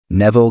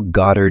Neville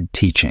Goddard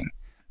Teaching,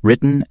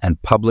 written and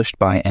published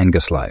by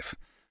Ngaslife.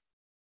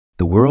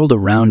 The world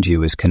around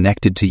you is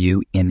connected to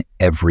you in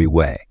every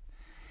way.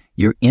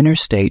 Your inner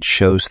state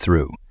shows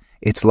through.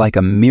 It's like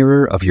a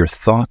mirror of your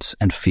thoughts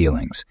and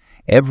feelings.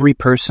 Every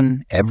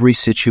person, every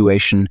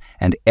situation,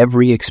 and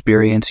every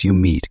experience you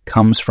meet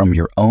comes from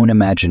your own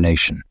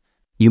imagination.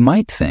 You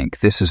might think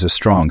this is a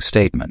strong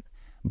statement,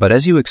 but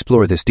as you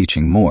explore this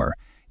teaching more,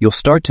 you'll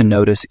start to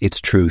notice its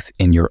truth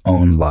in your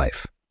own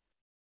life.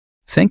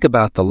 Think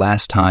about the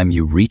last time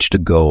you reached a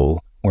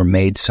goal or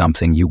made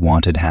something you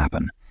wanted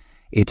happen.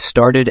 It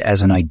started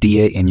as an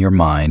idea in your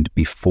mind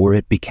before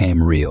it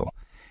became real.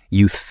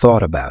 You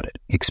thought about it,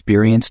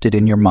 experienced it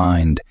in your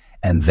mind,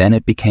 and then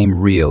it became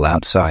real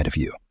outside of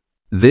you.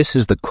 This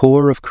is the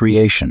core of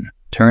creation,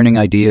 turning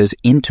ideas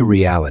into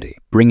reality,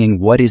 bringing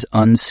what is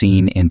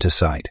unseen into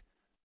sight.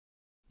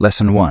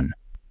 Lesson 1.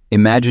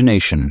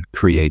 Imagination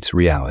creates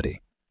reality.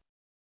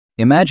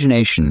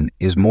 Imagination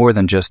is more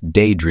than just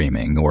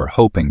daydreaming or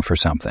hoping for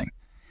something.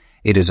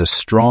 It is a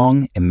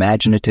strong,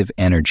 imaginative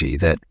energy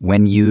that,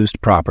 when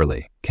used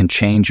properly, can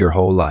change your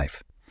whole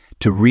life.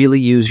 To really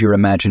use your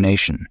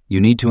imagination, you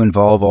need to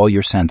involve all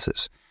your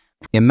senses.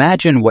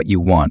 Imagine what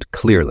you want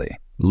clearly.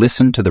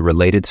 Listen to the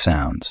related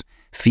sounds.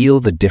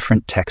 Feel the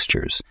different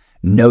textures.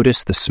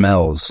 Notice the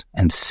smells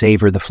and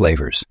savor the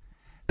flavors.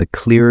 The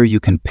clearer you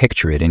can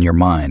picture it in your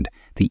mind,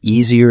 the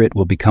easier it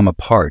will become a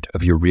part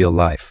of your real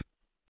life.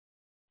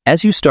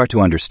 As you start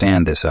to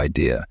understand this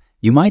idea,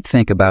 you might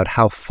think about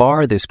how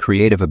far this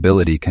creative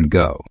ability can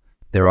go.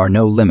 There are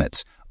no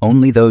limits,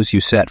 only those you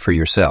set for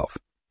yourself.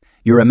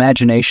 Your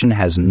imagination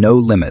has no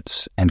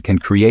limits and can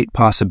create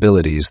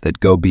possibilities that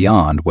go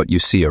beyond what you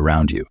see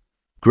around you.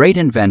 Great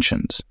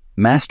inventions,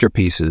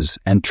 masterpieces,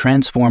 and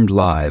transformed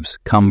lives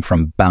come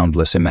from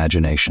boundless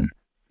imagination.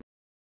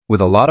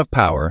 With a lot of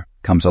power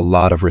comes a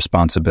lot of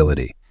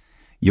responsibility.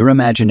 Your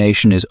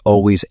imagination is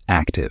always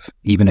active,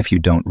 even if you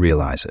don't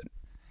realize it.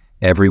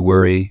 Every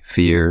worry,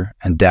 fear,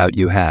 and doubt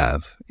you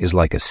have is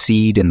like a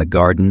seed in the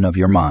garden of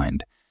your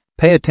mind.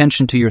 Pay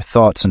attention to your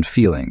thoughts and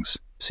feelings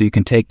so you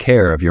can take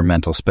care of your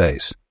mental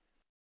space.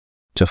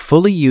 To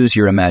fully use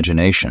your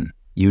imagination,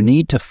 you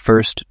need to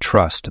first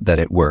trust that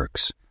it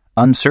works.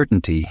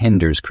 Uncertainty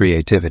hinders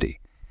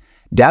creativity.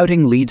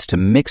 Doubting leads to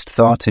mixed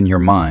thoughts in your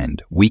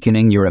mind,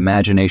 weakening your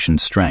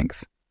imagination's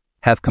strength.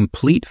 Have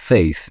complete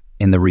faith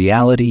in the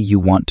reality you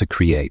want to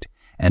create,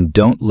 and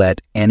don't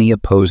let any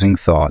opposing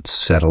thoughts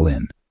settle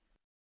in.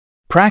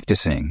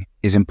 Practicing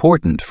is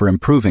important for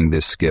improving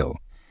this skill.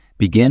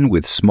 Begin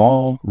with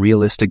small,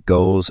 realistic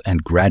goals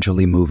and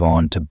gradually move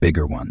on to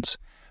bigger ones.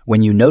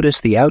 When you notice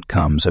the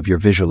outcomes of your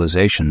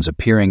visualizations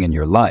appearing in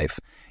your life,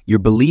 your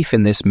belief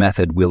in this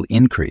method will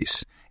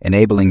increase,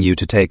 enabling you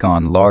to take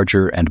on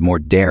larger and more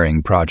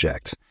daring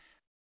projects.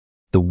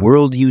 The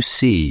world you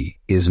see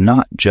is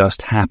not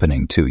just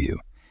happening to you.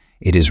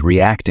 It is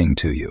reacting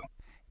to you.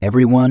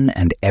 Everyone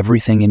and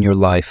everything in your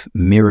life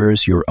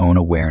mirrors your own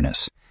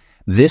awareness.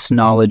 This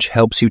knowledge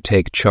helps you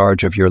take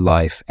charge of your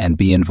life and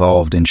be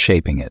involved in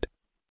shaping it.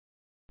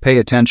 Pay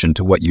attention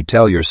to what you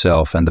tell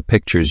yourself and the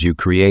pictures you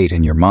create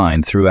in your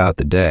mind throughout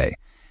the day.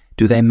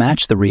 Do they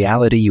match the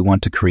reality you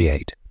want to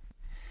create?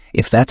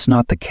 If that's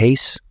not the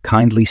case,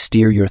 kindly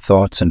steer your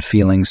thoughts and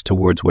feelings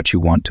towards what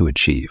you want to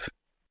achieve.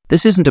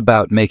 This isn't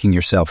about making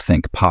yourself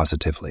think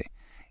positively.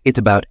 It's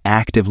about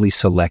actively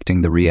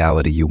selecting the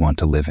reality you want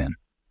to live in.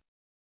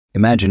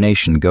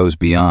 Imagination goes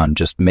beyond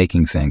just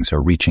making things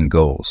or reaching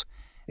goals.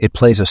 It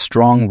plays a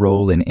strong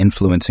role in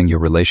influencing your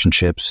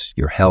relationships,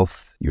 your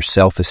health, your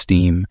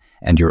self-esteem,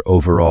 and your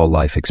overall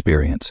life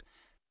experience.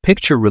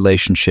 Picture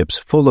relationships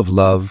full of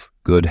love,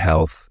 good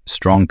health,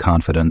 strong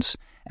confidence,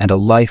 and a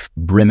life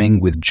brimming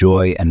with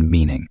joy and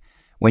meaning.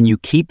 When you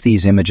keep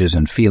these images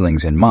and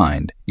feelings in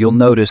mind, you'll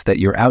notice that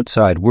your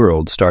outside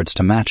world starts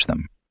to match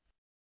them.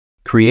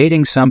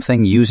 Creating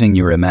something using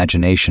your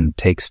imagination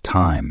takes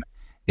time.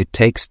 It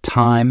takes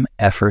time,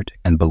 effort,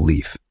 and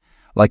belief.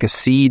 Like a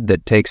seed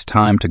that takes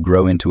time to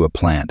grow into a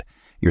plant,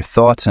 your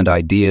thoughts and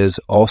ideas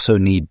also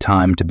need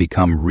time to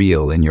become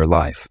real in your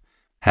life.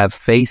 Have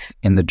faith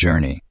in the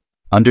journey,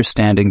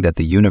 understanding that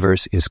the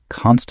universe is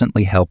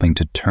constantly helping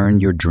to turn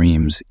your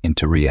dreams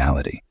into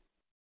reality.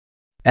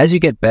 As you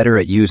get better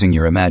at using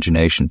your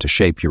imagination to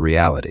shape your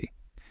reality,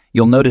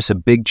 you'll notice a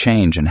big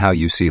change in how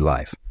you see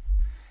life.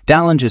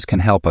 Challenges can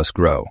help us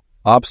grow.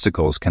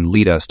 Obstacles can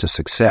lead us to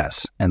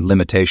success, and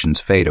limitations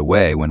fade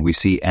away when we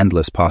see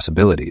endless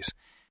possibilities.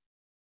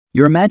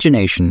 Your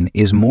imagination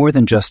is more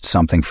than just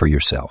something for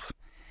yourself.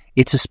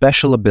 It's a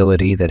special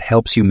ability that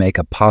helps you make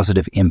a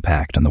positive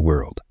impact on the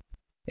world.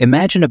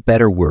 Imagine a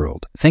better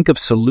world, think of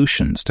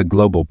solutions to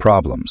global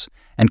problems,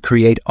 and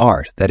create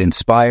art that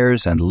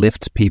inspires and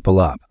lifts people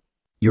up.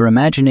 Your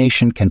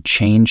imagination can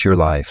change your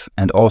life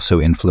and also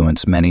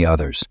influence many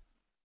others.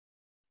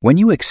 When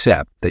you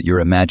accept that your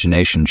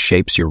imagination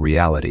shapes your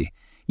reality,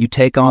 you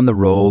take on the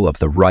role of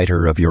the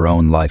writer of your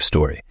own life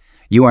story.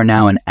 You are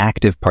now an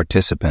active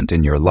participant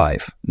in your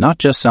life, not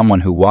just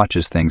someone who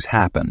watches things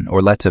happen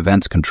or lets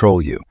events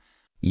control you.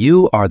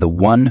 You are the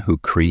one who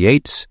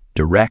creates,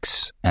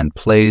 directs, and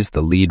plays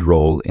the lead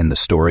role in the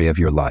story of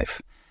your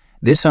life.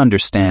 This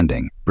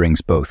understanding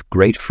brings both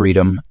great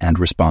freedom and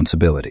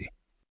responsibility.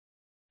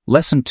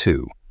 Lesson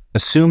 2.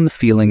 Assume the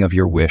feeling of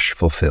your wish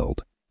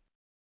fulfilled.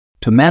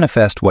 To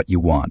manifest what you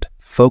want,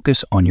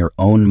 focus on your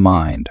own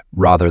mind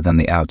rather than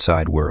the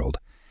outside world.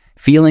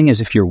 Feeling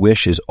as if your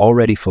wish is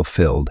already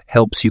fulfilled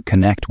helps you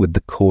connect with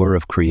the core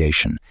of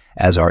creation,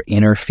 as our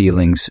inner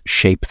feelings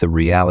shape the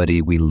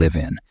reality we live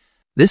in.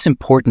 This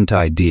important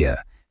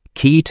idea,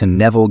 key to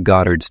Neville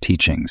Goddard's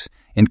teachings,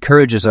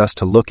 encourages us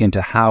to look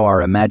into how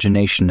our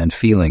imagination and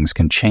feelings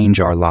can change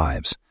our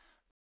lives.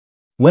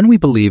 When we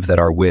believe that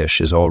our wish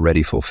is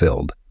already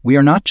fulfilled, we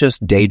are not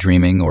just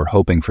daydreaming or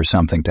hoping for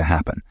something to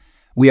happen.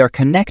 We are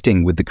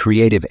connecting with the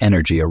creative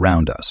energy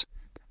around us.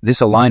 This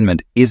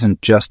alignment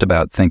isn't just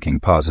about thinking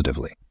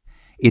positively.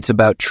 It's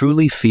about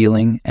truly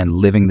feeling and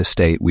living the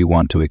state we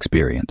want to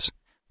experience.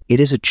 It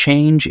is a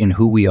change in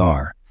who we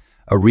are,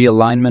 a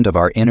realignment of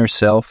our inner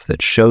self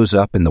that shows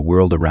up in the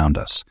world around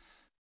us.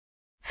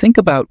 Think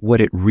about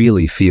what it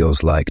really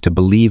feels like to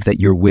believe that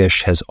your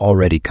wish has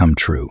already come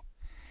true.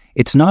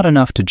 It's not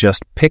enough to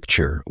just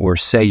picture or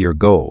say your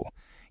goal.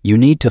 You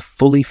need to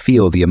fully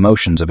feel the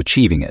emotions of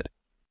achieving it.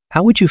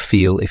 How would you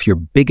feel if your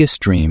biggest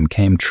dream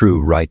came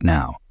true right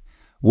now?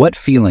 What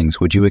feelings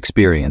would you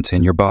experience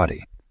in your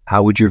body?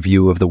 How would your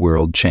view of the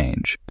world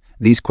change?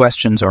 These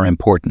questions are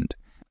important.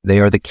 They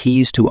are the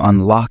keys to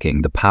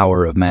unlocking the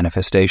power of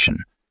manifestation.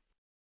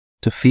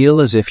 To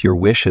feel as if your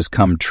wish has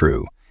come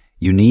true,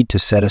 you need to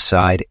set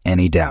aside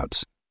any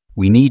doubts.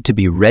 We need to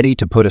be ready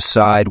to put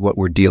aside what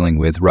we're dealing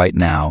with right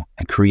now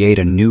and create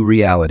a new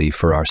reality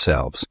for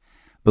ourselves.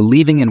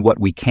 Believing in what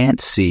we can't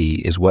see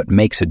is what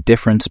makes a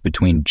difference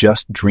between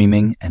just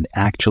dreaming and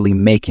actually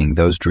making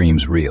those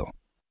dreams real.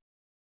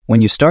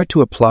 When you start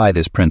to apply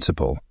this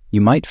principle, you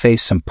might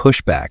face some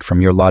pushback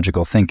from your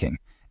logical thinking.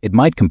 It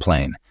might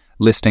complain,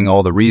 listing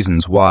all the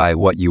reasons why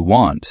what you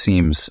want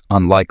seems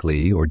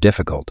unlikely or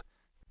difficult.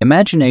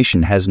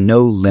 Imagination has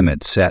no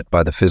limit set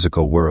by the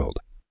physical world.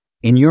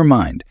 In your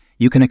mind,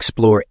 you can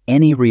explore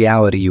any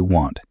reality you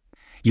want.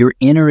 Your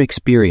inner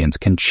experience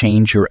can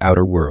change your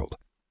outer world.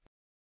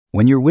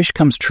 When your wish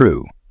comes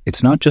true,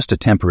 it's not just a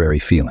temporary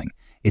feeling.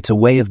 It's a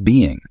way of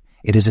being.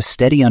 It is a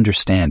steady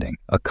understanding,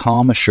 a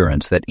calm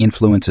assurance that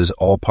influences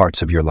all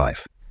parts of your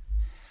life.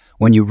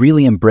 When you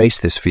really embrace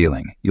this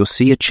feeling, you'll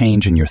see a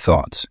change in your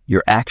thoughts,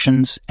 your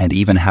actions, and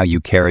even how you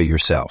carry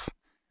yourself.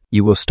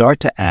 You will start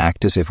to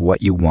act as if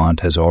what you want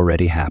has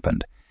already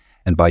happened,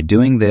 and by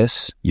doing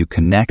this, you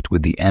connect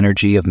with the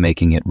energy of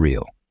making it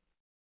real.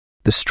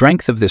 The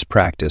strength of this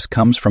practice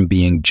comes from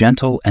being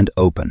gentle and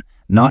open,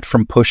 not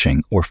from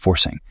pushing or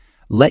forcing.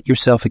 Let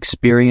yourself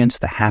experience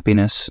the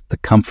happiness, the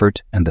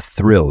comfort, and the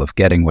thrill of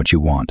getting what you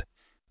want.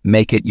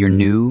 Make it your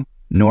new,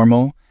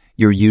 normal,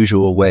 your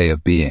usual way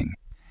of being.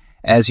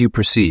 As you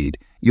proceed,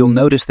 you'll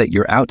notice that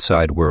your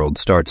outside world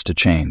starts to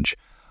change,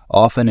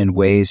 often in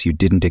ways you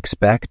didn't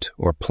expect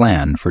or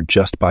plan for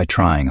just by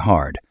trying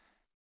hard.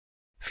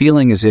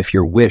 Feeling as if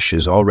your wish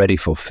is already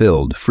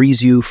fulfilled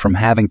frees you from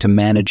having to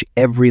manage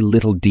every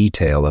little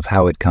detail of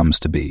how it comes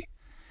to be.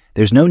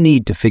 There's no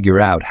need to figure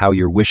out how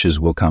your wishes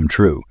will come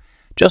true.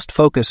 Just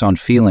focus on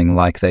feeling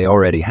like they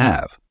already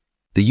have.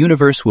 The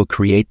universe will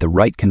create the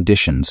right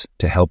conditions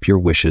to help your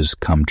wishes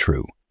come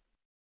true.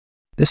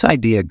 This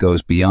idea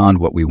goes beyond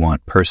what we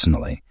want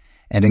personally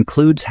and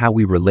includes how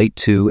we relate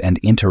to and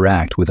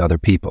interact with other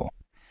people.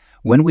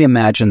 When we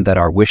imagine that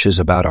our wishes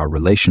about our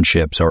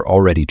relationships are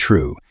already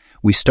true,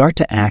 we start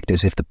to act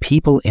as if the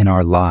people in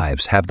our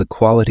lives have the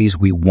qualities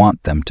we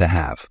want them to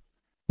have.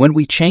 When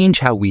we change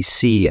how we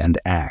see and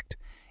act,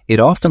 it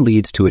often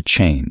leads to a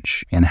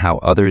change in how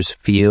others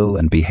feel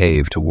and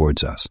behave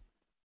towards us.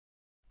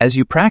 As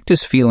you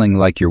practice feeling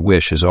like your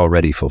wish is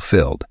already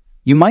fulfilled,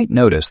 you might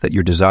notice that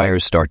your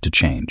desires start to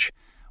change.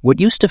 What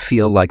used to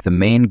feel like the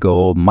main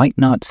goal might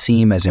not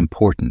seem as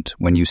important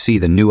when you see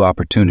the new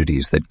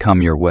opportunities that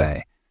come your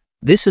way.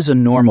 This is a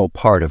normal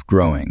part of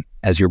growing,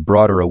 as your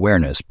broader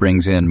awareness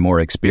brings in more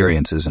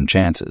experiences and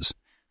chances.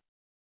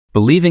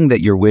 Believing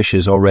that your wish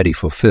is already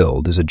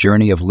fulfilled is a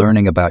journey of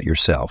learning about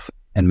yourself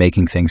and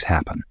making things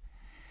happen.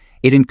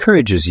 It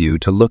encourages you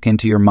to look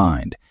into your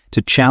mind,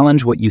 to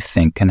challenge what you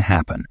think can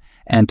happen,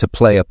 and to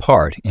play a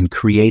part in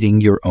creating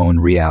your own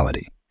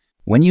reality.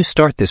 When you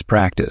start this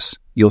practice,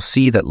 you'll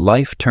see that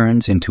life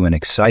turns into an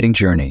exciting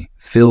journey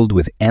filled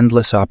with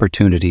endless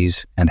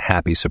opportunities and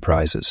happy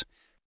surprises.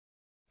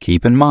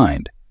 Keep in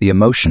mind, the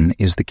emotion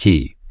is the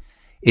key.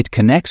 It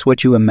connects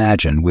what you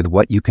imagine with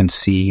what you can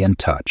see and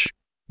touch.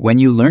 When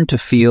you learn to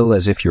feel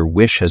as if your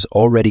wish has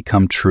already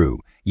come true,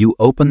 you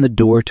open the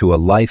door to a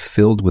life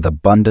filled with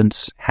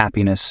abundance,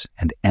 happiness,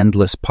 and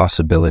endless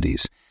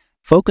possibilities.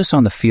 Focus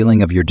on the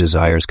feeling of your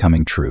desires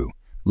coming true.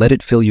 Let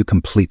it fill you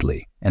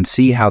completely, and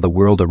see how the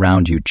world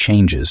around you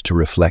changes to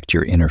reflect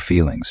your inner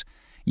feelings.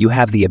 You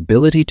have the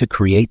ability to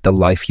create the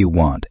life you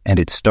want, and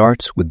it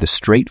starts with the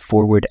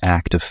straightforward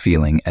act of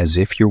feeling as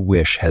if your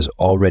wish has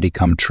already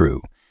come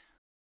true.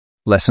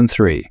 Lesson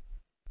 3.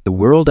 The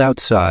world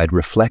outside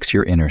reflects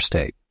your inner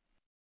state.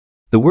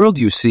 The world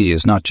you see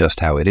is not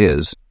just how it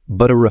is,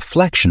 but a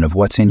reflection of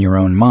what's in your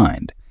own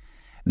mind.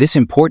 This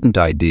important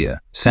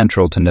idea,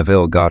 central to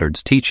Neville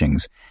Goddard's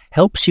teachings,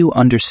 helps you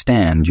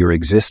understand your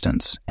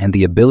existence and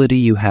the ability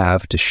you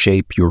have to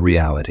shape your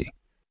reality.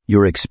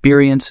 Your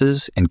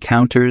experiences,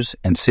 encounters,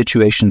 and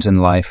situations in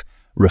life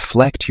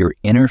reflect your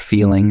inner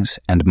feelings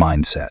and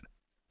mindset.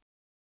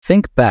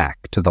 Think back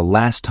to the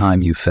last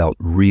time you felt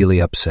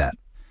really upset.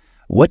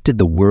 What did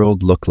the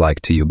world look like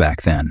to you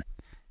back then?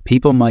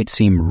 People might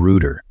seem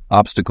ruder,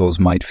 obstacles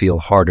might feel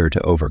harder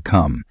to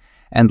overcome,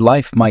 and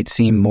life might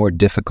seem more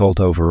difficult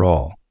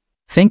overall.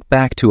 Think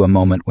back to a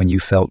moment when you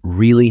felt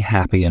really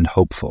happy and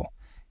hopeful.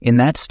 In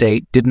that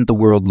state, didn't the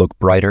world look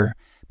brighter?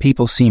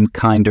 People seem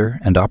kinder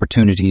and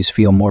opportunities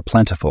feel more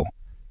plentiful.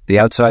 The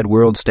outside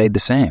world stayed the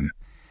same.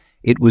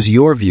 It was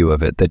your view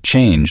of it that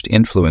changed,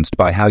 influenced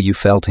by how you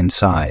felt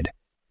inside.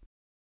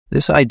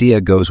 This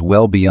idea goes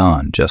well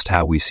beyond just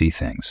how we see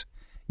things.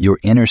 Your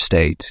inner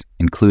state,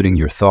 including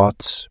your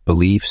thoughts,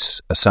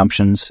 beliefs,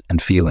 assumptions, and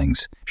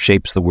feelings,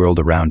 shapes the world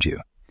around you.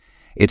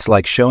 It's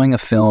like showing a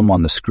film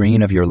on the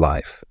screen of your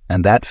life,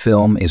 and that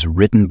film is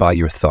written by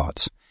your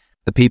thoughts.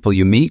 The people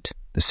you meet,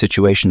 the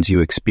situations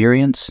you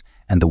experience,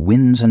 and the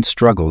wins and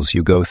struggles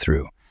you go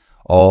through,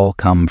 all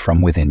come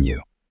from within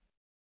you.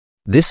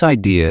 This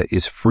idea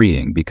is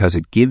freeing because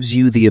it gives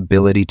you the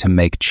ability to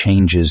make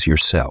changes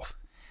yourself.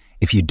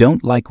 If you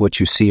don't like what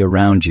you see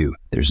around you,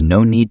 there's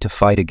no need to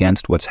fight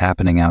against what's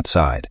happening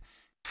outside.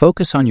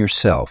 Focus on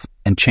yourself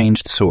and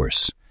change the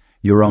source,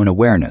 your own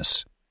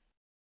awareness.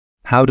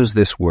 How does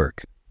this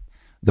work?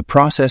 The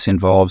process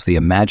involves the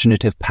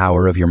imaginative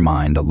power of your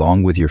mind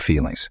along with your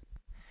feelings.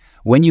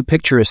 When you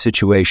picture a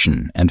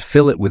situation and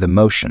fill it with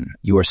emotion,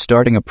 you are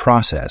starting a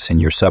process in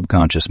your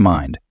subconscious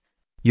mind.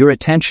 Your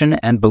attention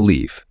and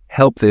belief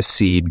help this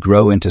seed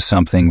grow into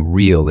something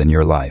real in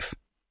your life.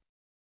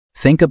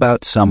 Think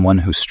about someone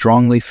who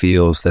strongly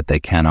feels that they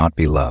cannot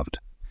be loved.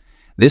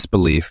 This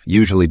belief,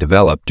 usually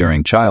developed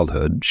during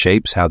childhood,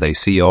 shapes how they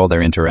see all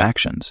their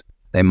interactions.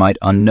 They might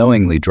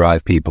unknowingly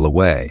drive people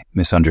away,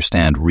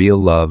 misunderstand real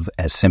love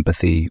as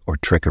sympathy or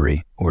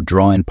trickery, or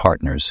draw in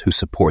partners who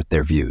support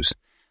their views.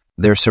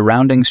 Their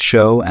surroundings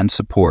show and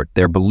support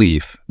their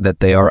belief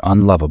that they are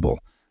unlovable.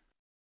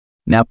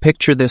 Now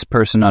picture this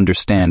person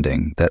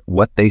understanding that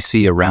what they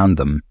see around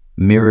them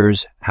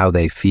mirrors how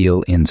they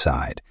feel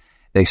inside.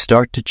 They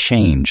start to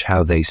change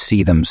how they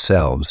see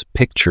themselves,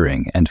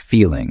 picturing and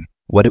feeling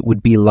what it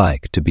would be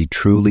like to be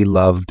truly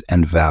loved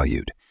and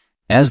valued.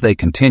 As they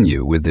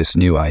continue with this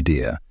new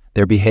idea,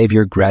 their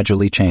behavior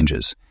gradually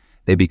changes.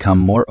 They become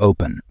more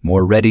open,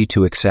 more ready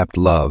to accept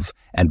love,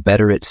 and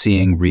better at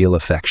seeing real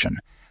affection.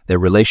 Their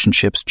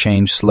relationships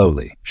change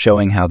slowly,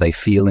 showing how they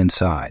feel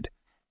inside.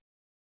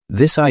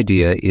 This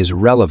idea is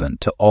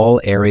relevant to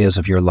all areas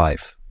of your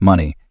life: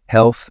 money,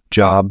 health,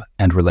 job,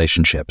 and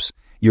relationships.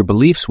 Your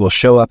beliefs will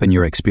show up in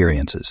your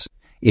experiences.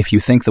 If you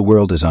think the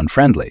world is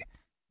unfriendly,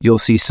 you'll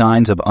see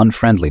signs of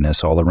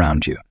unfriendliness all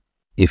around you.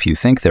 If you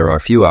think there are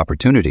few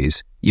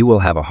opportunities, you will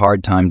have a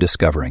hard time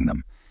discovering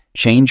them.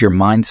 Change your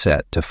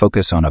mindset to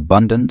focus on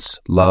abundance,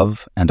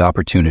 love, and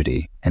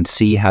opportunity, and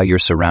see how your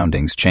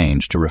surroundings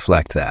change to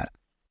reflect that.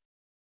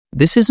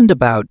 This isn't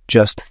about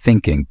just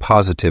thinking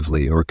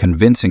positively or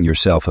convincing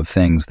yourself of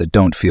things that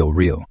don't feel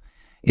real.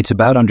 It's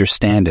about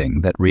understanding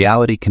that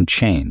reality can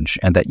change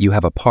and that you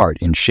have a part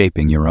in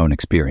shaping your own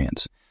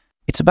experience.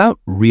 It's about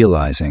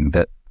realizing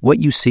that what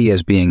you see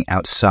as being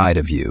outside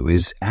of you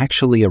is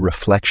actually a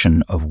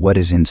reflection of what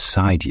is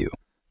inside you.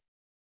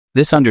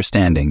 This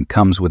understanding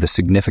comes with a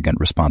significant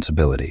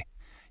responsibility.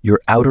 Your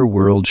outer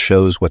world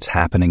shows what's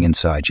happening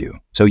inside you,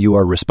 so you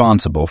are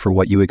responsible for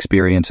what you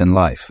experience in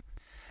life.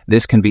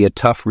 This can be a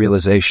tough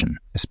realization,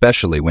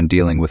 especially when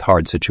dealing with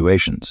hard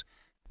situations,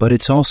 but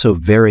it's also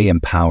very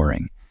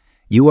empowering.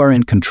 You are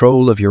in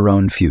control of your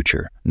own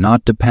future,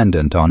 not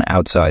dependent on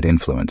outside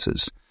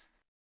influences.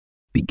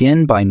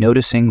 Begin by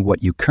noticing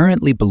what you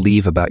currently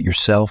believe about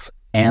yourself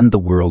and the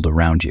world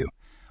around you.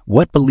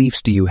 What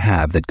beliefs do you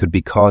have that could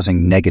be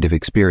causing negative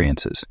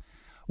experiences?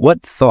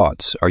 What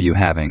thoughts are you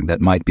having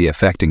that might be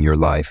affecting your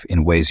life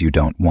in ways you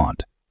don't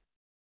want?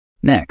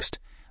 Next,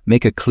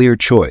 make a clear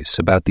choice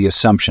about the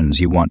assumptions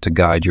you want to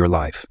guide your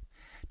life.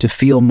 To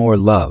feel more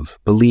love,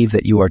 believe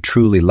that you are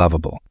truly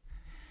lovable.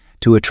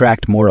 To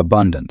attract more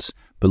abundance,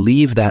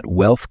 believe that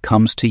wealth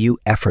comes to you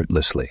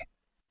effortlessly.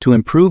 To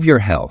improve your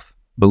health,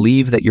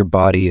 believe that your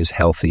body is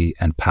healthy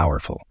and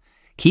powerful.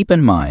 Keep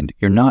in mind,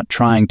 you're not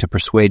trying to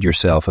persuade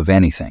yourself of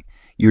anything.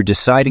 You're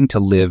deciding to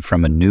live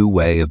from a new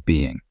way of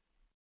being.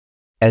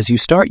 As you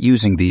start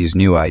using these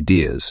new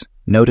ideas,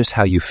 notice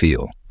how you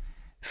feel.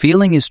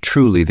 Feeling is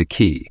truly the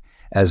key,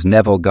 as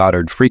Neville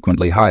Goddard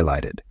frequently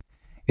highlighted.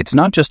 It's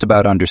not just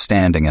about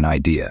understanding an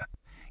idea.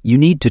 You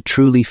need to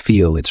truly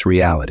feel its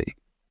reality.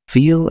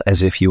 Feel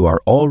as if you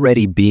are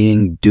already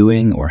being,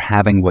 doing, or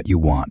having what you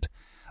want.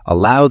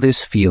 Allow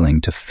this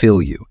feeling to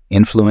fill you,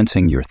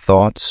 influencing your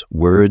thoughts,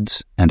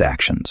 words, and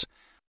actions.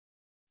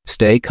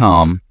 Stay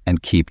calm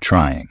and keep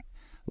trying.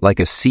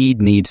 Like a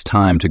seed needs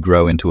time to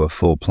grow into a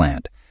full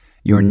plant,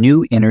 Your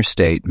new inner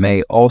state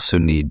may also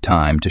need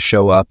time to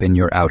show up in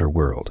your outer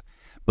world.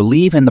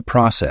 Believe in the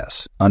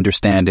process,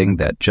 understanding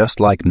that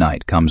just like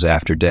night comes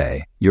after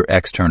day, your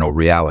external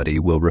reality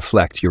will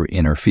reflect your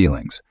inner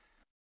feelings.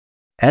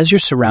 As your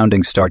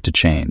surroundings start to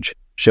change,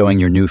 showing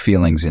your new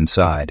feelings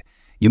inside,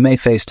 you may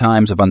face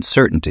times of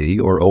uncertainty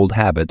or old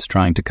habits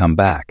trying to come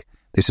back.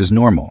 This is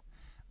normal.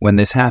 When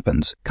this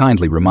happens,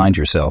 kindly remind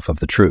yourself of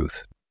the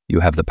truth.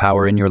 You have the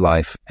power in your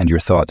life, and your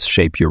thoughts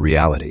shape your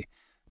reality.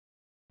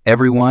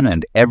 Everyone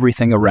and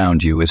everything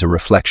around you is a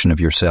reflection of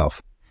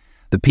yourself.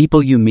 The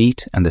people you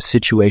meet and the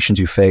situations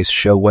you face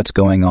show what's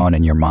going on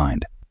in your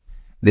mind.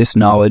 This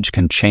knowledge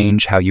can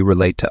change how you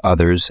relate to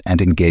others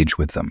and engage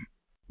with them.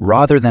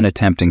 Rather than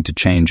attempting to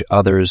change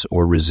others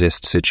or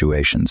resist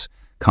situations,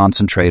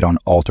 concentrate on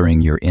altering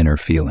your inner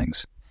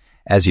feelings.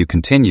 As you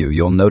continue,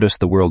 you'll notice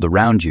the world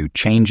around you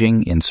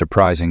changing in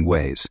surprising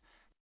ways.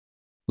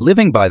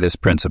 Living by this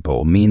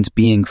principle means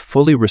being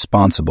fully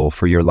responsible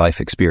for your life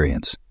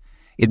experience.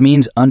 It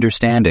means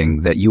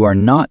understanding that you are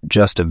not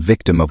just a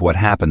victim of what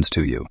happens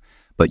to you,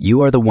 but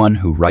you are the one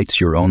who writes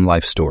your own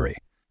life story.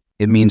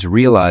 It means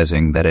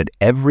realizing that at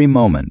every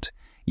moment,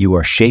 you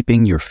are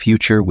shaping your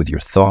future with your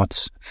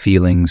thoughts,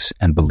 feelings,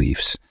 and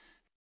beliefs.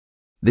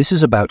 This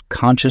is about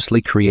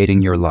consciously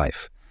creating your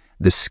life,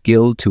 the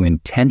skill to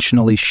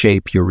intentionally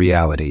shape your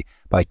reality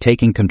by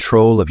taking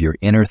control of your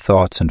inner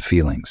thoughts and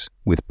feelings.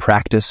 With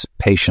practice,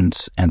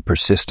 patience, and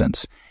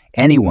persistence,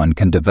 anyone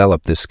can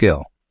develop this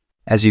skill.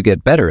 As you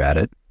get better at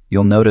it,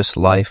 you'll notice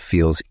life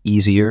feels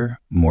easier,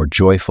 more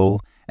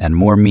joyful, and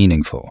more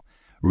meaningful,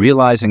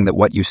 realizing that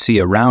what you see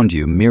around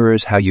you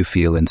mirrors how you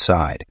feel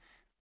inside.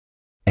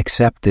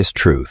 Accept this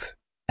truth,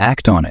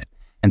 act on it,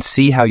 and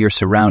see how your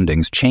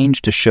surroundings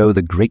change to show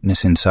the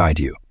greatness inside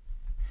you.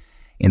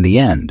 In the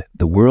end,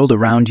 the world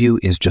around you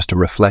is just a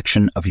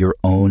reflection of your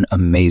own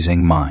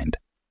amazing mind.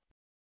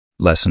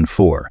 Lesson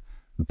 4.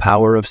 The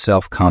Power of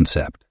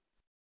Self-Concept.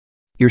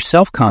 Your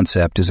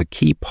self-concept is a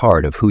key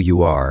part of who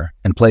you are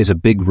and plays a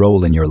big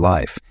role in your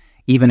life,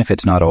 even if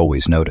it's not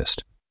always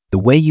noticed. The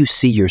way you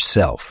see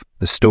yourself,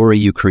 the story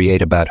you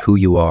create about who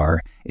you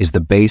are, is the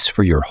base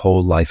for your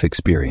whole life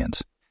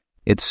experience.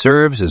 It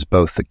serves as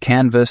both the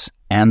canvas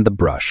and the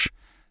brush,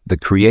 the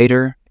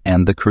creator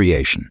and the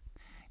creation.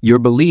 Your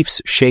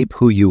beliefs shape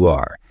who you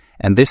are,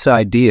 and this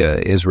idea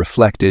is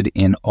reflected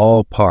in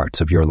all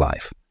parts of your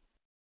life.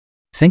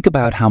 Think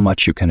about how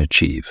much you can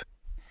achieve.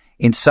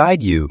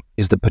 Inside you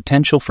is the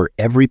potential for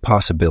every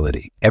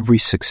possibility, every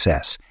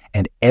success,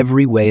 and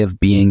every way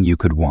of being you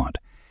could want.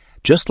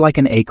 Just like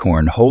an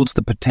acorn holds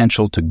the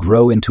potential to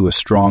grow into a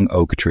strong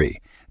oak tree,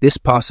 this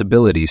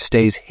possibility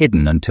stays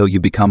hidden until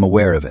you become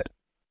aware of it.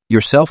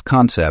 Your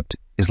self-concept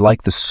is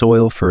like the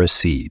soil for a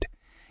seed.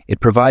 It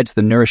provides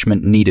the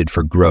nourishment needed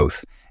for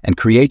growth and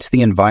creates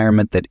the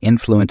environment that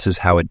influences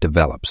how it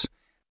develops.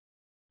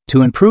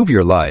 To improve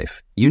your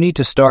life, you need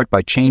to start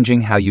by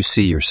changing how you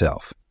see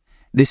yourself.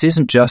 This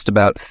isn't just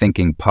about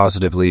thinking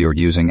positively or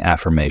using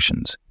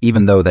affirmations,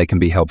 even though they can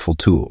be helpful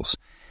tools.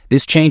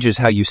 This changes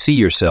how you see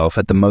yourself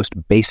at the most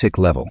basic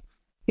level.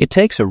 It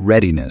takes a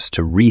readiness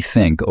to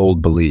rethink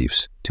old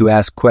beliefs, to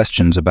ask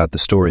questions about the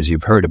stories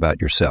you've heard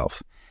about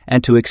yourself,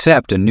 and to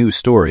accept a new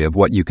story of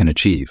what you can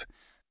achieve.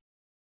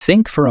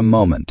 Think for a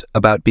moment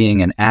about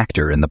being an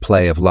actor in the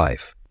play of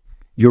life.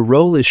 Your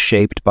role is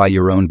shaped by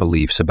your own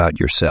beliefs about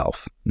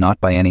yourself,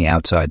 not by any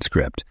outside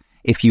script.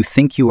 If you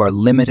think you are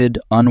limited,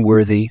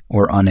 unworthy,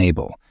 or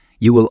unable,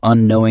 you will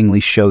unknowingly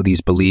show these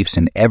beliefs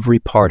in every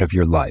part of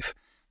your life.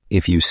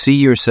 If you see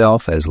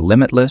yourself as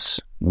limitless,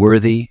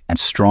 worthy, and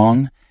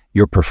strong,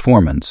 your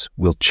performance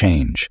will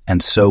change,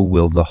 and so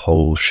will the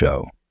whole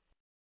show.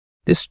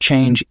 This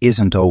change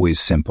isn't always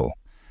simple.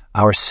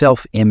 Our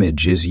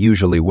self-image is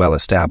usually well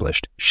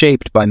established,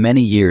 shaped by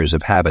many years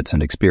of habits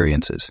and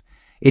experiences.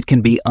 It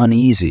can be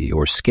uneasy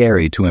or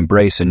scary to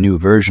embrace a new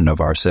version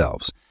of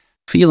ourselves.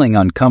 Feeling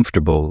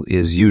uncomfortable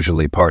is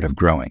usually part of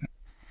growing.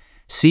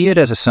 See it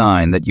as a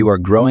sign that you are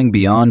growing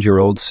beyond your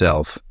old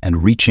self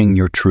and reaching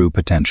your true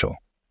potential.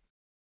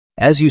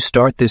 As you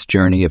start this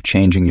journey of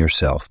changing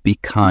yourself, be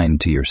kind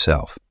to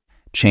yourself.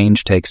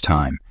 Change takes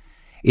time.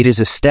 It is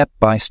a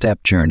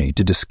step-by-step journey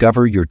to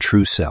discover your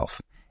true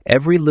self.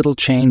 Every little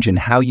change in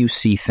how you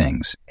see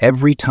things,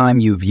 every time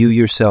you view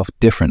yourself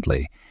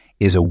differently,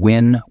 is a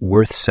win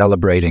worth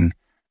celebrating.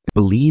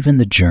 Believe in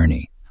the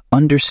journey,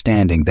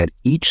 understanding that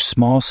each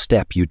small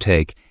step you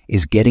take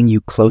is getting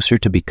you closer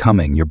to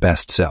becoming your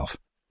best self.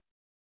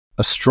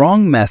 A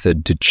strong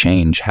method to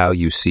change how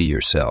you see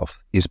yourself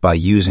is by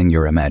using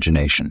your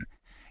imagination.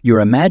 Your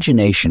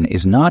imagination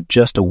is not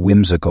just a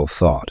whimsical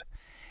thought.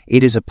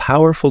 It is a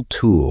powerful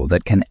tool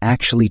that can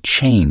actually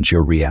change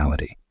your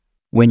reality.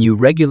 When you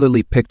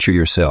regularly picture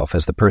yourself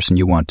as the person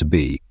you want to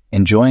be,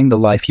 enjoying the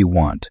life you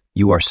want,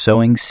 you are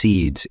sowing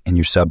seeds in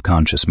your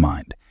subconscious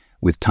mind.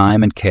 With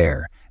time and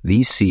care,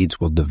 these seeds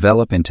will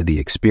develop into the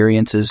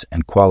experiences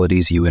and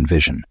qualities you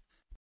envision.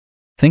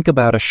 Think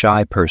about a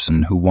shy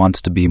person who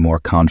wants to be more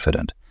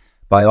confident.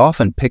 By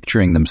often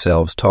picturing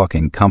themselves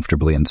talking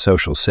comfortably in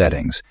social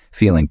settings,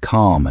 feeling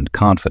calm and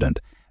confident,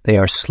 They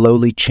are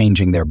slowly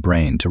changing their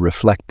brain to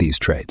reflect these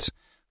traits.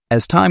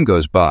 As time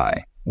goes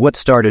by, what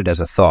started as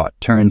a thought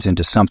turns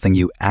into something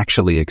you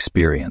actually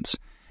experience.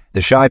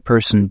 The shy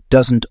person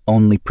doesn't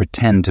only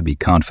pretend to be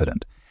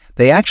confident.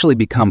 They actually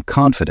become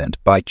confident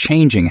by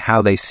changing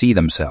how they see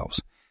themselves.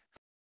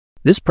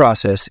 This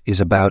process is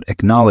about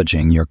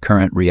acknowledging your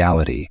current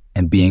reality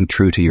and being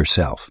true to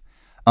yourself.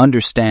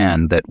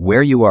 Understand that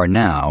where you are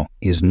now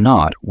is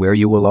not where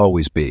you will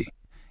always be.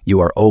 You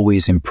are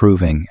always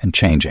improving and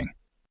changing.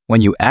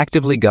 When you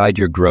actively guide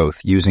your growth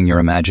using your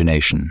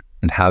imagination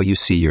and how you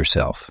see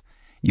yourself,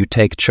 you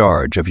take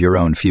charge of your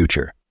own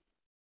future.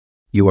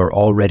 You are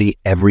already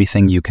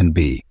everything you can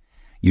be.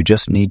 You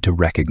just need to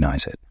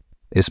recognize it.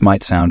 This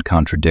might sound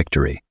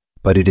contradictory,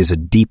 but it is a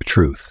deep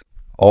truth.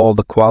 All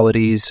the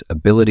qualities,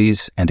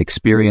 abilities, and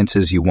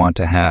experiences you want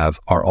to have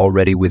are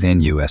already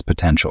within you as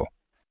potential.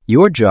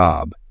 Your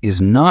job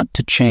is not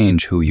to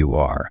change who you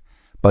are,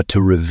 but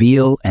to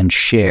reveal and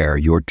share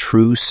your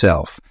true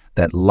self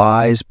that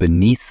lies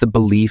beneath the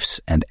beliefs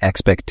and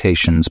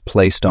expectations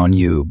placed on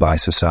you by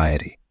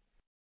society.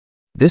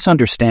 This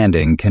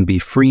understanding can be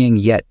freeing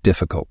yet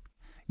difficult.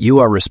 You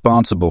are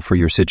responsible for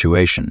your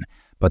situation,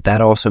 but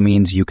that also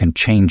means you can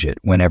change it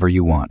whenever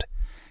you want.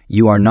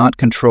 You are not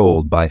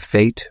controlled by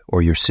fate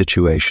or your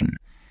situation.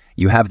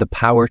 You have the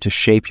power to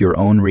shape your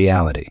own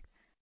reality.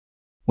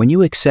 When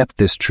you accept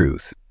this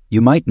truth,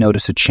 you might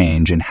notice a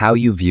change in how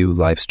you view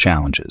life's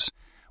challenges.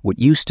 What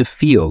used to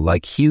feel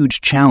like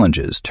huge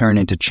challenges turn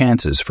into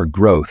chances for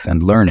growth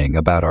and learning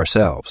about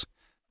ourselves.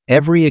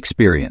 Every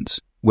experience,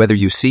 whether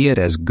you see it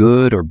as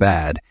good or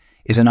bad,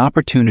 is an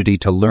opportunity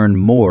to learn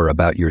more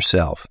about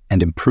yourself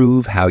and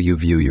improve how you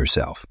view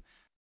yourself.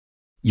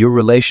 Your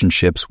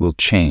relationships will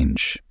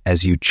change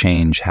as you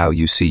change how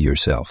you see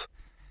yourself.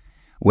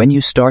 When you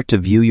start to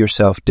view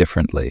yourself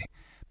differently,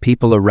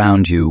 people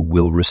around you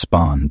will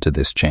respond to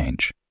this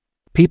change.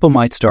 People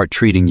might start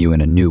treating you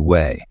in a new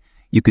way.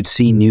 You could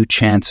see new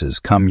chances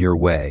come your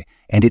way,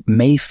 and it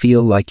may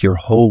feel like your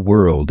whole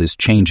world is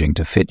changing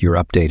to fit your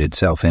updated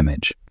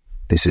self-image.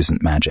 This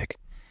isn't magic.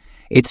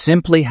 It's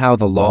simply how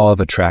the law of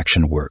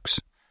attraction works.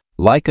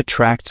 Like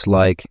attracts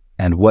like,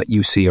 and what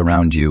you see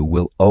around you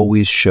will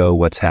always show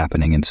what's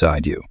happening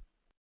inside you.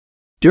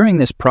 During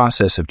this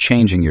process of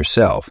changing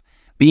yourself,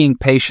 being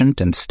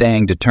patient and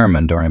staying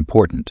determined are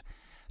important.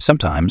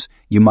 Sometimes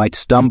you might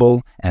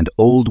stumble, and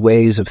old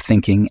ways of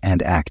thinking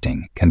and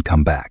acting can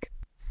come back.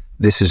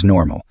 This is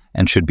normal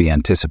and should be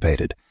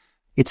anticipated.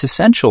 It's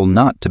essential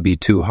not to be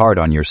too hard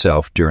on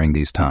yourself during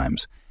these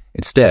times.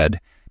 Instead,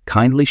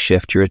 kindly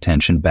shift your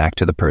attention back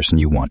to the person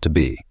you want to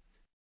be.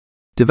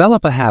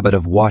 Develop a habit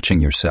of watching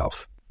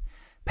yourself.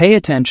 Pay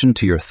attention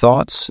to your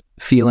thoughts,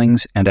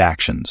 feelings, and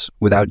actions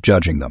without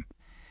judging them.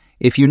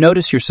 If you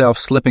notice yourself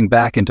slipping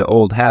back into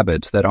old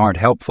habits that aren't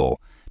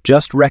helpful,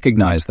 just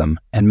recognize them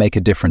and make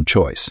a different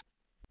choice.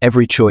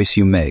 Every choice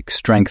you make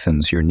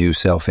strengthens your new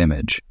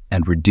self-image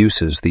and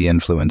reduces the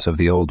influence of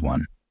the old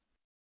one.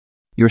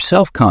 Your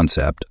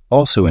self-concept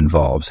also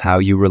involves how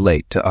you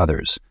relate to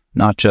others,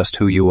 not just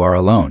who you are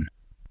alone.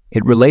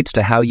 It relates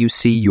to how you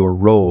see your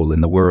role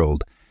in the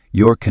world,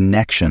 your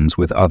connections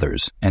with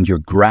others, and your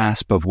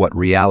grasp of what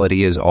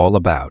reality is all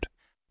about.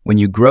 When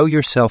you grow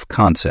your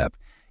self-concept,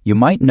 you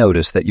might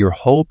notice that your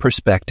whole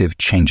perspective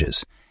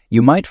changes.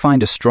 You might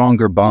find a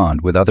stronger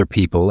bond with other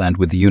people and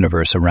with the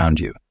universe around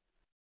you.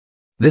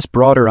 This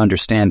broader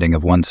understanding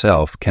of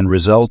oneself can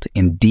result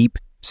in deep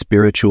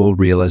spiritual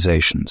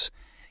realizations.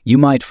 You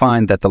might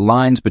find that the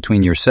lines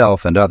between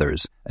yourself and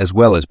others, as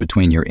well as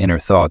between your inner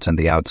thoughts and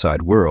the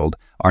outside world,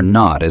 are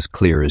not as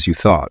clear as you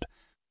thought.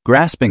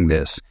 Grasping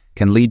this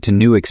can lead to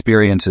new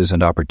experiences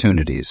and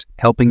opportunities,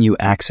 helping you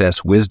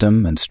access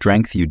wisdom and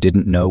strength you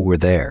didn't know were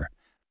there.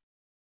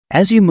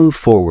 As you move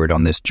forward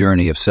on this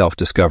journey of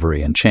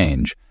self-discovery and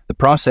change, the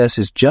process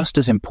is just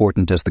as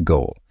important as the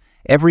goal.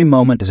 Every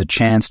moment is a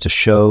chance to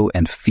show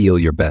and feel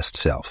your best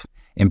self.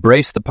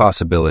 Embrace the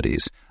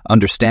possibilities,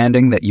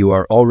 understanding that you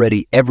are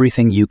already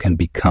everything you can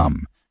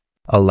become.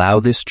 Allow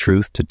this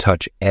truth to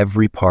touch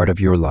every part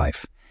of your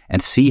life,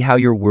 and see how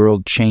your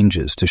world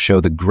changes to show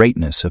the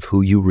greatness of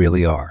who you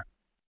really are.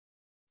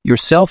 Your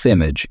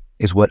self-image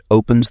is what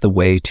opens the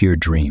way to your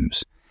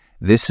dreams.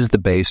 This is the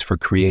base for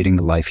creating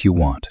the life you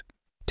want.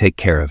 Take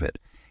care of it.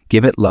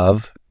 Give it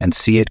love and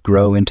see it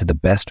grow into the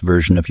best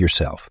version of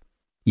yourself.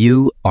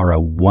 You are a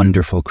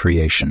wonderful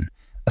creation,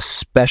 a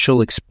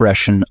special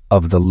expression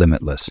of the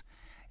limitless.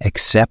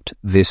 Accept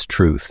this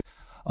truth,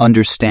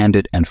 understand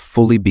it, and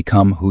fully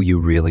become who you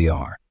really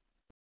are.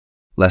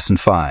 Lesson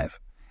 5.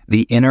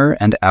 The inner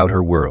and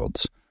outer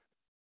worlds.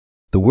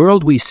 The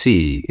world we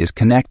see is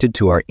connected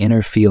to our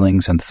inner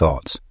feelings and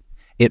thoughts.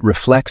 It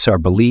reflects our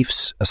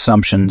beliefs,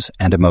 assumptions,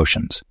 and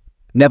emotions.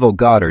 Neville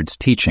Goddard's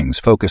teachings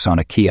focus on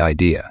a key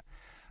idea: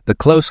 the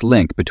close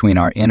link between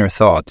our inner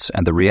thoughts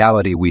and the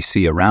reality we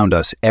see around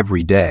us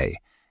every day.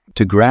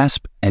 To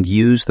grasp and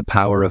use the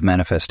power of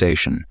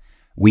manifestation,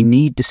 we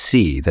need to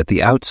see that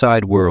the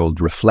outside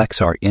world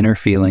reflects our inner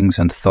feelings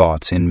and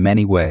thoughts in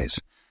many ways.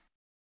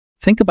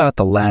 Think about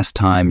the last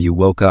time you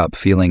woke up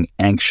feeling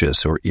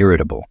anxious or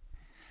irritable.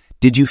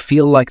 Did you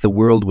feel like the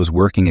world was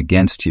working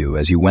against you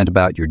as you went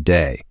about your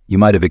day? You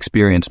might have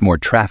experienced more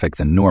traffic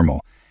than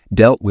normal,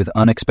 dealt with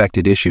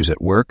unexpected issues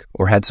at work,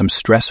 or had some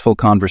stressful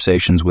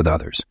conversations with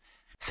others.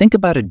 Think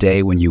about a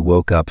day when you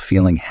woke up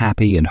feeling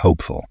happy and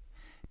hopeful.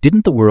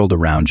 Didn't the world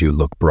around you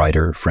look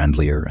brighter,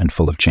 friendlier, and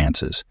full of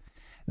chances?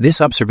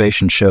 This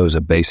observation shows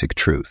a basic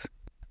truth.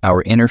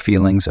 Our inner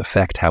feelings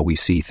affect how we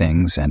see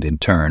things and, in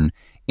turn,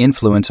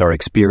 influence our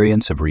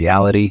experience of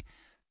reality.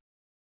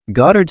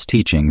 Goddard's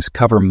teachings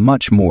cover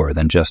much more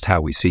than just how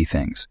we see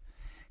things.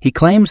 He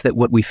claims that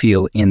what we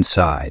feel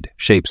inside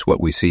shapes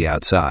what we see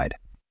outside.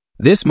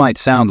 This might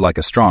sound like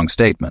a strong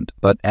statement,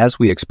 but as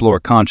we explore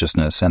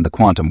consciousness and the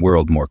quantum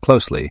world more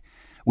closely,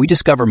 we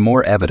discover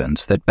more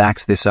evidence that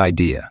backs this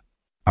idea.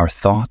 Our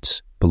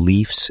thoughts,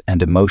 beliefs,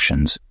 and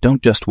emotions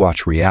don't just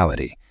watch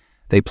reality.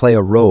 They play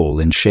a role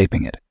in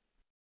shaping it.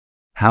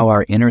 How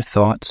our inner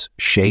thoughts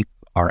shape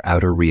our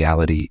outer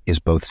reality is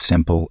both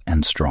simple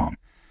and strong.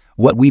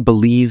 What we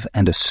believe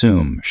and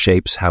assume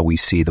shapes how we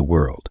see the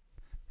world.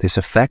 This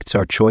affects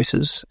our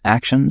choices,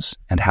 actions,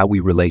 and how we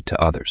relate to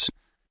others.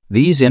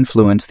 These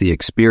influence the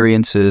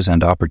experiences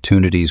and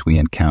opportunities we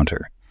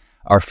encounter.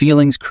 Our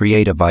feelings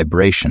create a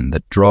vibration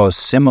that draws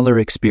similar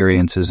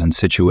experiences and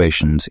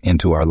situations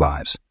into our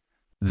lives.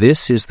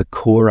 This is the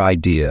core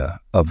idea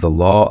of the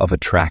law of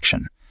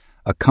attraction,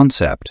 a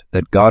concept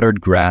that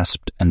Goddard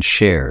grasped and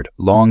shared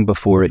long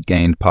before it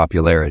gained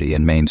popularity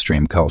in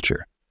mainstream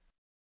culture.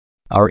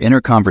 Our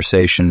inner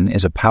conversation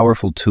is a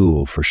powerful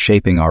tool for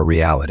shaping our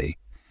reality.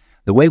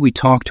 The way we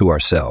talk to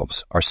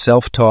ourselves, our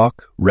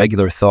self-talk,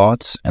 regular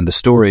thoughts, and the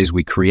stories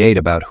we create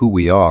about who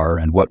we are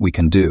and what we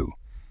can do,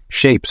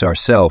 shapes our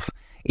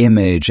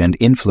self-image and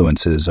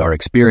influences our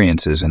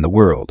experiences in the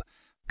world.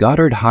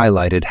 Goddard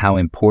highlighted how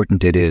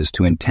important it is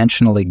to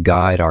intentionally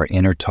guide our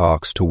inner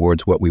talks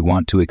towards what we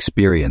want to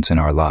experience in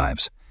our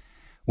lives.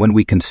 When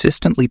we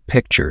consistently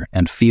picture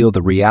and feel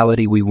the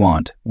reality we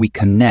want, we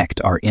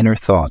connect our inner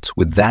thoughts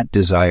with that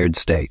desired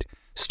state,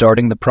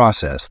 starting the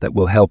process that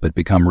will help it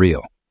become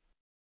real.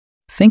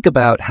 Think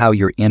about how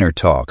your inner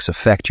talks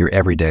affect your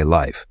everyday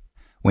life.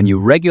 When you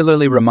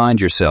regularly remind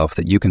yourself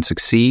that you can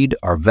succeed,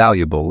 are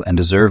valuable, and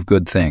deserve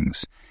good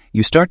things,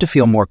 you start to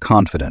feel more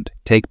confident,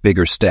 take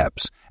bigger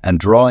steps, and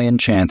draw in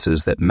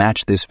chances that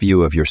match this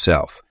view of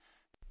yourself.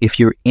 If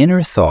your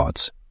inner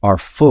thoughts are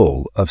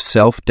full of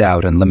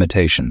self-doubt and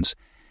limitations,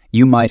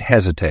 you might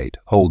hesitate,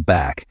 hold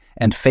back,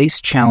 and face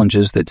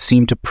challenges that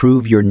seem to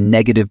prove your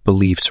negative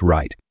beliefs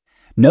right.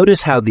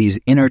 Notice how these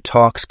inner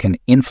talks can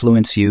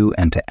influence you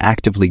and to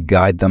actively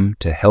guide them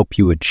to help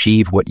you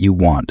achieve what you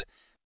want.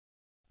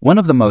 One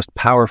of the most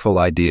powerful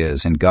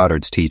ideas in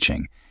Goddard's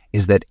teaching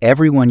is that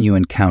everyone you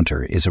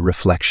encounter is a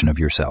reflection of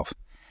yourself.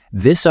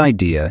 This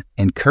idea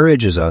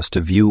encourages us to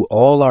view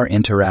all our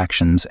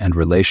interactions and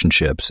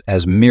relationships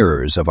as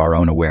mirrors of our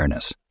own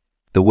awareness.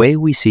 The way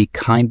we see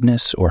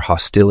kindness or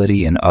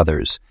hostility in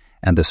others,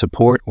 and the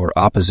support or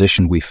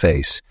opposition we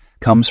face,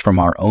 comes from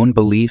our own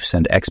beliefs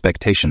and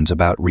expectations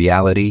about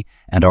reality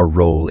and our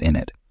role in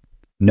it.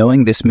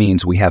 Knowing this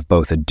means we have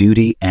both a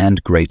duty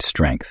and great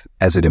strength,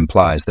 as it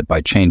implies that by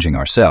changing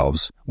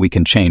ourselves, we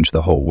can change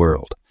the whole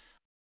world.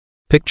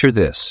 Picture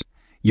this.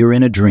 You're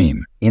in a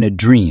dream. In a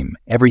dream,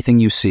 everything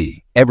you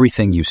see, every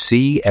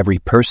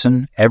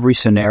person, every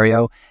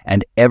scenario,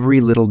 and every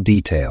little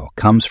detail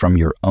comes from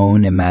your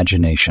own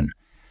imagination.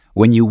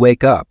 When you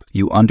wake up,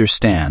 you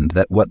understand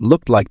that what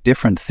looked like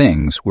different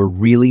things were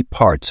really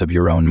parts of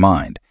your own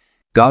mind.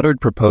 Goddard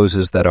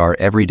proposes that our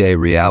everyday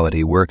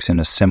reality works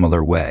in a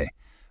similar way,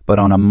 but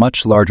on a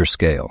much larger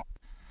scale.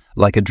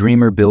 Like a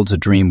dreamer builds a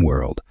dream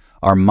world,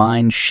 our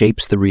mind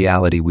shapes the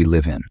reality we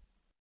live in.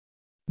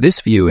 This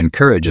view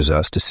encourages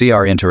us to see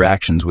our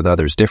interactions with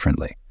others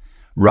differently.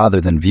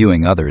 Rather than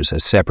viewing others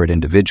as separate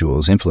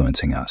individuals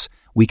influencing us,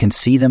 we can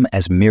see them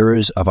as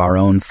mirrors of our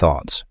own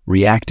thoughts,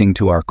 reacting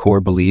to our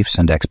core beliefs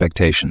and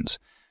expectations.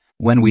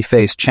 When we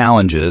face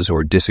challenges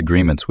or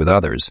disagreements with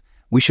others,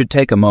 we should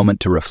take a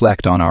moment to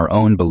reflect on our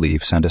own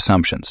beliefs and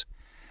assumptions.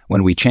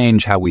 When we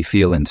change how we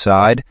feel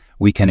inside,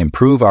 we can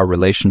improve our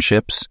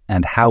relationships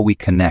and how we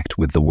connect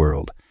with the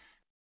world.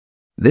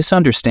 This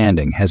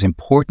understanding has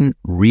important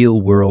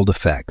real-world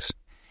effects.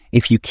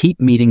 If you keep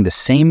meeting the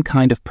same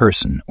kind of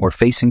person or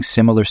facing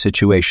similar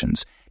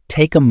situations,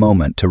 take a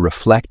moment to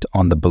reflect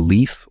on the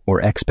belief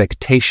or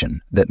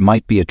expectation that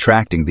might be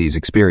attracting these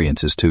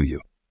experiences to you.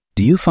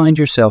 Do you find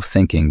yourself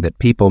thinking that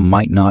people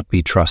might not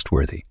be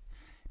trustworthy?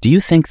 Do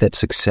you think that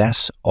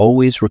success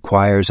always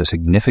requires a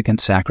significant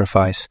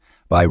sacrifice?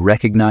 By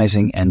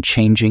recognizing and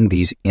changing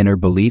these inner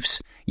beliefs,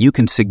 you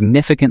can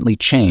significantly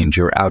change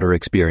your outer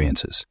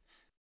experiences.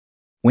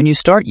 When you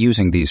start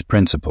using these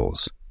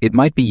principles, it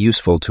might be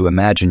useful to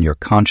imagine your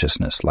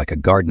consciousness like a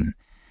garden.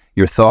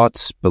 Your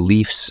thoughts,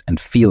 beliefs, and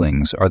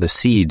feelings are the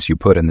seeds you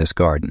put in this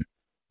garden.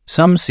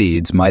 Some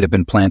seeds might have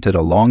been planted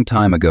a long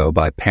time ago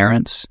by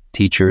parents,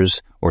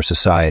 teachers, or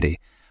society,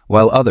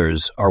 while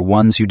others are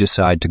ones you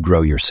decide to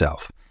grow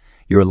yourself.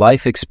 Your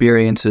life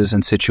experiences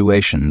and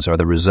situations are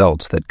the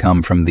results that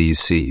come from these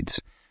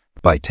seeds.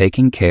 By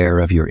taking care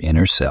of your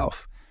inner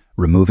self,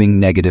 removing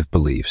negative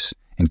beliefs,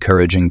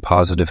 encouraging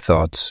positive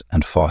thoughts,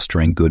 and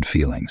fostering good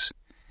feelings.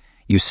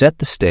 You set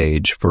the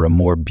stage for a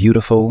more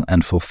beautiful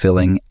and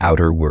fulfilling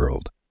outer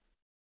world.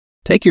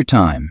 Take your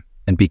time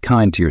and be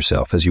kind to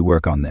yourself as you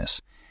work on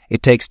this.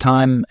 It takes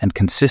time and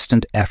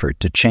consistent effort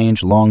to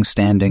change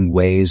long-standing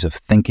ways of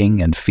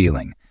thinking and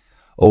feeling.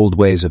 Old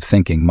ways of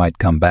thinking might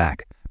come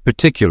back,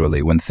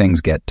 particularly when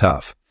things get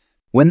tough.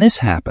 When this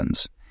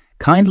happens,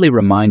 kindly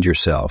remind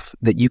yourself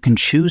that you can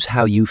choose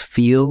how you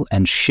feel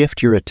and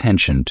shift your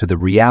attention to the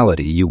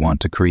reality you want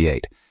to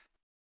create.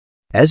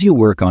 As you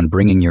work on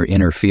bringing your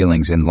inner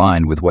feelings in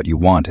line with what you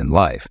want in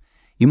life,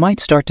 you might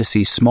start to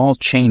see small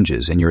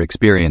changes in your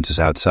experiences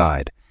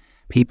outside.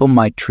 People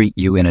might treat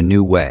you in a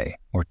new way,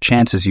 or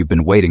chances you've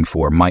been waiting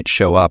for might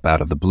show up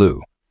out of the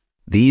blue.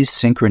 These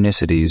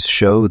synchronicities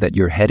show that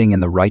you're heading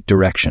in the right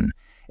direction,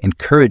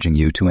 encouraging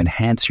you to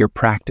enhance your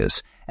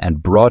practice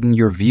and broaden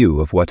your view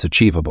of what's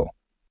achievable.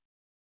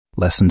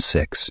 Lesson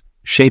 6.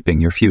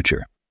 Shaping your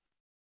future.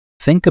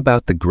 Think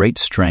about the great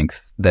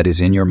strength that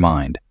is in your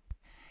mind.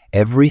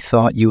 Every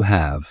thought you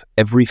have,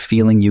 every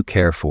feeling you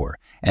care for,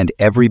 and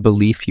every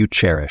belief you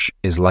cherish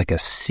is like a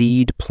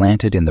seed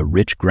planted in the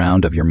rich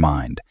ground of your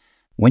mind.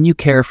 When you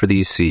care for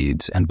these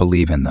seeds and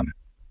believe in them,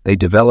 they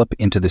develop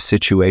into the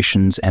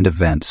situations and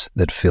events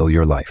that fill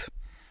your life.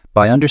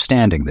 By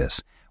understanding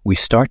this, we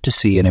start to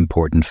see an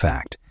important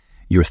fact.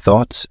 Your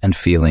thoughts and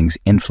feelings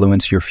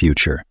influence your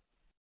future.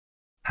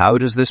 How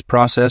does this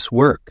process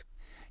work?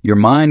 Your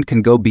mind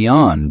can go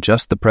beyond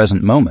just the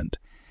present moment.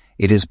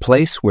 It is a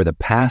place where the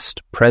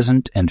past,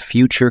 present, and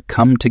future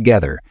come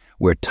together,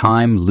 where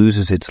time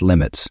loses its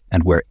limits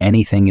and where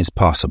anything is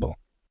possible.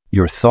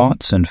 Your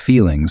thoughts and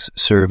feelings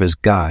serve as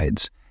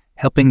guides,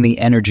 helping the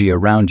energy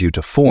around you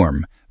to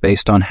form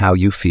based on how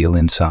you feel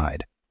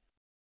inside.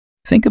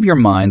 Think of your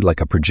mind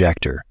like a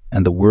projector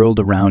and the world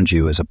around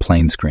you as a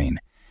plain screen.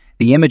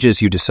 The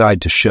images you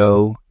decide to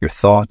show, your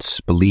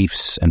thoughts,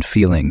 beliefs, and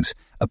feelings,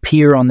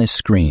 appear on this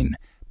screen,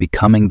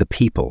 becoming the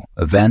people,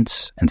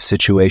 events, and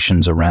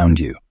situations around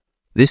you.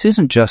 This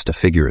isn't just a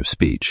figure of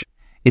speech.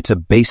 It's a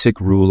basic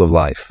rule of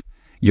life.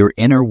 Your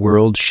inner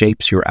world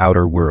shapes your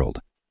outer world.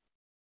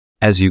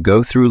 As you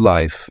go through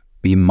life,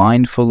 be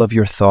mindful of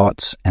your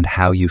thoughts and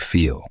how you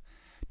feel.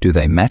 Do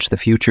they match the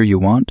future you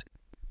want?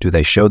 Do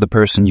they show the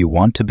person you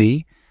want to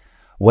be?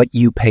 What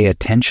you pay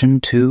attention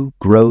to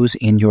grows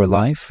in your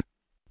life?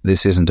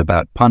 This isn't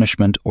about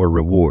punishment or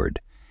reward.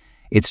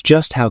 It's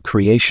just how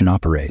creation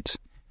operates.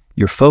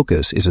 Your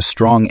focus is a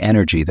strong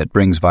energy that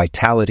brings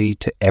vitality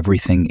to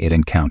everything it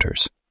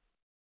encounters.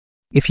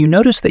 If you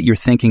notice that you're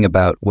thinking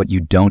about what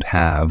you don't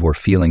have or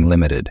feeling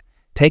limited,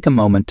 take a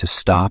moment to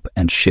stop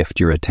and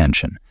shift your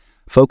attention.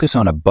 Focus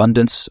on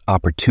abundance,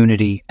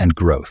 opportunity, and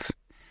growth.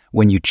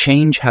 When you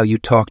change how you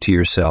talk to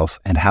yourself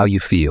and how you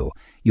feel,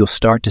 you'll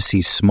start to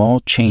see small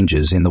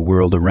changes in the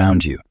world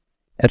around you.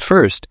 At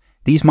first,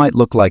 these might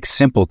look like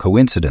simple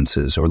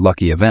coincidences or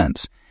lucky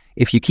events.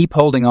 If you keep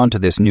holding on to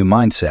this new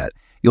mindset,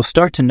 you'll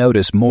start to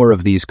notice more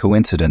of these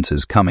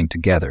coincidences coming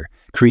together,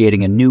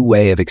 creating a new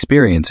way of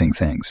experiencing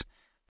things.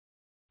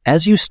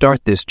 As you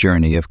start this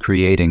journey of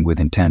creating with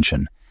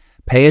intention,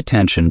 pay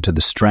attention to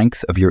the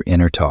strength of your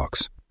inner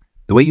talks.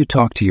 The way you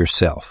talk to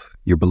yourself,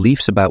 your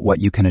beliefs about what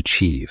you can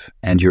achieve,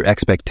 and your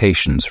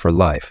expectations for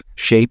life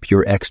shape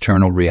your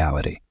external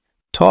reality.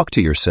 Talk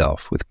to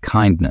yourself with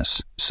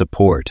kindness,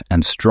 support,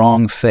 and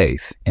strong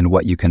faith in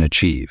what you can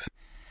achieve.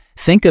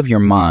 Think of your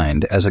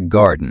mind as a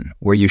garden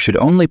where you should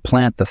only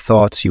plant the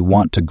thoughts you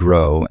want to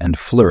grow and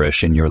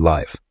flourish in your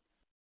life.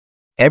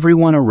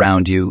 Everyone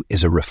around you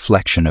is a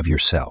reflection of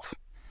yourself.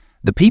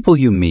 The people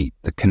you meet,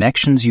 the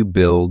connections you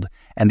build,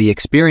 and the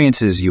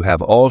experiences you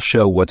have all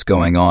show what's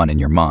going on in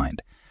your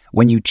mind.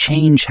 When you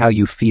change how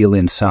you feel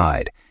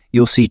inside,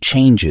 you'll see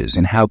changes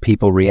in how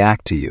people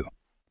react to you.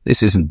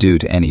 This isn't due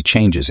to any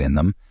changes in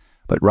them,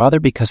 but rather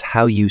because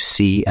how you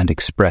see and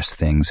express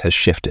things has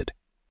shifted.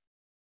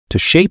 To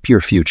shape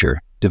your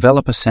future,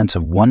 develop a sense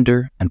of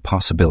wonder and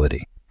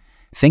possibility.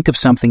 Think of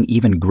something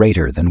even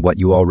greater than what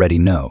you already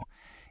know.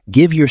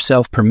 Give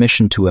yourself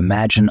permission to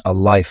imagine a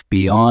life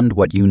beyond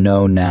what you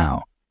know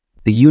now.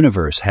 The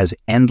universe has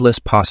endless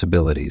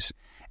possibilities,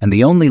 and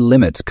the only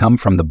limits come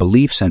from the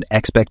beliefs and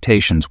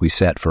expectations we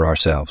set for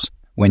ourselves.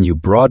 When you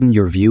broaden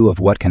your view of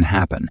what can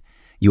happen,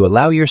 you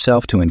allow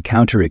yourself to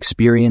encounter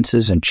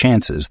experiences and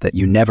chances that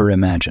you never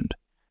imagined.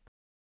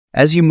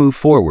 As you move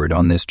forward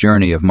on this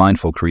journey of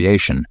mindful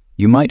creation,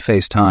 you might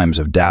face times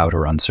of doubt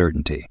or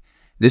uncertainty.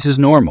 This is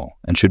normal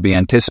and should be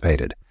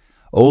anticipated.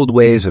 Old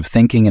ways of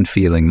thinking and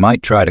feeling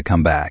might try to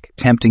come back,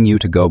 tempting you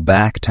to go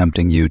back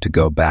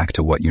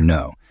to what you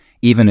know,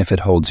 even if it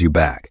holds you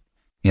back.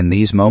 In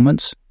these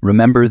moments,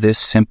 remember this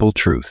simple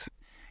truth.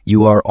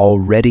 You are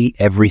already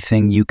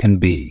everything you can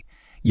be.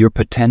 Your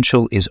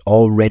potential is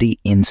already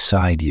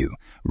inside you,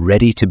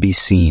 ready to be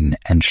seen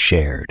and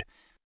shared.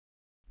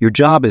 Your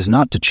job is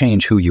not to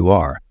change who you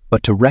are,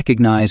 but to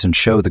recognize and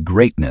show the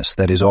greatness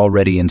that is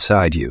already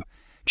inside you.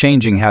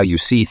 Changing how you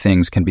see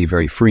things can be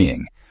very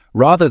freeing.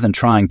 Rather than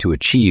trying to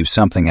achieve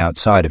something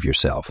outside of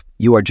yourself,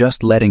 you are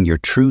just letting your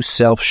true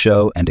self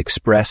show and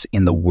express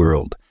in the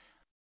world.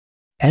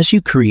 As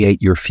you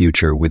create your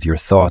future with your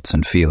thoughts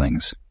and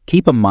feelings,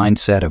 keep a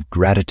mindset of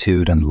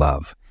gratitude and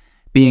love.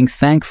 Being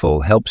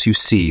thankful helps you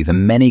see the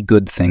many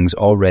good things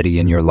already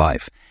in your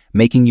life,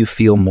 making you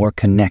feel more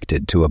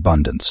connected to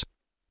abundance.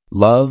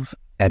 Love,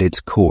 at its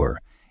core,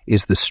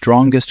 is the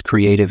strongest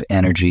creative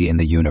energy in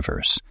the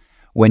universe.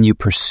 When you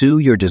pursue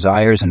your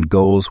desires and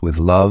goals with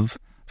love,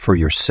 for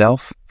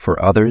yourself,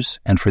 for others,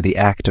 and for the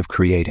act of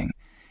creating,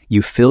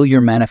 you fill your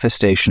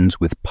manifestations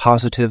with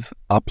positive,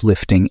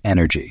 uplifting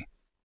energy.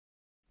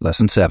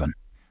 Lesson 7.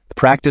 The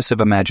practice of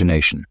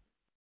imagination.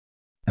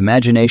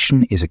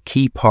 Imagination is a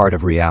key part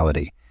of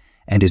reality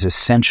and is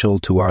essential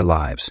to our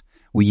lives.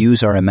 We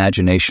use our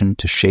imagination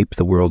to shape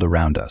the world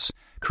around us,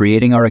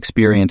 creating our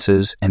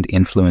experiences and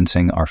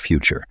influencing our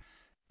future.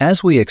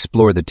 As we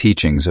explore the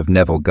teachings of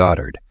Neville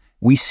Goddard,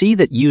 we see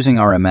that using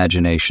our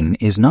imagination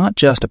is not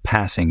just a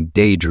passing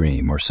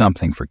daydream or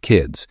something for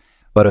kids,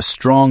 but a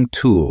strong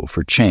tool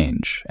for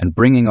change and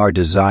bringing our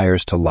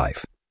desires to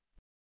life.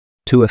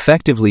 To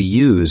effectively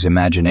use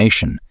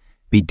imagination,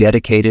 be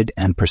dedicated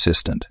and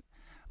persistent.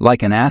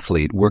 Like an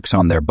athlete works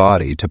on their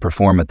body to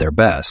perform at their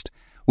best,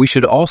 we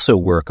should also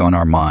work on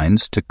our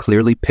minds to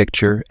clearly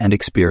picture and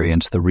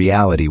experience the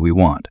reality we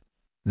want.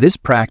 This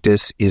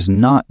practice is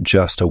not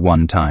just a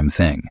one-time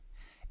thing.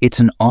 It's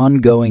an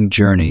ongoing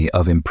journey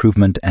of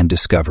improvement and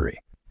discovery.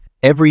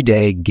 Every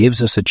day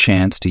gives us a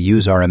chance to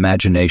use our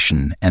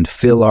imagination and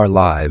fill our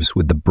lives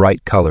with the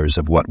bright colors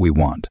of what we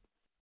want.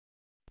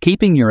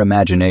 Keeping your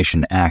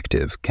imagination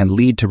active can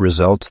lead to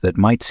results that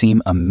might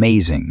seem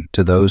amazing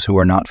to those who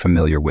are not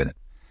familiar with it.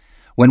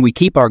 When we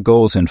keep our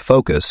goals in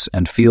focus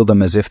and feel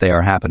them as if they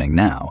are happening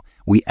now,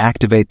 we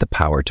activate the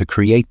power to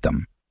create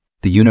them.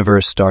 The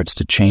universe starts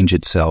to change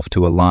itself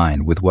to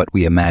align with what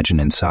we imagine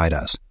inside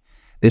us.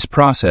 This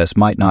process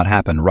might not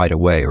happen right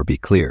away or be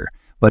clear,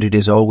 but it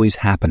is always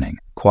happening,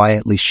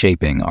 quietly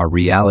shaping our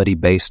reality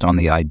based on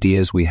the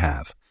ideas we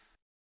have.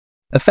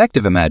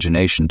 Effective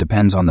imagination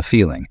depends on the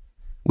feeling.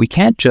 We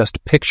can't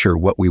just picture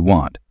what we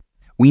want.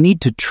 We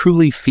need to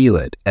truly feel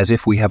it as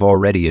if we have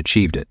already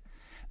achieved it.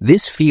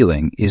 This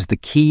feeling is the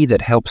key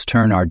that helps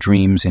turn our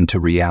dreams into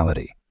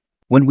reality.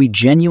 When we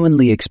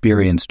genuinely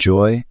experience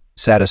joy,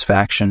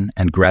 satisfaction,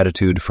 and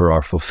gratitude for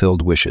our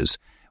fulfilled wishes,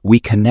 we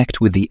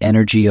connect with the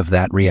energy of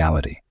that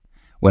reality.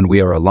 When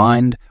we are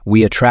aligned,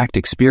 we attract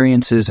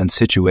experiences and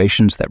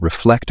situations that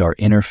reflect our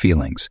inner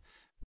feelings.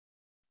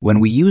 When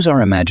we use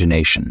our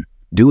imagination,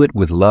 do it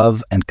with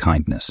love and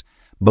kindness,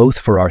 both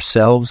for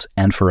ourselves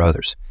and for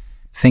others.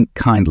 Think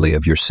kindly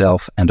of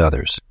yourself and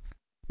others.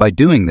 By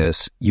doing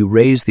this, you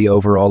raise the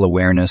overall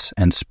awareness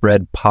and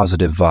spread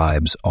positive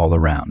vibes all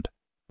around.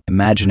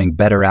 Imagining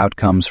better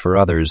outcomes for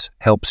others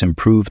helps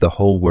improve the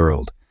whole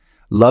world.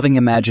 Loving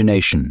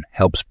imagination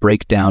helps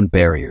break down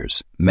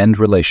barriers, mend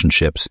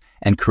relationships,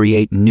 and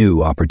create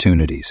new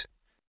opportunities.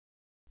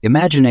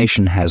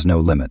 Imagination has no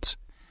limits.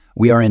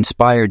 We are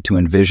inspired to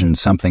envision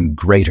something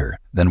greater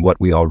than what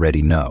we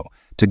already know,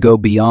 to go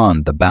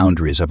beyond the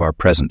boundaries of our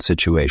present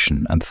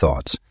situation and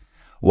thoughts.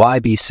 Why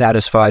be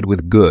satisfied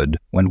with good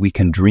when we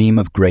can dream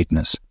of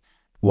greatness?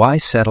 Why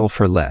settle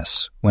for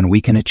less when we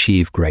can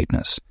achieve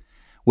greatness?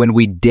 When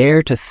we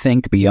dare to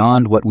think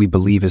beyond what we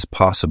believe is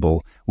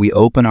possible, we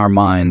open our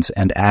minds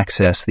and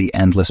access the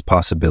endless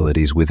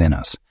possibilities within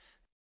us.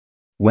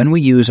 When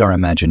we use our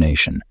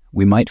imagination,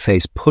 we might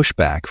face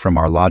pushback from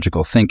our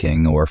logical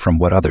thinking or from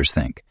what others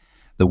think.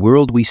 The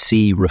world we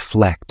see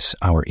reflects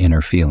our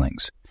inner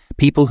feelings.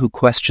 People who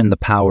question the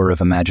power of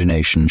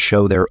imagination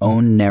show their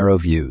own narrow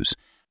views.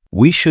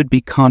 We should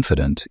be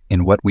confident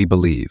in what we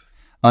believe,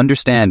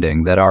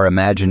 understanding that our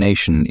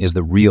imagination is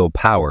the real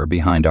power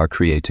behind our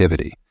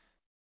creativity.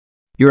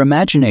 Your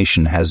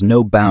imagination has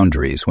no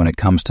boundaries when it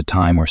comes to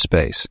time or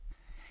space.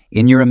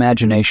 In your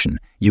imagination,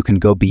 you can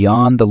go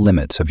beyond the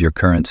limits of your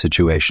current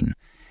situation.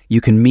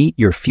 You can meet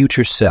your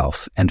future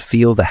self and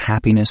feel the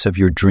happiness of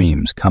your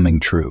dreams coming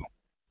true.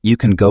 You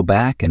can go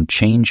back and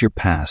change your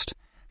past,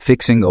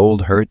 fixing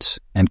old hurts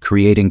and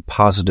creating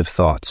positive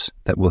thoughts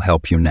that will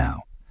help you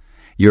now.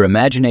 Your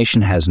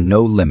imagination has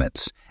no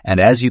limits, and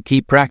as you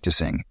keep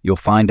practicing, you'll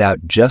find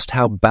out just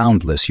how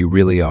boundless you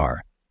really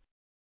are.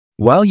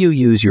 While you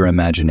use your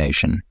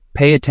imagination,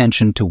 pay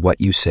attention to what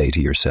you say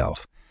to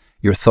yourself.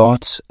 Your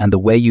thoughts and the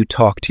way you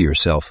talk to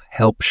yourself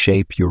help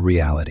shape your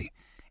reality.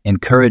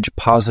 Encourage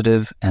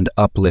positive and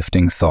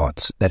uplifting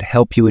thoughts that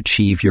help you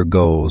achieve your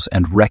goals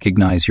and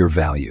recognize your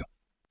value.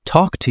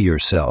 Talk to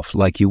yourself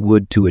like you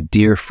would to a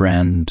dear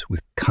friend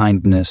with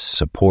kindness,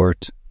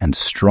 support, and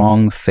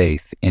strong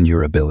faith in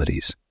your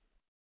abilities.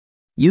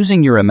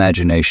 Using your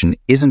imagination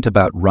isn't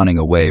about running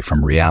away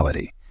from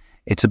reality.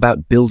 It's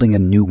about building a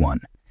new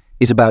one.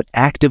 It's about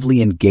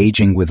actively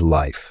engaging with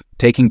life,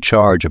 taking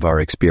charge of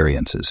our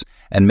experiences,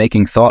 and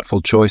making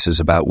thoughtful choices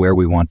about where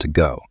we want to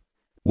go.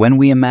 When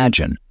we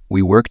imagine,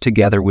 we work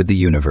together with the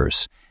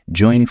universe,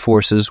 joining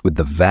forces with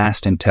the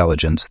vast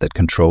intelligence that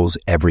controls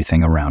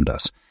everything around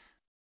us.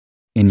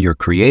 In your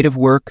creative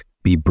work,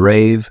 Be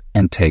brave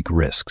and take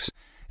risks.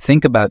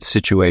 Think about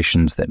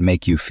situations that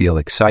make you feel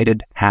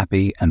excited,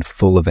 happy, and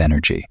full of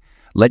energy.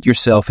 Let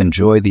yourself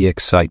enjoy the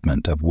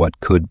excitement of what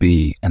could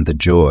be and the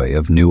joy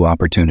of new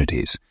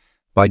opportunities.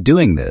 By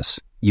doing this,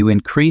 you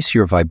increase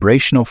your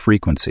vibrational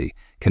frequency,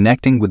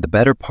 connecting with the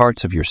better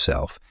parts of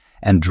yourself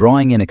and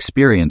drawing in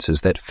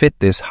experiences that fit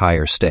this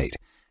higher state.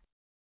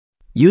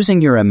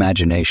 Using your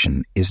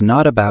imagination is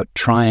not about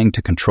trying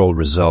to control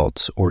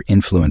results or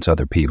influence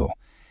other people.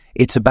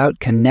 It's about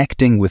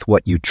connecting with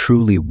what you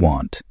truly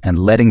want and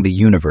letting the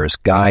universe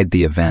guide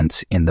the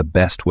events in the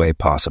best way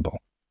possible.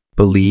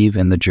 Believe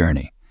in the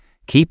journey.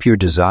 Keep your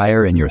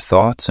desire in your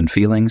thoughts and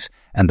feelings,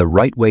 and the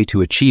right way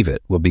to achieve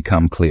it will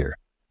become clear.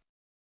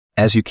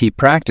 As you keep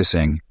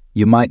practicing,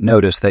 you might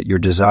notice that your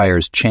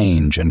desires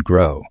change and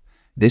grow.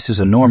 This is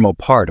a normal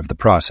part of the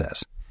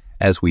process.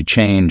 As we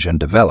change and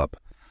develop,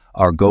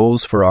 our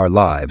goals for our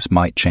lives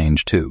might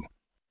change too.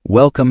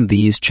 Welcome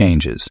these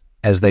changes,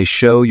 as they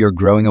show your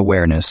growing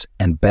awareness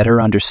and better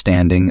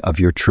understanding of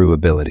your true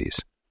abilities.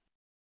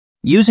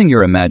 Using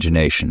your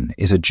imagination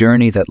is a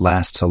journey that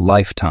lasts a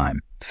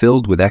lifetime,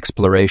 filled with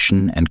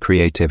exploration and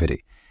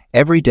creativity.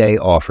 Every day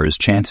offers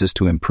chances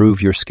to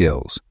improve your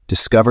skills,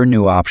 discover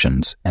new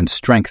options, and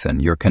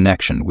strengthen your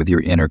connection with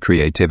your inner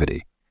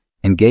creativity.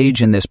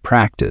 Engage in this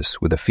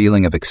practice with a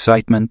feeling of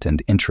excitement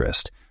and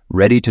interest,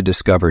 ready to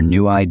discover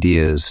new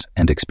ideas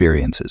and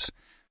experiences.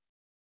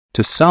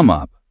 To sum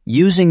up,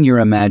 using your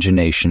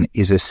imagination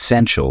is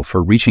essential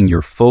for reaching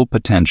your full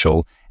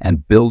potential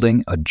and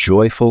building a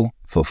joyful,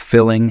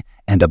 fulfilling,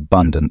 and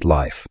abundant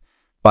life.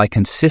 By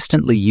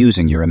consistently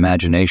using your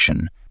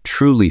imagination,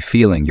 truly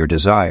feeling your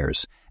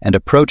desires, and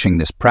approaching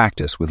this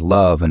practice with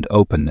love and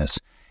openness,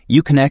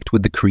 you connect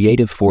with the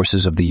creative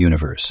forces of the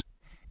universe.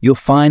 You'll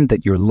find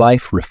that your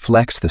life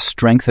reflects the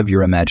strength of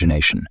your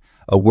imagination,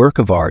 a work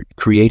of art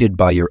created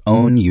by your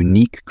own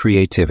unique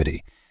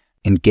creativity.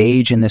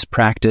 Engage in this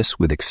practice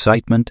with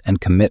excitement and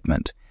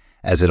commitment,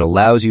 as it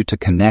allows you to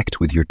connect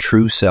with your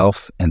true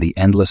self and the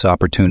endless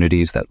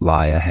opportunities that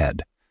lie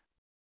ahead.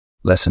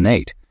 Lesson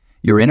 8.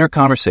 Your inner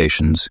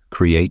conversations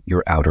create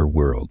your outer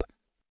world.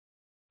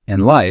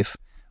 In life,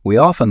 we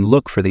often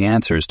look for the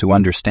answers to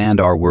understand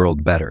our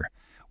world better.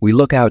 We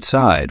look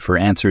outside for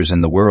answers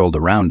in the world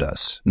around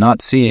us,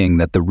 not seeing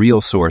that the real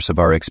source of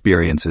our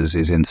experiences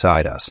is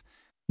inside us.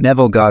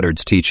 Neville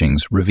Goddard's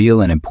teachings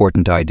reveal an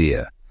important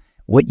idea.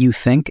 What you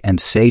think and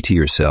say to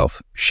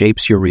yourself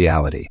shapes your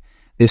reality.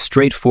 This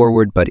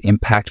straightforward but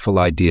impactful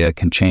idea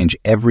can change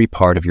every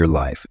part of your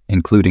life,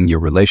 including your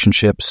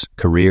relationships,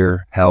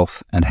 career,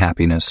 health, and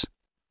happiness.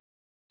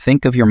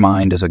 Think of your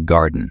mind as a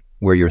garden,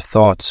 where your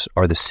thoughts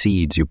are the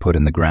seeds you put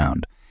in the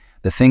ground.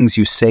 The things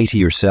you say to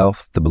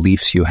yourself, the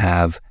beliefs you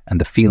have,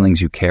 and the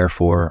feelings you care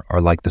for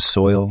are like the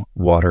soil,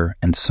 water,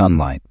 and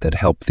sunlight that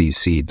help these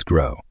seeds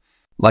grow.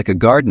 Like a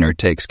gardener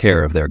takes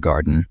care of their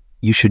garden,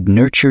 you should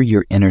nurture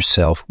your inner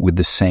self with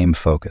the same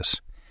focus.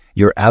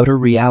 Your outer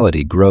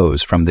reality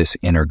grows from this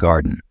inner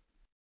garden.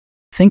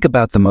 Think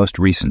about the most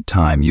recent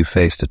time you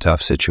faced a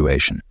tough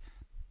situation.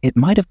 It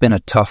might have been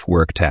a tough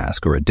work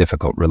task or a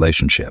difficult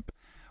relationship.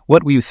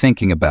 What were you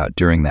thinking about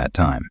during that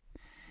time?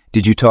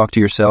 Did you talk to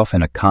yourself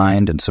in a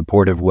kind and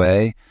supportive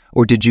way,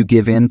 or did you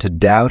give in to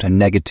doubt and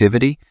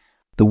negativity?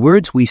 The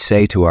words we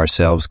say to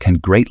ourselves can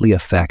greatly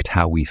affect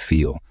how we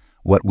feel,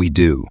 what we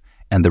do,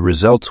 and the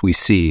results we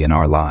see in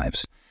our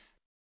lives.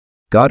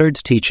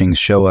 Goddard's teachings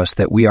show us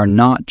that we are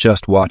not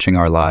just watching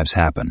our lives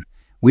happen.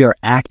 We are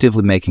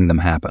actively making them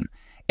happen.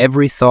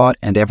 Every thought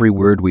and every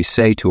word we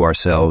say to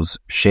ourselves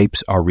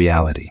shapes our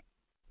reality.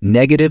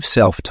 Negative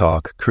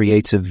self-talk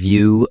creates a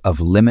view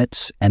of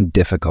limits and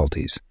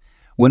difficulties.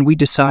 When we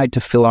decide to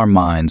fill our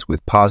minds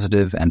with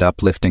positive and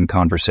uplifting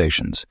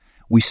conversations,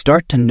 we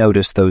start to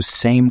notice those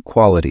same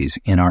qualities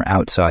in our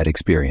outside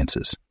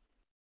experiences.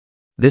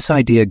 This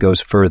idea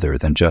goes further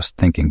than just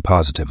thinking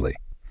positively.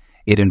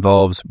 It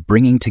involves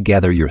bringing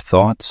together your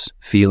thoughts,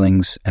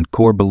 feelings, and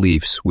core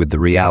beliefs with the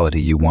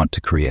reality you want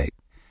to create.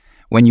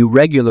 When you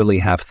regularly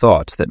have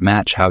thoughts that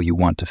match how you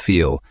want to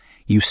feel,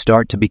 you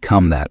start to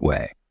become that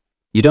way.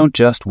 You don't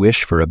just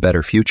wish for a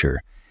better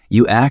future,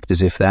 you act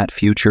as if that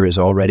future is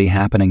already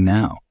happening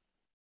now.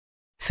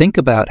 Think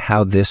about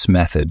how this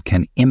method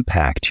can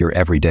impact your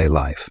everyday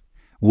life.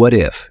 What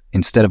if,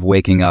 instead of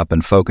waking up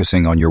and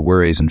focusing on your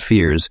worries and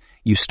fears,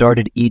 you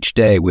started each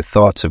day with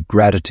thoughts of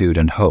gratitude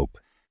and hope?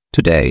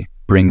 Today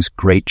brings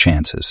great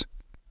chances.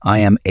 I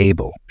am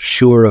able,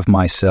 sure of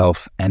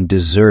myself, and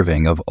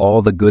deserving of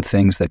all the good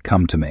things that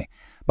come to me.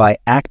 By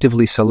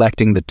actively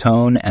selecting the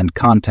tone and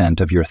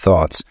content of your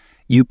thoughts,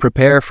 you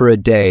prepare for a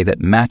day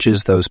that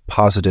matches those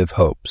positive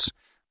hopes.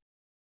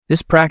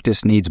 This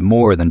practice needs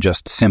more than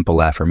just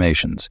simple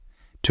affirmations.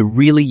 To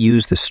really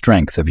use the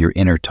strength of your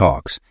inner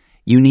talks,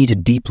 you need to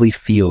deeply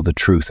feel the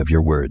truth of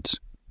your words.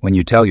 When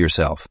you tell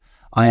yourself,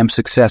 I am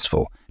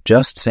successful,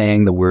 just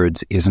saying the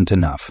words isn't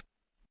enough.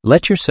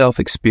 Let yourself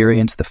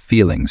experience the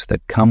feelings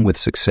that come with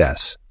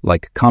success,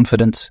 like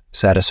confidence,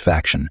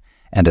 satisfaction,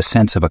 and a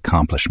sense of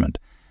accomplishment.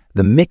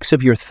 The mix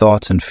of your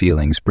thoughts and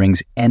feelings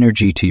brings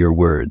energy to your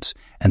words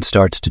and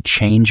starts to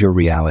change your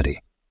reality.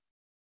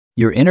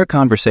 Your inner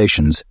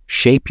conversations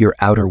shape your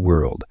outer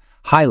world,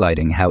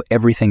 highlighting how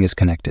everything is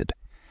connected.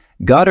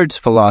 Goddard's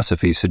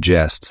philosophy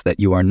suggests that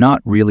you are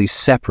not really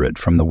separate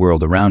from the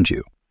world around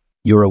you.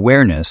 Your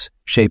awareness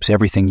shapes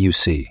everything you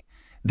see.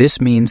 This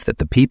means that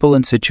the people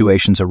and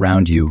situations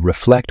around you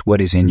reflect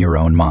what is in your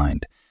own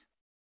mind.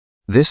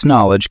 This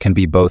knowledge can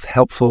be both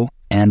helpful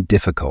and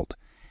difficult.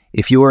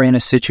 If you are in a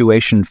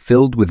situation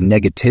filled with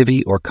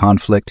negativity or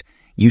conflict,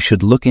 you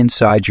should look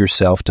inside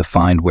yourself to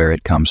find where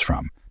it comes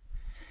from.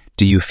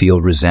 Do you feel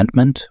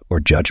resentment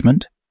or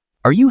judgment?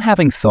 Are you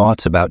having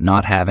thoughts about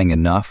not having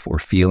enough or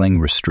feeling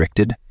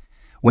restricted?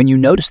 When you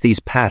notice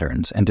these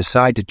patterns and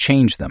decide to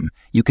change them,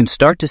 you can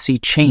start to see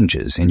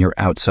changes in your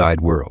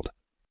outside world.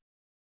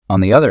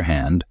 On the other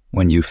hand,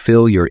 when you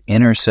fill your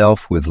inner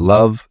self with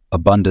love,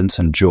 abundance,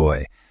 and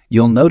joy,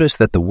 you'll notice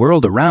that the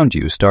world around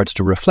you starts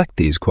to reflect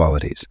these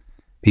qualities.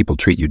 People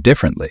treat you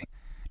differently.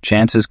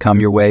 Chances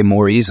come your way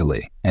more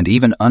easily, and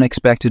even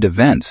unexpected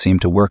events seem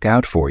to work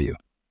out for you.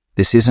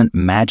 This isn't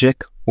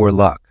magic or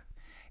luck.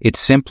 It's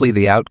simply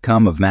the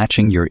outcome of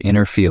matching your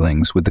inner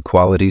feelings with the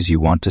qualities you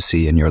want to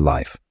see in your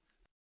life.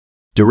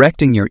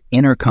 Directing your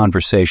inner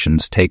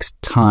conversations takes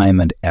time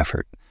and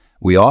effort.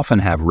 We often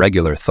have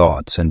regular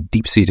thoughts and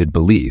deep-seated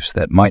beliefs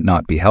that might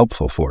not be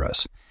helpful for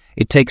us.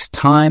 It takes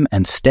time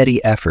and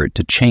steady effort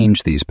to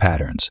change these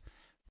patterns.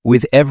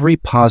 With every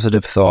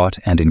positive thought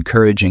and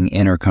encouraging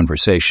inner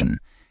conversation,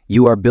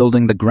 you are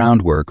building the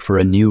groundwork for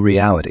a new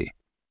reality.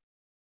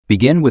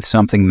 Begin with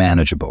something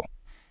manageable.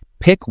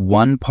 Pick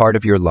one part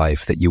of your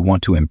life that you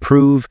want to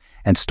improve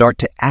and start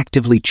to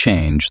actively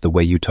change the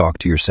way you talk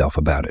to yourself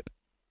about it.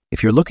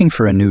 If you're looking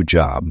for a new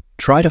job,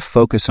 try to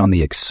focus on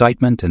the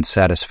excitement and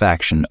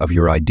satisfaction of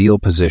your ideal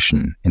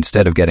position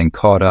instead of getting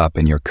caught up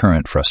in your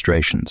current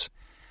frustrations.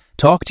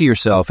 Talk to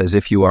yourself as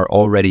if you are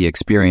already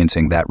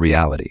experiencing that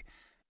reality.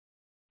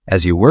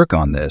 As you work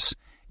on this,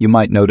 you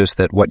might notice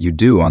that what you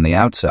do on the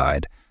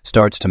outside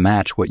starts to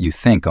match what you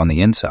think on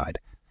the inside.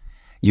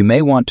 You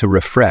may want to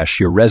refresh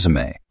your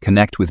resume,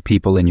 connect with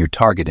people in your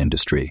target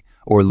industry,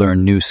 or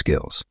learn new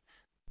skills.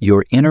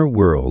 Your inner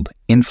world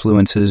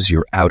influences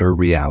your outer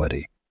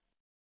reality.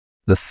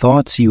 The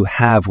thoughts you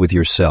have with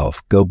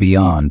yourself go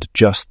beyond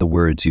just the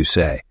words you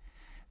say.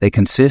 They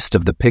consist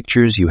of the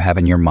pictures you have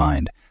in your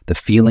mind, the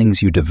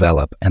feelings you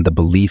develop, and the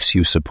beliefs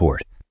you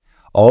support.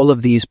 All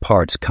of these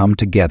parts come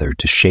together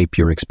to shape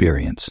your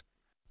experience.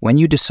 When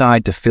you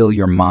decide to fill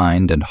your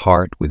mind and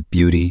heart with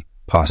beauty,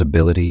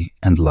 possibility,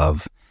 and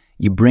love,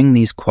 you bring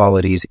these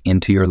qualities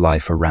into your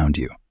life around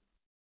you.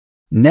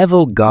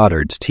 Neville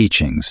Goddard's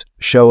teachings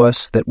show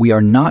us that we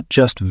are not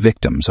just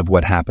victims of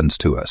what happens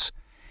to us.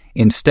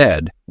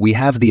 Instead, we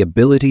have the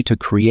ability to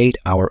create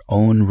our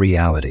own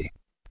reality.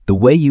 The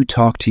way you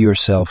talk to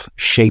yourself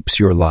shapes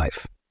your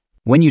life.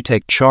 When you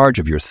take charge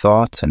of your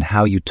thoughts and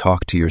how you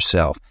talk to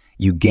yourself,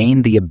 you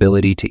gain the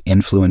ability to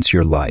influence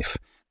your life.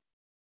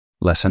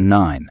 Lesson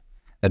 9.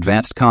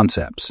 Advanced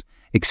Concepts.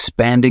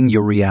 Expanding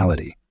your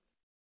reality.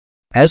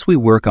 As we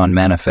work on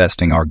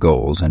manifesting our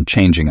goals and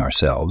changing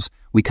ourselves,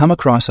 we come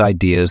across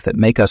ideas that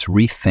make us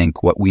rethink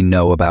what we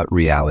know about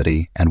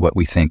reality and what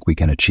we think we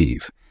can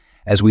achieve.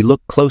 As we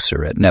look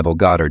closer at Neville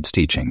Goddard's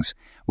teachings,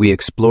 we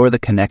explore the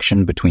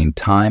connection between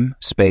time,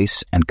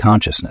 space, and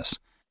consciousness.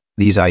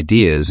 These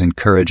ideas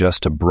encourage us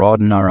to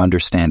broaden our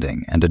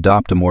understanding and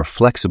adopt a more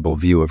flexible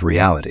view of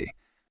reality.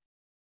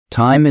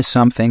 Time is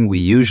something we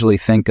usually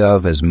think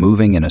of as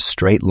moving in a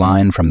straight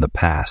line from the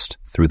past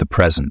through the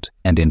present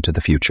and into the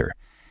future.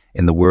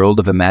 In the world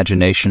of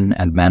imagination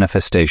and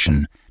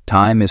manifestation,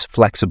 time is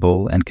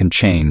flexible and can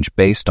change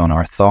based on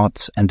our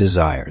thoughts and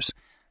desires.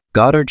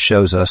 Goddard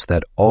shows us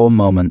that all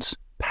moments,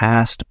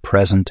 past,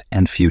 present,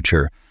 and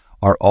future,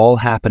 are all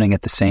happening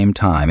at the same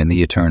time in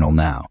the eternal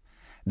now.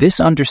 This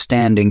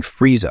understanding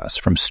frees us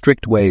from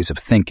strict ways of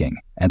thinking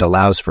and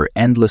allows for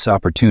endless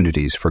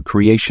opportunities for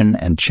creation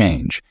and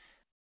change.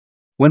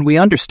 When we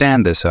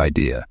understand this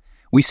idea,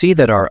 we see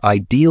that our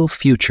ideal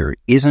future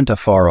isn't a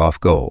far-off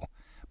goal,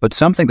 but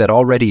something that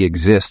already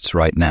exists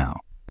right now.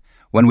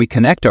 When we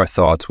connect our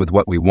thoughts with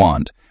what we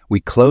want, we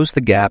close the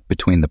gap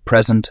between the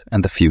present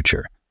and the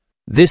future.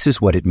 This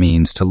is what it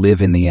means to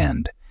live in the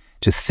end,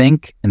 to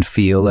think and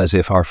feel as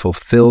if our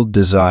fulfilled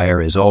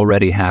desire is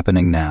already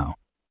happening now.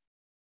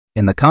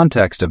 In the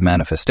context of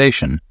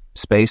manifestation,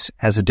 space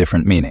has a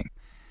different meaning.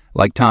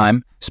 Like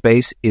time,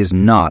 space is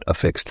not a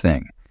fixed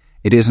thing.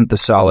 It isn't the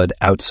solid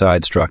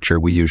outside structure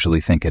we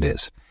usually think it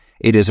is.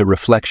 It is a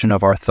reflection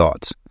of our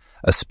thoughts,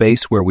 a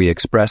space where we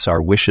express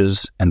our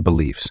wishes and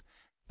beliefs.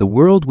 The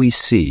world we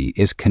see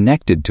is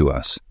connected to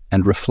us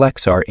and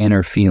reflects our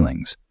inner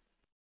feelings.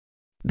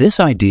 This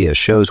idea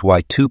shows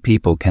why two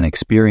people can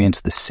experience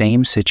the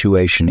same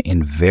situation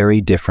in very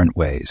different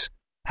ways.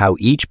 How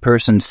each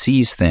person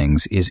sees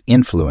things is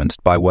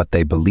influenced by what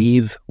they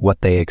believe,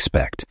 what they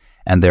expect,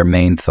 and their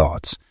main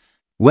thoughts.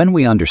 When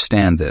we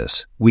understand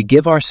this, we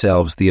give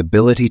ourselves the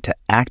ability to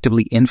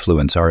actively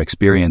influence our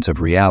experience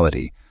of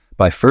reality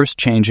by first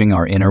changing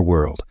our inner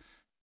world.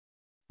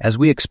 As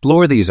we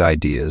explore these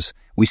ideas,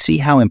 we see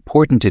how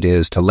important it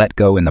is to let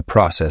go in the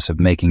process of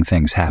making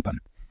things happen.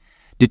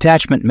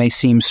 Detachment may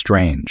seem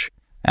strange.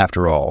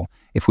 After all,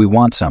 if we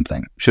want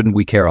something, shouldn't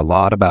we care a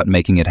lot about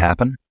making it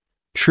happen?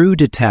 True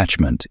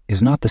detachment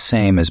is not the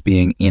same as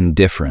being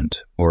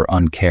indifferent or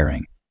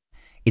uncaring.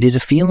 It is a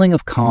feeling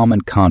of calm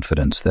and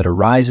confidence that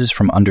arises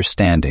from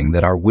understanding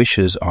that our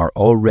wishes are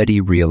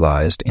already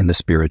realized in the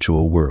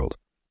spiritual world.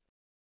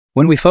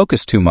 When we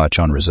focus too much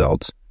on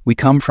results, we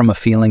come from a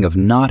feeling of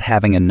not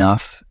having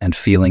enough and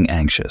feeling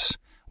anxious.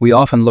 We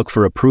often look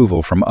for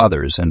approval from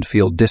others and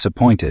feel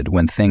disappointed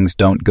when things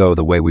don't go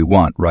the way we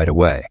want right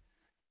away.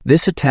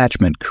 This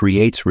attachment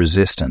creates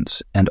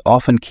resistance and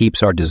often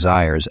keeps our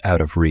desires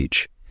out of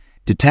reach.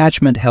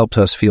 Detachment helps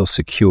us feel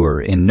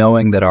secure in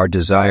knowing that our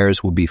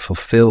desires will be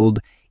fulfilled,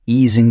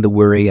 easing the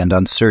worry and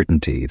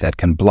uncertainty that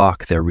can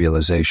block their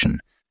realization.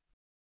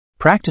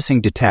 Practicing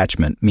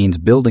detachment means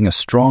building a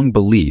strong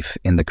belief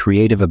in the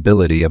creative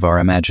ability of our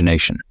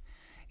imagination.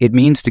 It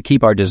means to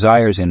keep our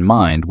desires in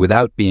mind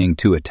without being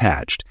too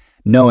attached,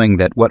 knowing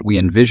that what we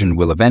envision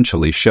will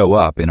eventually show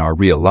up in our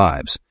real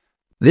lives.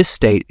 This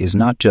state is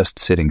not just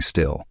sitting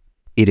still.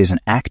 It is an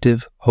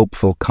active,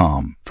 hopeful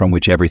calm from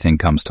which everything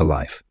comes to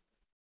life.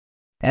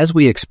 As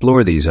we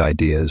explore these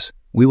ideas,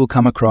 we will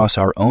come across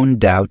our own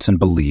doubts and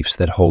beliefs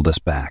that hold us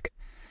back.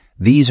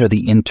 These are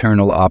the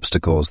internal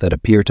obstacles that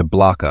appear to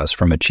block us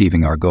from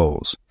achieving our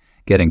goals.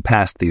 Getting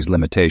past these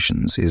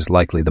limitations is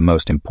likely the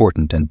most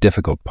important and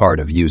difficult part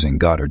of using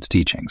Goddard's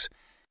teachings.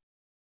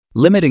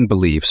 Limiting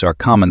beliefs are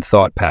common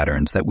thought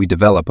patterns that we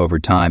develop over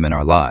time in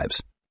our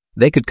lives.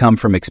 They could come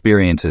from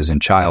experiences in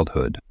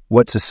childhood,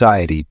 what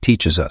society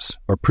teaches us,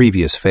 or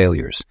previous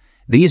failures.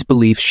 These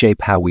beliefs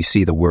shape how we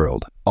see the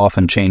world,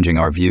 often changing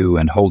our view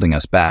and holding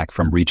us back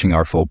from reaching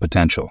our full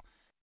potential.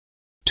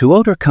 To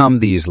overcome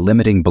these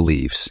limiting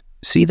beliefs,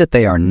 see that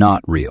they are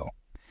not real.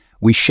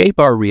 We shape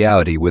our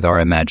reality with our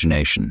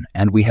imagination,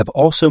 and we have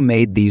also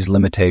made these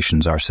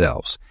limitations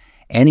ourselves.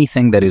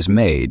 Anything that is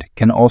made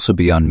can also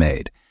be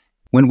unmade.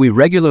 When we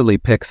regularly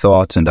pick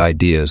thoughts and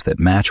ideas that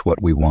match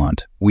what we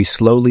want, we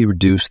slowly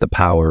reduce the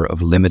power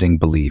of limiting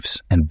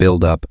beliefs and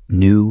build up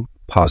new,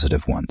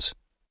 positive ones.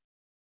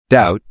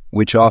 Doubt,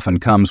 which often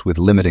comes with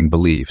limiting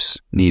beliefs,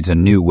 needs a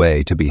new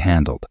way to be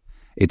handled.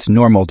 It's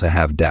normal to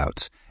have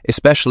doubts,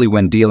 especially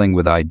when dealing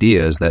with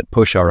ideas that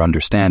push our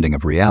understanding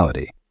of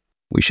reality.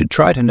 We should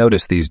try to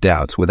notice these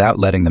doubts without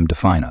letting them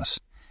define us.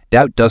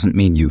 Doubt doesn't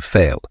mean you've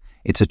failed.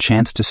 It's a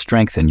chance to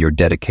strengthen your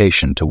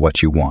dedication to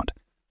what you want.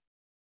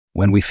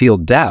 When we feel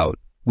doubt,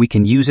 we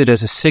can use it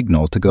as a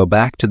signal to go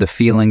back to the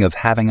feeling of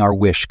having our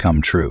wish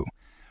come true.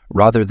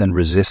 Rather than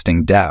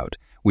resisting doubt,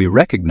 we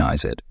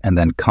recognize it and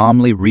then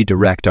calmly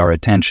redirect our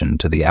attention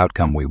to the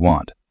outcome we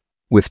want.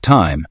 With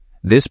time,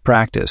 this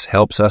practice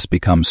helps us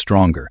become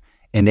stronger,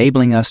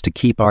 enabling us to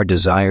keep our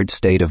desired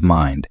state of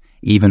mind,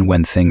 even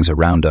when things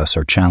around us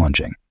are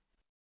challenging.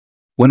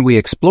 When we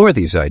explore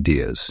these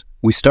ideas,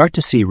 we start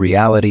to see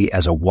reality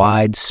as a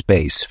wide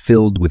space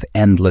filled with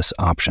endless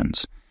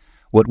options.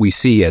 What we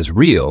see as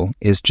real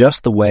is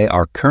just the way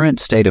our current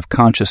state of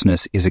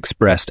consciousness is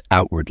expressed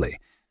outwardly.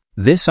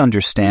 This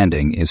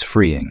understanding is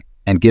freeing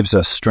and gives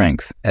us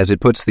strength as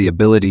it puts the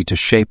ability to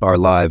shape our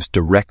lives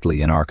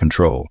directly in our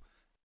control.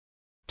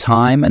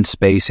 Time and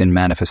space in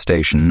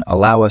manifestation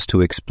allow us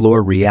to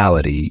explore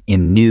reality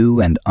in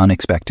new and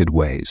unexpected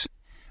ways.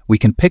 We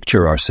can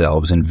picture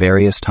ourselves in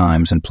various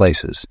times and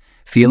places,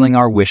 feeling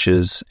our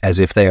wishes as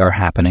if they are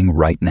happening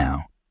right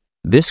now.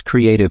 This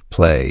creative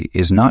play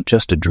is not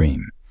just a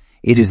dream.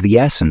 It is the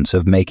essence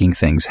of making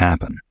things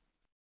happen.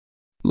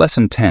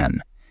 Lesson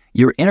 10.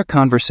 Your inner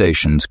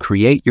conversations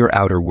create your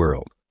outer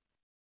world.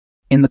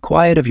 In the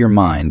quiet of your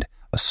mind,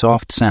 a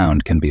soft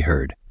sound can be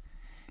heard.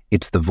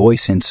 It's the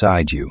voice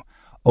inside you,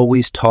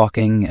 always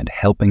talking and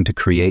helping to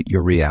create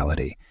your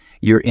reality.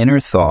 Your inner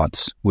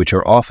thoughts, which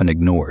are often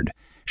ignored,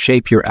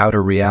 shape your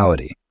outer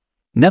reality.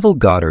 Neville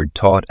Goddard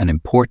taught an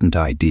important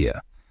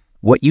idea.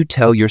 What you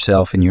tell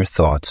yourself in your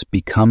thoughts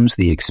becomes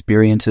the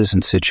experiences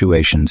and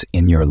situations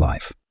in your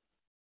life.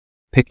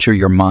 Picture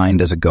your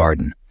mind as a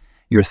garden.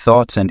 Your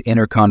thoughts and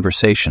inner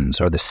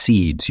conversations are the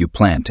seeds you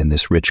plant in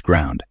this rich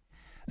ground.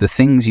 The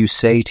things you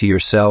say to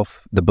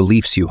yourself, the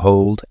beliefs you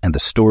hold, and the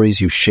stories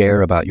you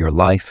share about your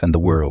life and the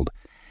world,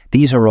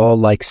 these are all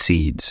like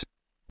seeds.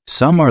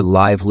 Some are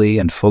lively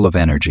and full of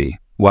energy,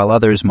 while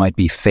others might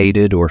be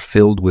faded or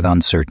filled with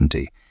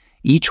uncertainty.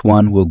 Each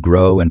one will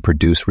grow and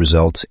produce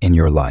results in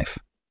your life.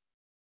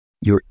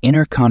 Your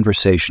inner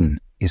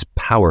conversation is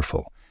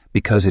powerful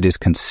because it is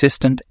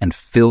consistent and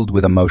filled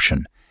with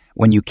emotion.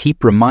 When you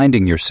keep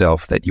reminding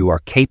yourself that you are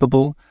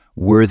capable,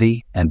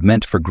 worthy, and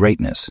meant for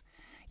greatness,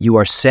 you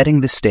are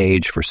setting the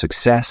stage for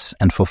success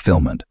and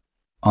fulfillment.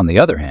 On the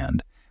other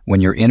hand, when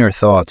your inner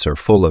thoughts are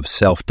full of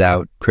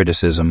self-doubt,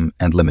 criticism,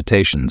 and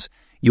limitations,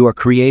 you are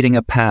creating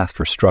a path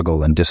for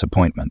struggle and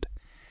disappointment.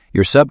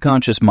 Your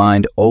subconscious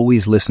mind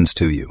always listens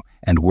to you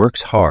and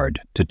works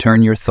hard to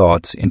turn your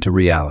thoughts into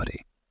reality.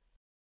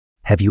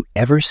 Have you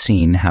ever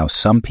seen how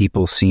some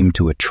people seem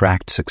to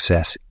attract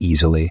success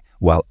easily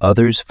while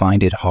others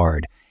find it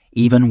hard,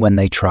 even when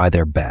they try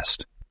their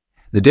best.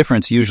 The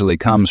difference usually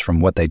comes from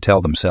what they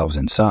tell themselves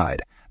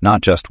inside,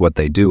 not just what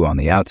they do on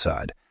the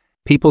outside.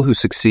 People who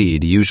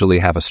succeed usually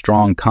have a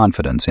strong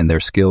confidence in their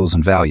skills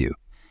and value.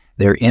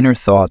 Their inner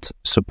thoughts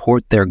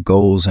support their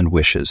goals and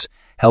wishes,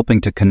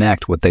 helping to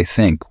connect what they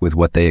think with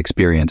what they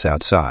experience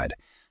outside.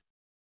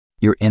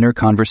 Your inner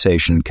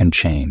conversation can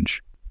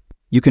change.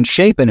 You can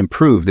shape and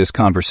improve this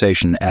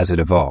conversation as it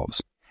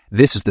evolves.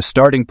 This is the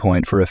starting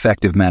point for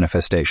effective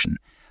manifestation.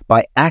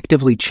 By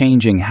actively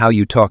changing how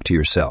you talk to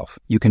yourself,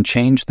 you can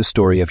change the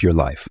story of your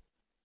life.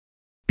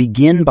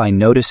 Begin by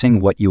noticing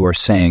what you are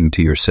saying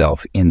to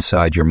yourself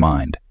inside your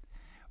mind.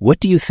 What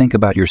do you think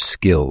about your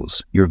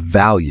skills, your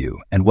value,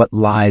 and what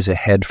lies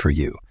ahead for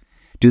you?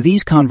 Do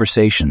these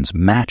conversations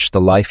match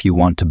the life you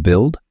want to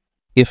build?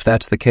 If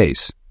that's the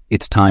case,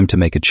 it's time to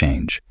make a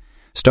change.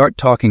 Start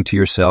talking to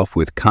yourself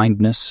with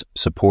kindness,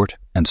 support,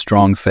 and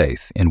strong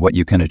faith in what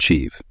you can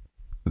achieve.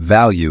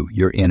 Value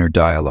your inner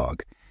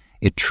dialogue.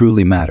 It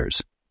truly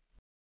matters.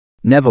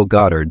 Neville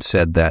Goddard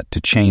said that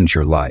to change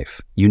your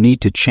life, you need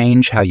to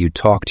change how you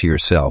talk to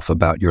yourself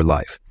about your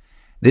life.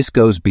 This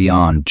goes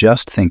beyond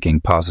just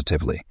thinking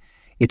positively.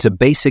 It's a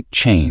basic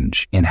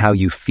change in how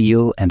you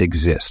feel and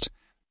exist.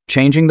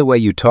 Changing the way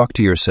you talk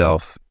to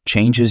yourself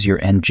changes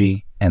your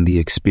energy and the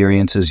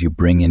experiences you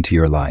bring into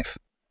your life.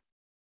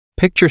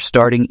 Picture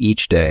starting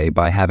each day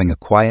by having a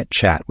quiet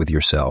chat with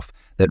yourself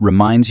that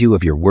reminds you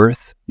of your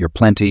worth, your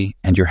plenty,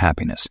 and your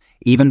happiness,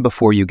 even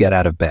before you get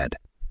out of bed.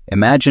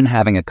 Imagine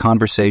having a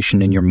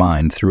conversation in your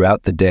mind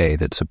throughout the day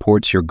that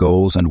supports your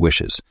goals and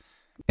wishes.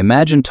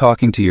 Imagine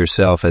talking to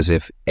yourself as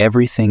if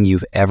everything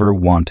you've ever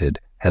wanted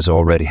has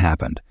already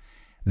happened.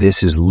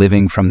 This is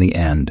living from the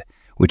end,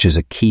 which is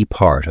a key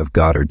part of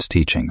Goddard's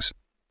teachings.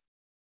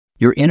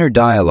 Your inner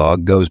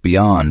dialogue goes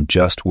beyond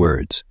just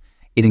words.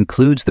 It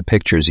includes the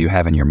pictures you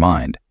have in your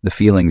mind, the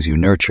feelings you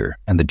nurture,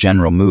 and the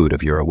general mood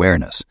of your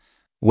awareness.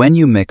 When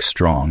you mix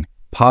strong,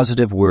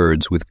 positive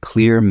words with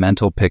clear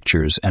mental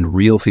pictures and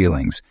real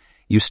feelings,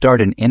 you start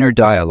an inner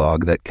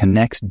dialogue that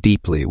connects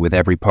deeply with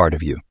every part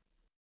of you.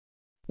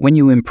 When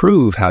you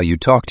improve how you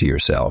talk to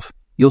yourself,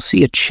 you'll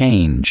see a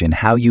change in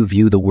how you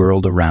view the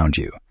world around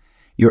you.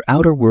 Your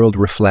outer world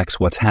reflects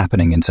what's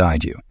happening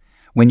inside you.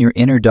 When your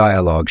inner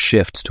dialogue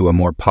shifts to a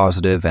more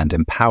positive and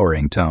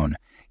empowering tone,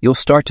 you'll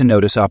start to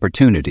notice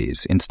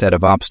opportunities instead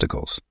of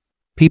obstacles.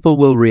 People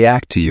will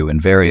react to you in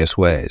various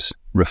ways,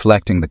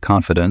 reflecting the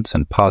confidence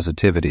and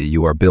positivity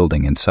you are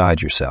building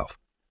inside yourself.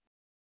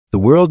 The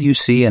world you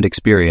see and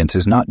experience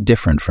is not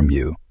different from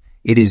you.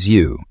 It is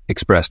you,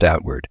 expressed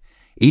outward.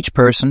 Each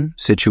person,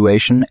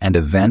 situation, and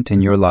event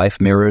in your life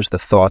mirrors the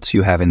thoughts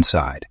you have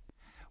inside.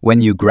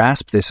 When you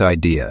grasp this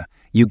idea,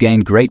 you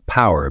gain great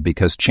power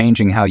because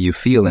changing how you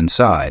feel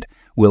inside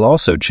will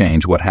also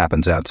change what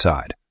happens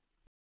outside.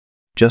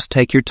 Just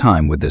take your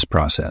time with this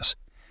process.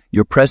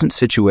 Your present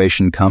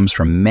situation comes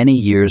from many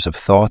years of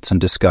thoughts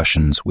and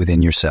discussions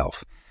within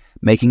yourself.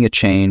 Making a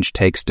change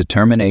takes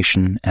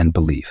determination and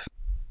belief.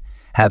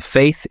 Have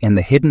faith in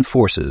the hidden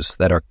forces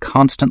that are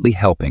constantly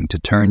helping to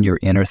turn your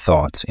inner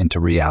thoughts into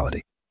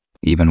reality.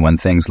 Even when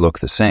things look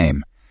the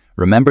same,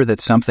 remember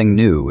that something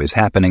new is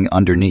happening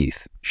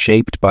underneath,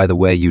 shaped by the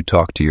way you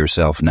talk to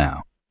yourself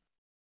now.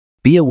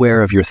 Be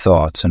aware of your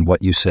thoughts and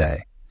what you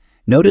say.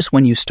 Notice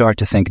when you start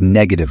to think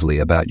negatively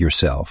about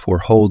yourself or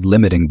hold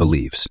limiting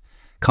beliefs.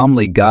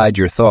 Calmly guide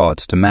your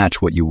thoughts to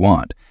match what you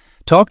want.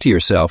 Talk to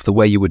yourself the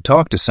way you would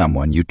talk to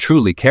someone you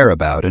truly care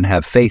about and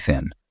have faith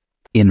in.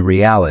 In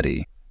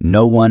reality,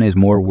 no one is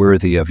more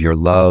worthy of your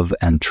love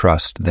and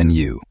trust than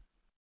you.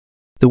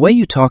 The way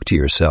you talk to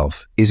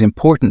yourself is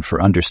important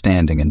for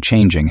understanding and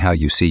changing how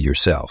you see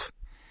yourself.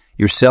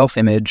 Your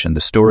self-image and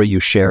the story you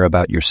share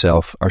about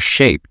yourself are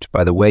shaped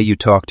by the way you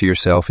talk to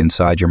yourself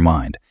inside your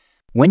mind.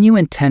 When you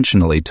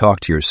intentionally talk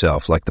to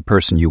yourself like the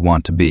person you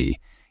want to be,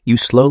 you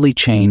slowly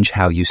change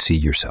how you see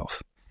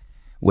yourself.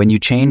 When you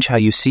change how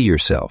you see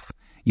yourself,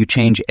 you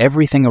change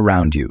everything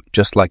around you,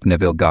 just like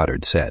Neville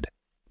Goddard said.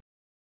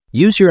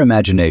 Use your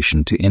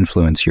imagination to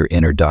influence your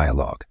inner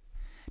dialogue.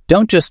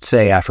 Don't just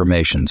say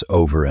affirmations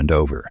over and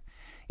over.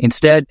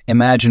 Instead,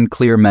 imagine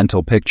clear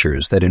mental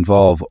pictures that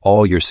involve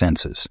all your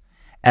senses.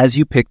 As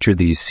you picture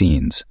these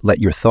scenes, let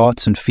your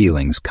thoughts and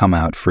feelings come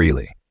out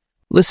freely.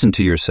 Listen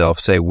to yourself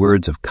say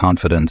words of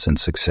confidence and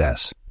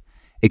success.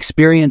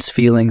 Experience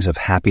feelings of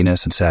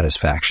happiness and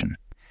satisfaction.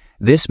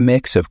 This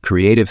mix of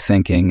creative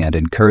thinking and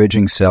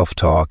encouraging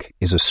self-talk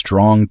is a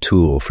strong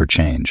tool for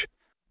change.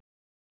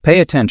 Pay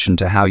attention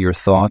to how your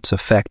thoughts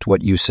affect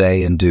what you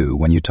say and do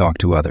when you talk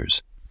to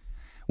others.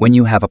 When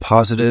you have a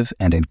positive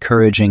and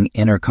encouraging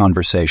inner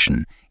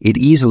conversation, it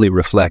easily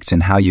reflects in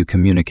how you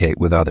communicate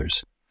with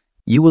others.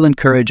 You will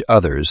encourage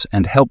others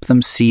and help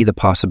them see the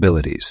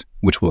possibilities,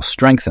 which will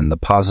strengthen the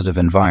positive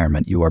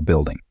environment you are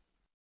building.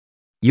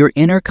 Your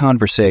inner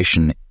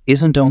conversation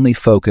isn't only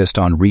focused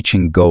on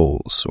reaching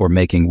goals or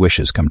making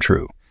wishes come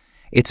true.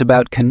 It's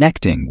about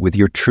connecting with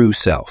your true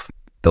self,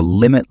 the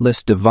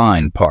limitless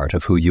divine part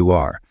of who you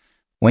are.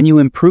 When you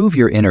improve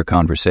your inner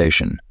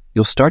conversation,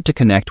 you'll start to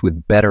connect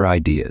with better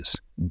ideas,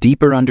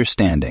 deeper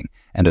understanding,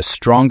 and a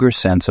stronger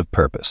sense of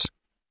purpose.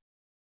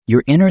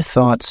 Your inner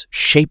thoughts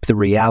shape the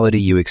reality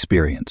you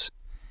experience.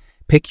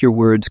 Pick your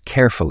words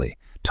carefully,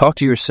 talk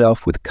to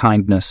yourself with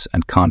kindness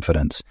and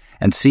confidence,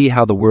 and see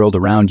how the world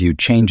around you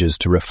changes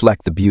to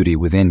reflect the beauty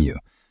within you.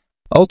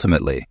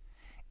 Ultimately,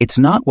 it's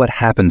not what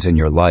happens in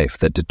your life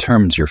that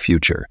determines your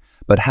future,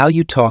 but how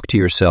you talk to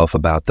yourself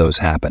about those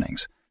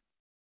happenings.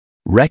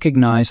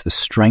 Recognize the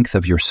strength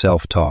of your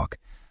self-talk.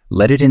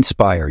 Let it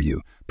inspire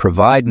you,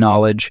 provide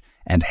knowledge,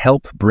 and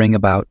help bring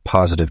about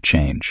positive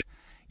change.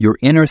 Your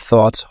inner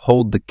thoughts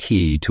hold the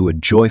key to a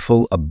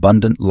joyful,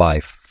 abundant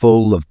life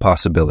full of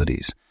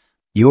possibilities.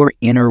 Your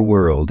inner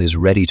world is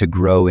ready to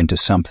grow into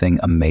something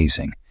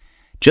amazing.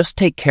 Just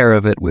take care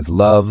of it with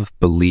love,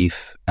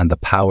 belief, and the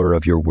power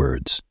of your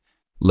words.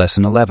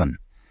 Lesson 11.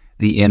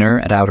 The Inner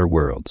and Outer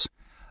Worlds.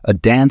 A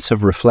dance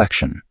of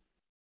reflection.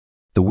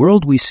 The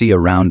world we see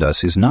around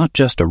us is not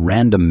just a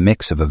random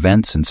mix of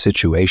events and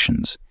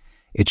situations.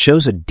 It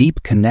shows a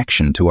deep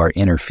connection to our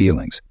inner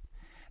feelings.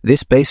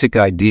 This basic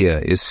idea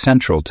is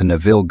central to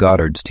Neville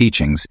Goddard's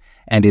teachings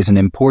and is an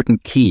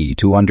important key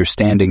to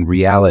understanding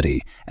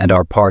reality and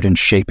our part in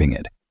shaping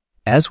it.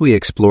 As we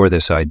explore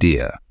this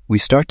idea, we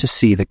start to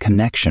see the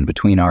connection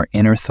between our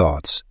inner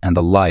thoughts and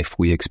the life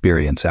we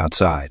experience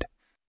outside.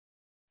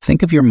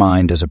 Think of your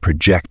mind as a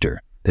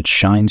projector that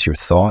shines your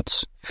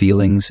thoughts,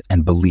 feelings,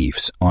 and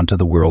beliefs onto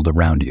the world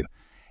around you.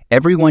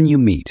 Everyone you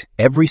meet,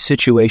 every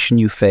situation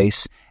you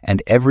face,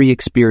 and every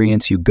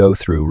experience you go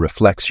through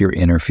reflects your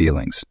inner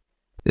feelings.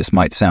 This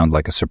might sound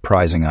like a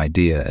surprising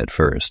idea at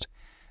first,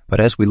 but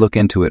as we look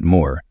into it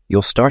more,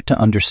 you'll start to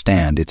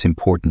understand its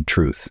important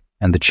truth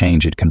and the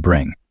change it can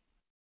bring.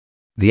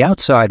 The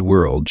outside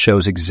world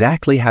shows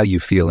exactly how you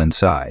feel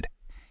inside.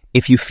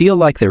 If you feel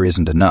like there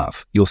isn't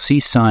enough, you'll see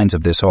signs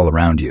of this all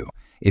around you.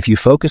 If you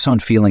focus on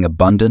feeling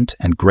abundant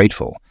and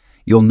grateful,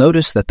 you'll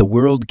notice that the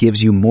world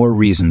gives you more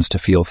reasons to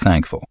feel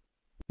thankful.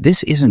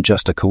 This isn't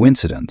just a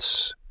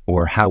coincidence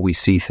or how we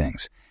see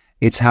things.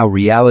 It's how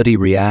reality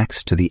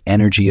reacts to the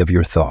energy of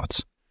your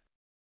thoughts.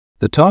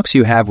 The talks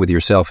you have with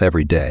yourself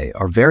every day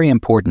are very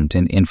important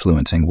in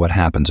influencing what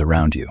happens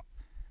around you.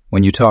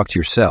 When you talk to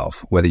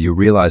yourself, whether you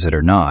realize it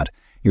or not,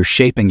 you're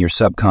shaping your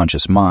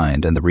subconscious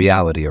mind and the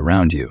reality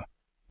around you.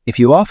 If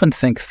you often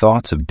think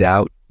thoughts of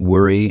doubt,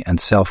 worry, and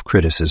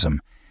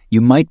self-criticism, you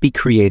might be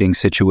creating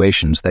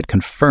situations that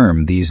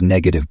confirm these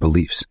negative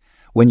beliefs.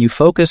 When you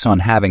focus on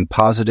having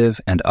positive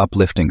and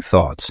uplifting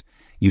thoughts,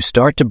 you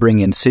start to bring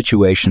in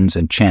situations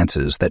and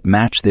chances that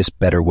match this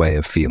better way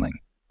of feeling.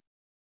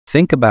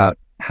 Think about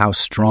how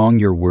strong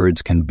your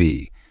words can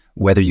be,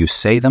 whether you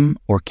say them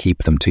or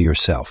keep them to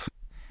yourself.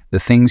 The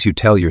things you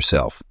tell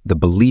yourself, the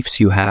beliefs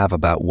you have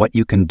about what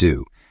you can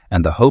do,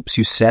 and the hopes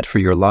you set for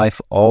your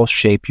life all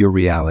shape your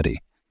reality.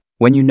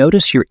 When you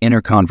notice your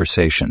inner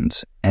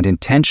conversations and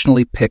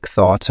intentionally pick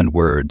thoughts and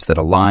words that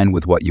align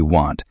with what you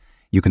want,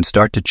 you can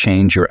start to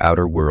change your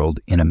outer world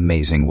in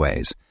amazing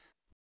ways.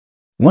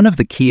 One of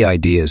the key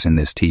ideas in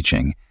this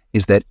teaching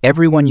is that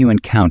everyone you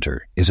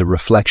encounter is a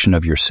reflection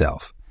of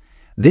yourself.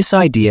 This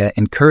idea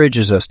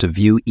encourages us to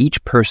view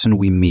each person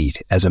we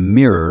meet as a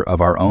mirror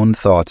of our own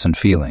thoughts and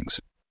feelings.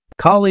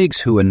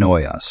 Colleagues who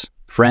annoy us,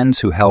 friends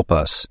who help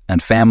us,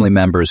 and family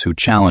members who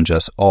challenge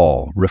us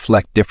all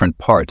reflect different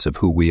parts of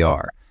who we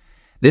are.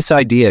 This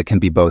idea can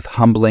be both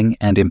humbling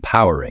and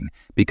empowering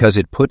because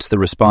it puts the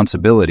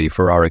responsibility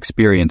for our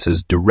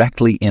experiences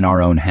directly in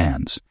our own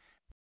hands.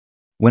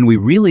 When we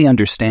really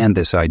understand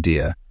this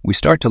idea, we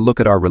start to look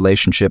at our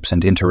relationships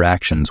and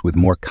interactions with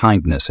more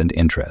kindness and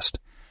interest.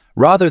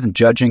 Rather than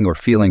judging or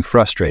feeling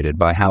frustrated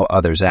by how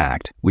others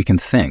act, we can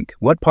think,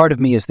 what part of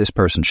me is this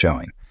person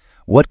showing?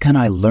 What can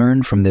I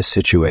learn from this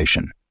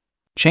situation?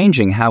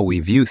 Changing how we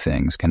view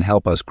things can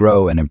help us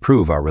grow and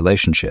improve our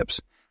relationships.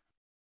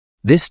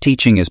 This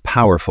teaching is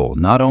powerful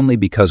not only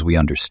because we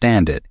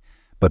understand it,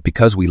 but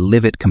because we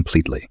live it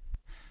completely.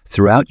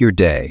 Throughout your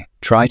day,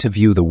 try to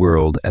view the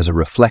world as a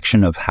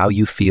reflection of how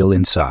you feel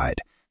inside.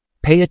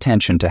 Pay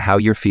attention to how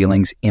your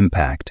feelings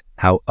impact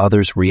how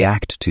others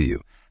react to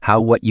you,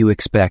 how what you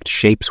expect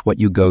shapes what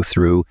you go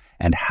through,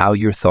 and how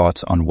your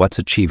thoughts on what's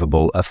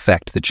achievable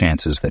affect the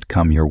chances that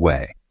come your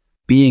way.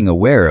 Being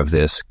aware of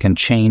this can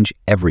change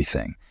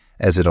everything,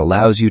 as it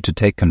allows you to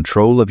take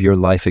control of your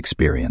life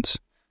experience.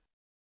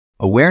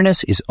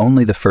 Awareness is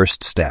only the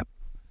first step.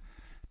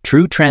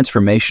 True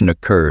transformation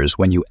occurs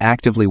when you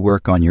actively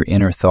work on your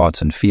inner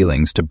thoughts and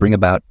feelings to bring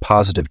about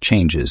positive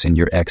changes in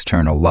your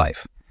external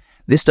life.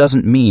 This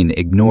doesn't mean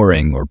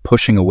ignoring or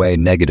pushing away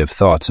negative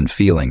thoughts and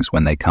feelings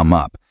when they come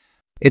up.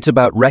 It's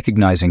about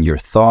recognizing your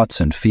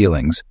thoughts and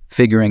feelings,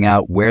 figuring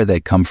out where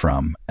they come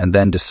from, and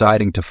then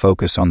deciding to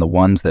focus on the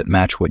ones that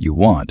match what you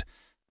want.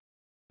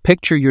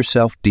 Picture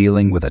yourself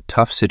dealing with a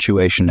tough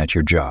situation at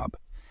your job.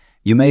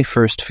 You may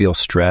first feel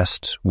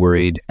stressed,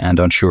 worried, and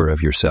unsure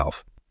of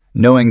yourself.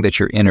 Knowing that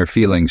your inner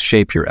feelings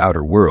shape your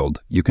outer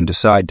world, you can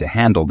decide to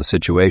handle the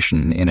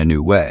situation in a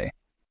new way.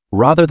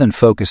 Rather than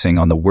focusing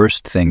on the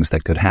worst things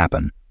that could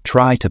happen,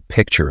 try to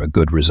picture a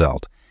good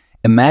result.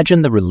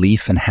 Imagine the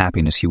relief and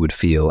happiness you would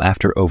feel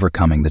after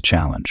overcoming the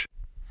challenge.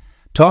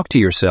 Talk to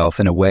yourself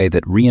in a way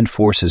that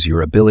reinforces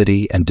your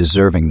ability and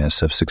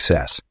deservingness of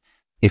success.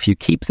 If you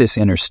keep this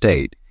inner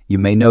state, you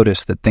may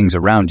notice that things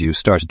around you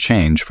start to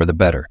change for the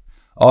better,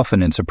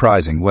 often in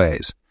surprising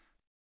ways.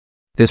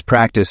 This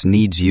practice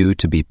needs you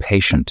to be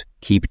patient,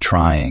 keep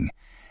trying,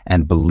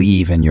 and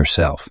believe in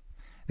yourself.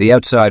 The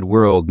outside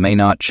world may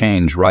not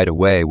change right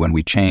away when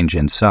we change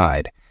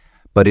inside,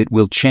 but it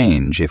will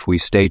change if we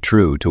stay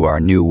true to our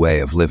new way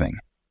of living.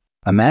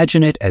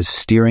 Imagine it as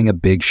steering a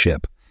big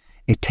ship.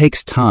 It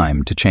takes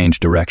time to change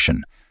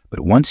direction, but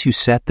once you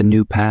set the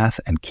new path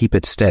and keep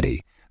it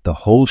steady, the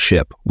whole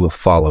ship will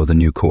follow the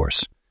new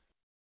course.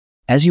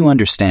 As you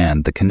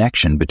understand the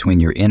connection between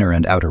your inner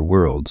and outer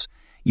worlds,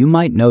 you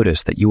might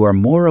notice that you are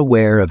more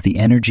aware of the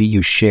energy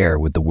you share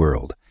with the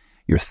world.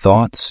 Your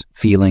thoughts,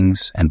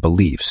 feelings, and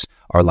beliefs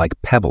are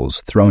like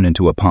pebbles thrown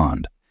into a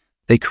pond.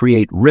 They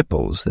create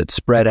ripples that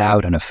spread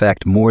out and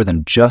affect more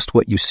than just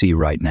what you see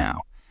right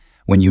now.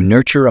 When you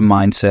nurture a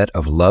mindset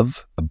of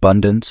love,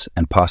 abundance,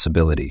 and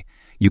possibility,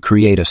 you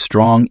create a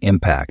strong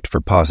impact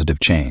for positive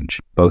change,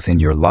 both in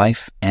your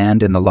life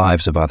and in the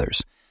lives of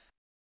others.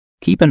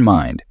 Keep in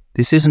mind,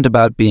 this isn't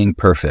about being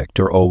perfect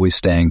or always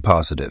staying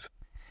positive.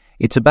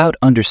 It's about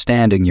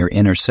understanding your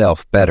inner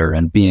self better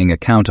and being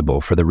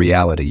accountable for the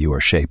reality you are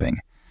shaping.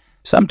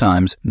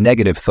 Sometimes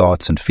negative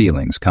thoughts and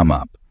feelings come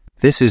up.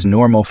 This is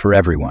normal for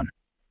everyone.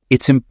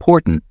 It's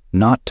important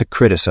not to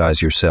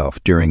criticize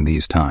yourself during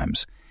these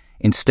times.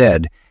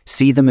 Instead,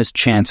 see them as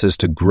chances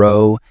to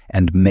grow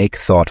and make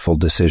thoughtful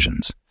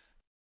decisions.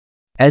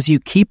 As you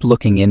keep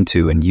looking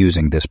into and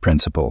using this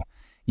principle,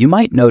 you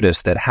might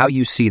notice that how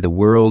you see the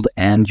world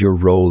and your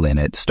role in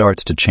it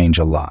starts to change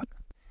a lot.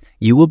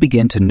 You will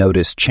begin to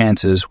notice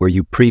chances where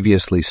you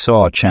previously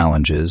saw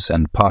challenges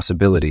and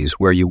possibilities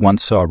where you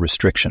once saw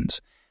restrictions.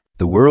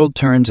 The world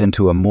turns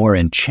into a more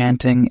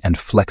enchanting and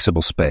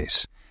flexible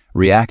space,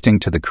 reacting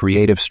to the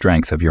creative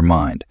strength of your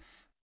mind.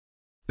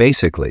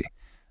 Basically,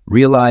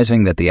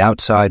 realizing that the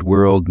outside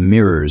world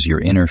mirrors your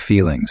inner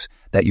feelings,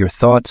 that your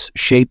thoughts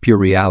shape your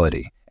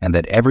reality, and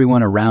that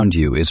everyone around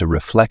you is a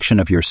reflection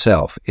of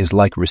yourself is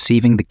like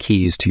receiving the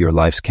keys to your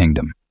life's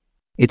kingdom.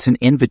 It's an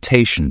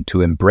invitation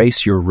to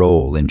embrace your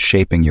role in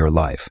shaping your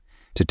life,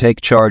 to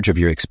take charge of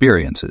your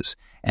experiences,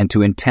 and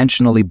to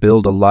intentionally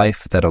build a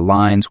life that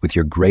aligns with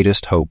your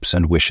greatest hopes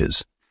and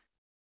wishes.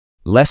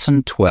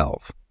 Lesson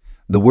 12.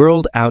 The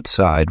world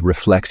outside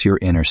reflects your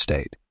inner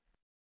state.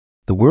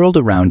 The world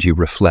around you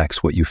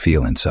reflects what you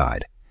feel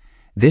inside.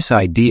 This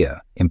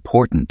idea,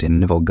 important in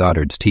Neville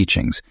Goddard's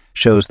teachings,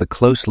 shows the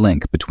close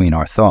link between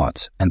our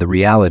thoughts and the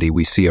reality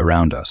we see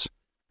around us.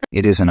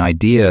 It is an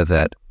idea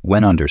that,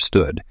 when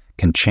understood,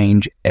 can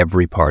change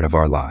every part of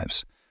our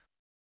lives.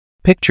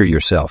 Picture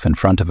yourself in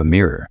front of a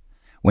mirror.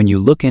 When you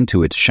look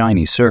into its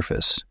shiny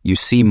surface, you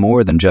see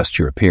more than just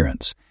your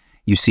appearance.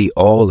 You see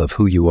all of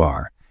who you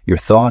are, your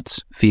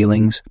thoughts,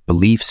 feelings,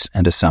 beliefs,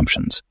 and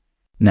assumptions.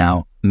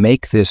 Now,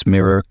 make this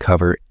mirror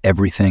cover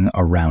everything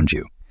around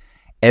you.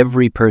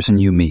 Every person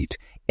you meet,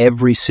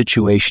 every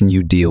situation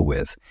you deal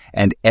with,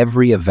 and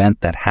every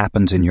event that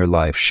happens in your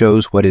life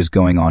shows what is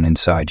going on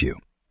inside you.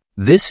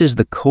 This is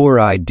the core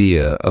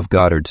idea of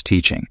Goddard's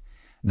teaching,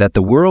 that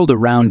the world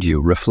around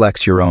you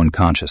reflects your own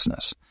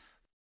consciousness.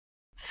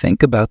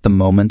 Think about the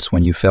moments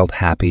when you felt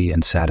happy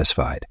and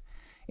satisfied.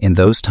 In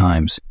those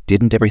times,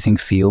 didn't everything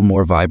feel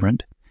more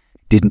vibrant?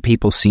 Didn't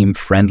people seem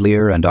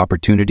friendlier and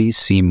opportunities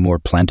seem more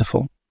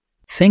plentiful?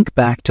 Think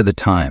back to the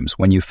times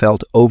when you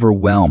felt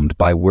overwhelmed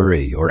by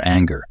worry or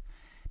anger.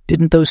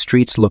 Didn't those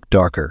streets look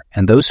darker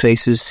and those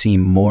faces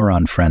seem more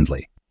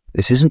unfriendly?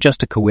 This isn't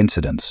just a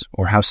coincidence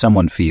or how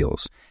someone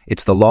feels.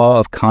 It's the law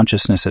of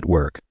consciousness at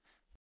work.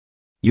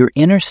 Your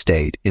inner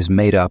state is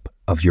made up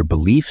of your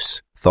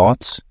beliefs,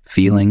 thoughts,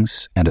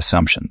 feelings, and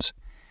assumptions.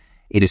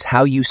 It is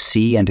how you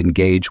see and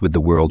engage with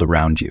the world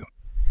around you.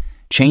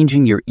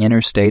 Changing your inner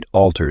state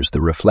alters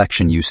the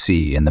reflection you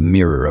see in the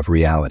mirror of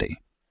reality.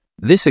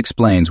 This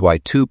explains why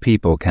two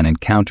people can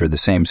encounter the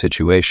same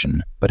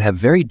situation but have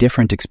very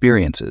different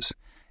experiences.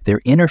 Their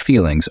inner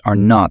feelings are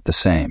not the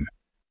same.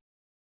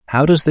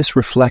 How does this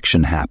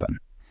reflection happen?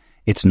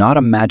 It's not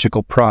a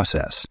magical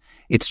process.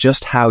 It's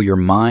just how your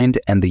mind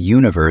and the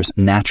universe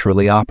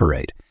naturally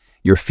operate.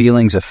 Your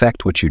feelings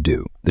affect what you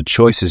do, the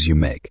choices you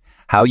make,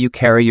 how you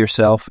carry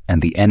yourself,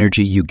 and the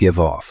energy you give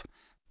off.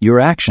 Your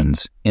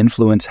actions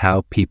influence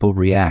how people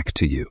react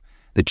to you,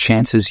 the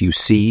chances you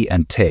see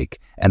and take,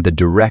 and the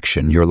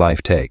direction your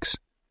life takes.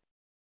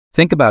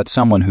 Think about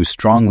someone who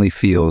strongly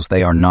feels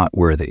they are not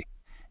worthy.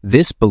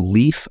 This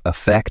belief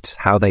affects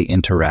how they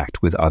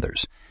interact with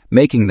others,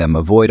 making them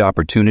avoid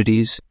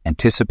opportunities,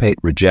 anticipate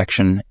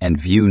rejection,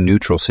 and view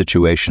neutral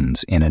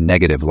situations in a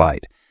negative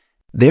light.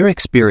 Their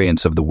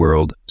experience of the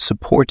world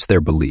supports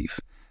their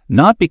belief,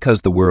 not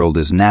because the world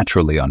is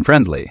naturally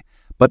unfriendly,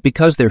 but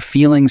because their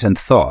feelings and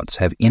thoughts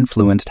have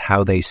influenced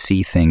how they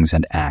see things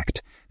and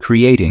act,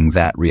 creating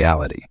that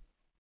reality.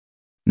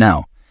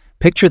 Now,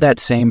 picture that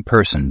same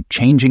person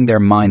changing their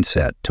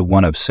mindset to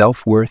one of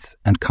self-worth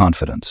and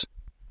confidence.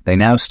 They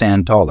now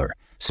stand taller,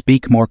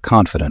 speak more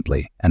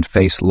confidently, and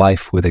face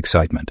life with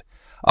excitement.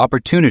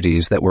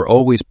 Opportunities that were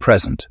always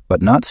present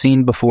but not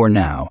seen before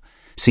now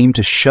seem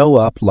to show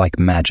up like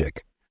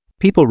magic.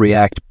 People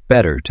react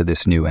better to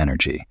this new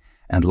energy,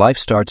 and life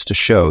starts to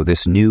show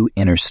this new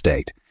inner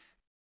state.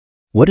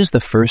 What is the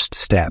first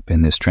step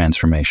in this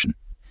transformation?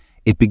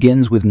 It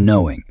begins with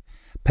knowing.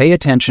 Pay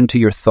attention to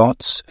your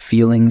thoughts,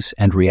 feelings,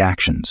 and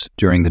reactions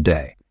during the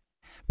day.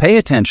 Pay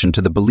attention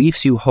to the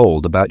beliefs you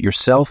hold about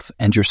yourself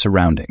and your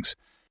surroundings.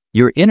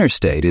 Your inner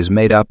state is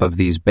made up of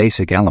these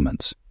basic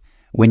elements.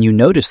 When you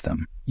notice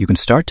them, you can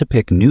start to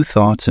pick new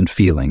thoughts and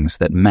feelings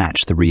that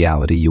match the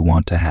reality you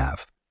want to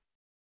have.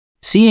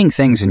 Seeing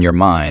things in your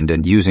mind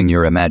and using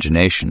your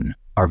imagination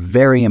are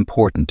very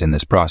important in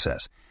this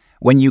process.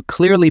 When you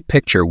clearly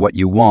picture what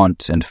you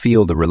want and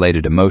feel the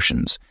related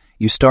emotions,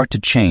 you start to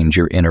change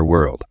your inner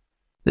world.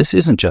 This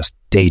isn't just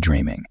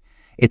daydreaming.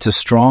 It's a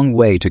strong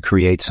way to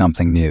create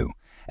something new.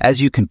 As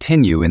you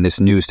continue in this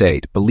new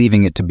state,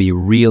 believing it to be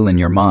real in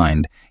your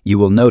mind, you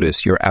will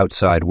notice your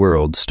outside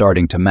world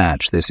starting to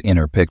match this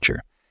inner picture.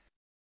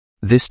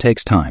 This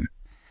takes time.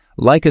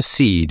 Like a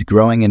seed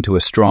growing into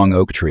a strong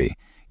oak tree,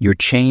 your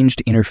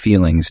changed inner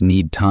feelings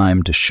need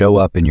time to show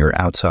up in your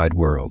outside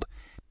world.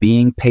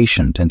 Being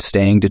patient and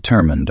staying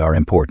determined are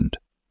important.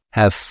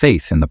 Have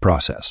faith in the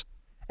process.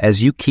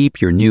 As you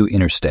keep your new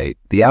inner state,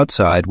 the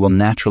outside will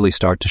naturally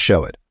start to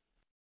show it.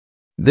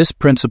 This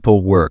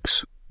principle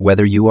works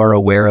whether you are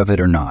aware of it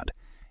or not.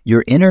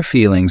 Your inner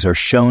feelings are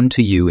shown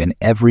to you in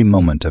every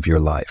moment of your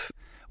life.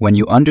 When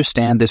you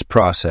understand this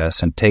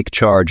process and take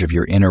charge of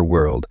your inner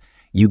world,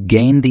 you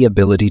gain the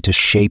ability to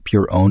shape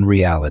your own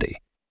reality.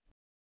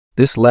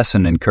 This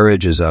lesson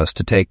encourages us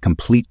to take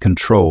complete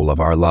control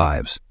of our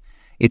lives.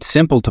 It's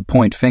simple to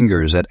point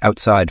fingers at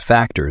outside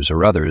factors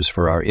or others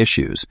for our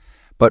issues,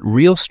 but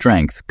real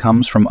strength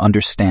comes from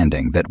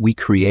understanding that we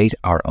create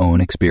our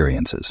own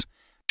experiences.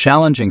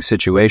 Challenging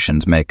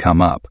situations may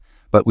come up,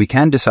 but we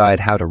can decide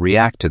how to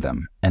react to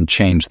them and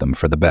change them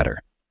for the better.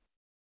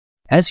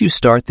 As you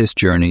start this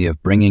journey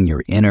of bringing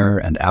your inner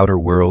and outer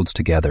worlds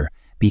together,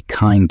 be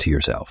kind to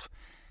yourself.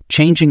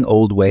 Changing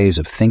old ways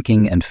of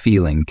thinking and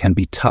feeling can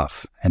be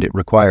tough, and it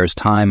requires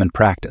time and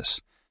practice.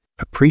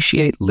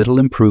 Appreciate little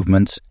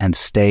improvements and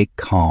stay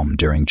calm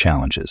during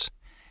challenges.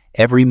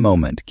 Every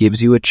moment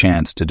gives you a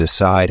chance to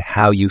decide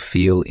how you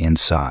feel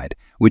inside,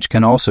 which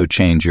can also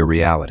change your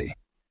reality.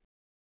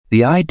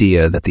 The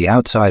idea that the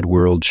outside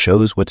world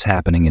shows what's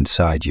happening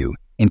inside you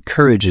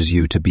encourages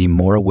you to be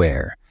more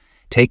aware,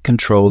 take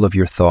control of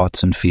your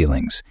thoughts and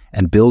feelings,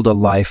 and build a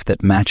life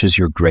that matches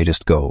your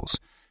greatest goals.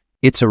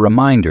 It's a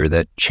reminder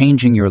that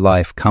changing your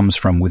life comes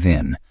from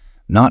within,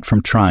 not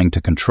from trying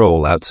to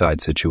control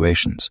outside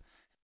situations.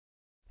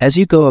 As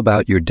you go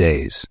about your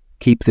days,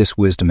 keep this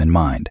wisdom in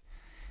mind.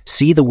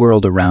 See the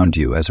world around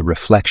you as a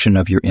reflection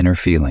of your inner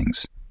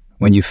feelings.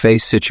 When you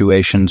face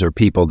situations or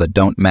people that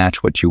don't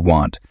match what you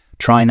want,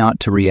 try not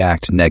to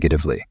react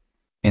negatively.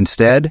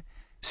 Instead,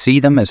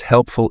 see them as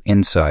helpful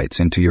insights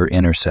into your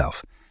inner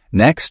self.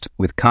 Next,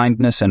 with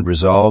kindness and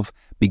resolve,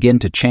 begin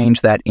to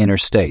change that inner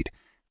state.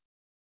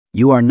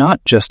 You are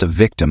not just a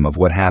victim of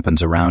what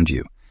happens around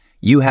you.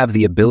 You have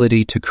the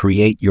ability to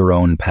create your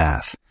own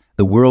path.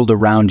 The world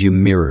around you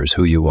mirrors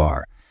who you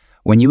are.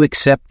 When you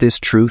accept this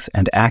truth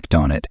and act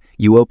on it,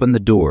 you open the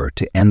door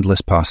to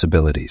endless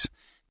possibilities.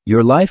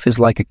 Your life is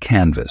like a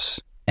canvas,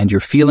 and your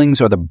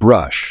feelings are the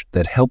brush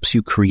that helps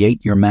you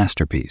create your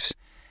masterpiece.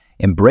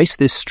 Embrace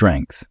this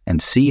strength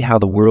and see how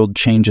the world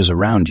changes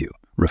around you,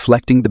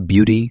 reflecting the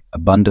beauty,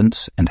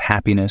 abundance, and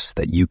happiness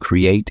that you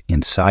create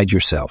inside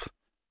yourself.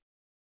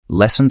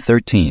 Lesson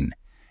 13.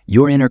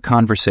 Your inner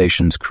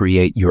conversations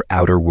create your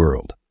outer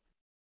world.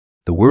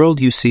 The world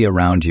you see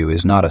around you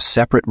is not a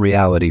separate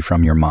reality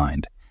from your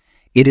mind.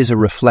 It is a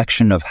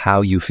reflection of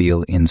how you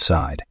feel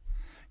inside.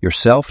 Your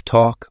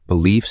self-talk,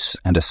 beliefs,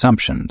 and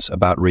assumptions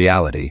about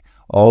reality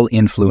all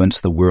influence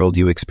the world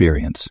you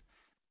experience.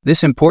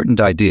 This important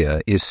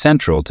idea is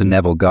central to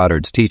Neville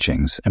Goddard's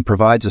teachings and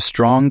provides a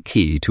strong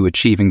key to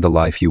achieving the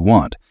life you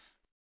want.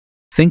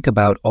 Think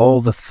about all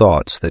the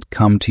thoughts that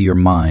come to your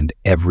mind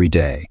every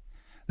day.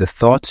 The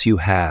thoughts you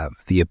have,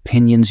 the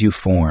opinions you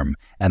form,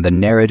 and the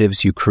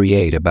narratives you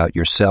create about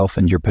yourself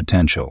and your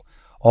potential.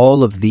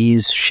 All of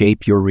these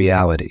shape your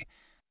reality.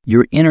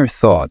 Your inner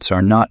thoughts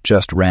are not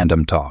just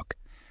random talk.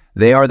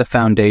 They are the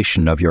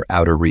foundation of your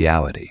outer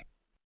reality.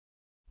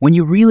 When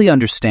you really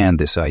understand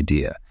this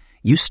idea,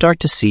 you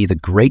start to see the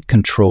great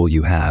control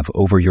you have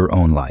over your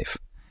own life.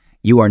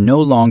 You are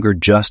no longer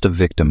just a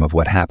victim of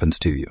what happens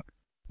to you.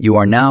 You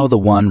are now the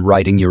one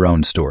writing your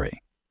own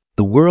story.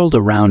 The world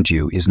around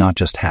you is not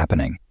just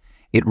happening.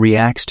 It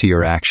reacts to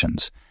your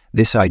actions.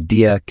 This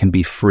idea can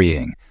be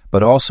freeing,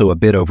 but also a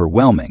bit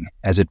overwhelming,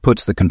 as it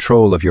puts the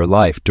control of your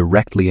life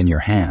directly in your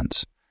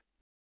hands.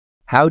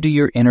 How do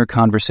your inner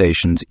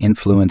conversations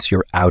influence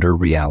your outer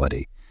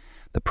reality?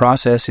 The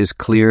process is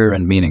clear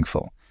and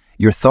meaningful.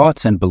 Your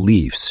thoughts and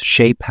beliefs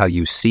shape how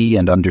you see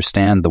and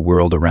understand the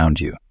world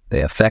around you.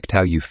 They affect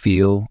how you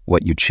feel,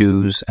 what you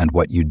choose, and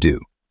what you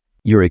do.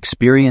 Your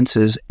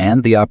experiences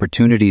and the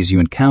opportunities you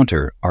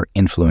encounter are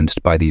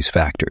influenced by these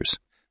factors.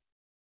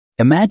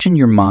 Imagine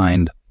your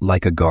mind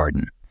like a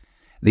garden.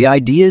 The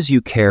ideas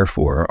you care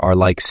for are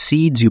like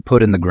seeds you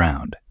put in the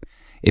ground.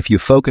 If you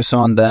focus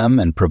on them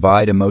and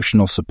provide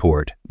emotional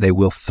support, they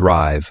will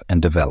thrive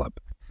and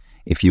develop.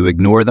 If you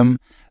ignore them,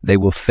 they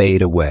will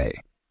fade away.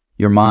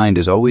 Your mind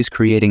is always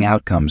creating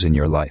outcomes in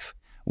your life,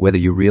 whether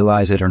you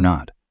realize it or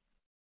not.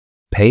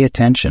 Pay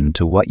attention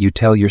to what you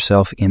tell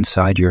yourself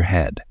inside your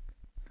head.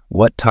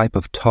 What type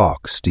of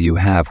talks do you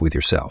have with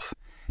yourself?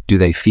 Do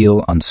they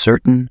feel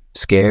uncertain,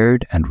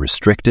 scared, and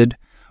restricted,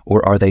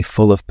 or are they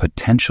full of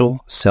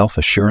potential,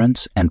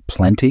 self-assurance, and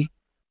plenty?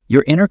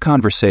 Your inner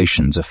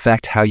conversations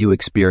affect how you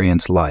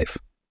experience life.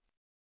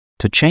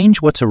 To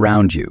change what's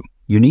around you,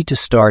 you need to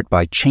start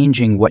by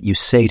changing what you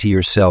say to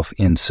yourself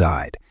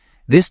inside.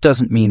 This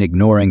doesn't mean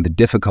ignoring the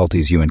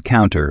difficulties you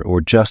encounter or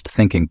just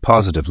thinking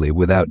positively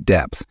without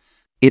depth.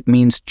 It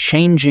means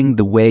changing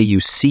the way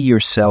you see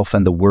yourself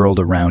and the world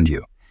around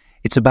you.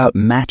 It's about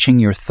matching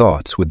your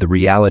thoughts with the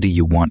reality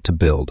you want to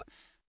build.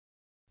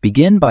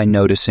 Begin by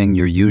noticing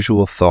your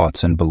usual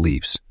thoughts and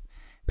beliefs.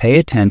 Pay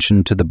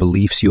attention to the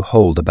beliefs you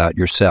hold about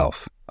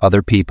yourself,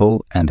 other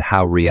people, and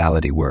how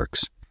reality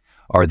works.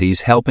 Are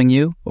these helping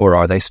you, or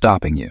are they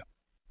stopping you?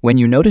 When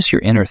you notice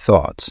your inner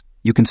thoughts,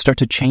 you can start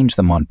to change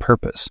them on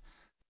purpose.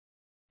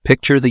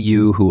 Picture the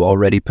you who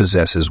already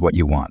possesses what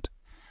you want.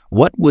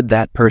 What would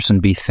that person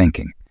be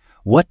thinking?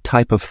 What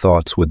type of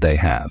thoughts would they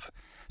have?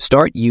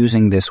 Start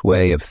using this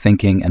way of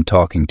thinking and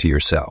talking to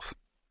yourself.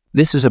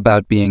 This is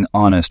about being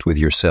honest with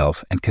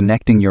yourself and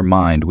connecting your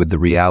mind with the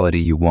reality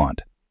you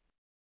want.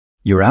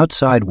 Your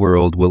outside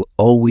world will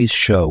always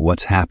show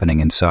what's happening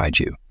inside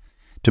you.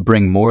 To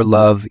bring more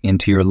love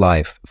into your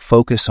life,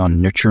 focus on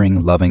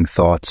nurturing loving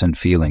thoughts and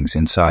feelings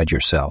inside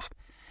yourself.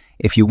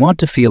 If you want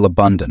to feel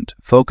abundant,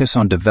 focus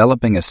on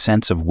developing a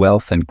sense of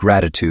wealth and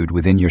gratitude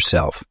within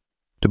yourself.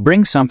 To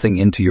bring something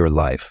into your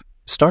life,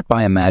 start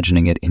by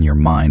imagining it in your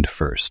mind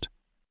first.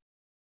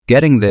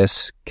 Getting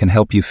this can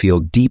help you feel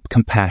deep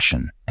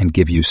compassion and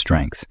give you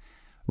strength.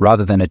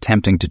 Rather than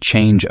attempting to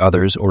change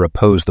others or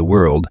oppose the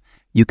world,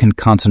 you can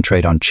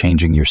concentrate on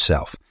changing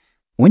yourself.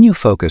 When you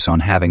focus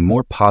on having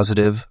more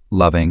positive,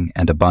 loving,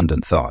 and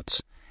abundant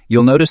thoughts,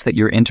 you'll notice that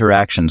your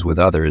interactions with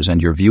others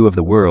and your view of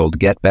the world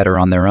get better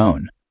on their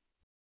own.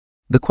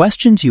 The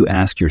questions you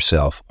ask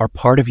yourself are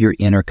part of your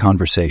inner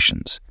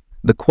conversations.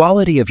 The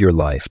quality of your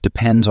life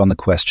depends on the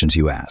questions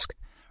you ask.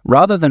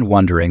 Rather than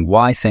wondering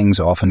why things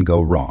often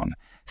go wrong,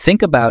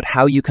 think about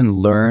how you can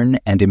learn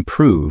and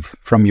improve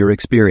from your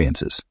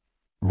experiences.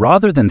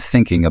 Rather than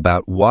thinking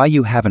about why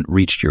you haven't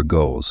reached your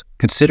goals,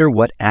 consider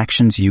what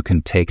actions you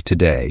can take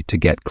today to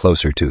get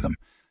closer to them.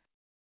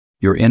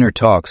 Your inner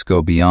talks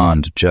go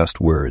beyond just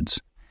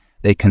words.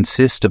 They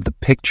consist of the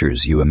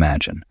pictures you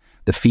imagine,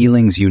 the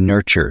feelings you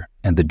nurture,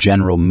 and the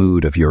general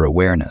mood of your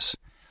awareness.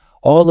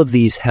 All of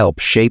these help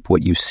shape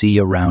what you see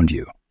around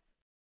you.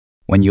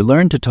 When you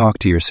learn to talk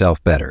to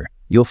yourself better,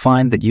 you'll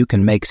find that you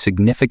can make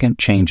significant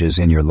changes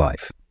in your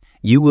life.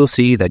 You will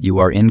see that you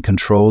are in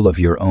control of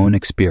your own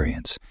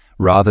experience,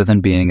 rather than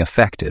being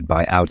affected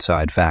by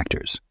outside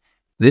factors.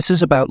 This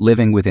is about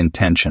living with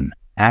intention,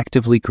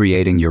 actively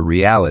creating your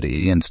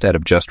reality instead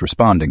of just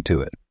responding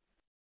to it.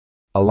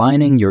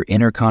 Aligning your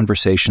inner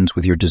conversations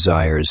with your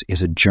desires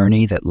is a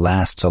journey that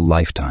lasts a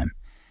lifetime.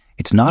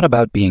 It's not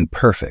about being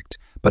perfect,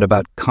 but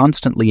about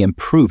constantly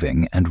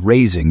improving and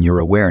raising your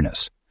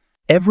awareness.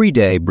 Every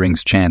day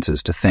brings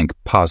chances to think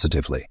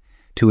positively,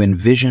 to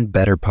envision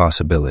better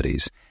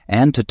possibilities,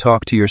 and to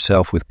talk to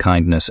yourself with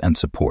kindness and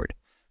support.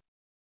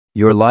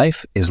 Your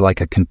life is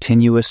like a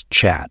continuous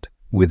chat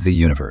with the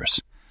universe.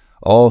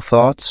 All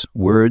thoughts,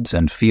 words,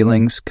 and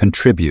feelings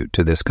contribute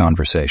to this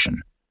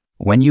conversation.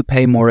 When you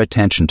pay more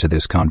attention to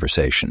this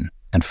conversation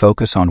and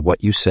focus on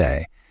what you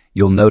say,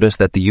 you'll notice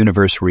that the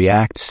universe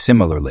reacts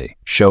similarly,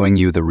 showing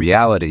you the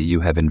reality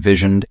you have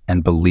envisioned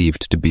and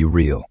believed to be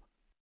real.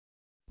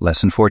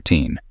 Lesson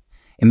 14.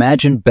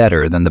 Imagine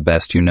better than the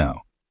best you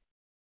know.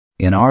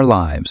 In our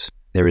lives,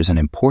 there is an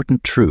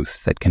important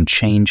truth that can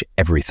change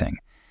everything.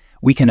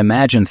 We can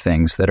imagine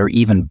things that are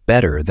even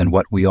better than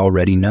what we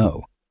already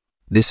know.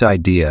 This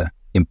idea,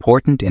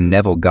 important in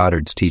Neville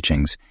Goddard's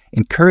teachings,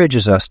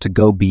 encourages us to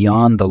go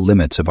beyond the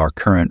limits of our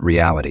current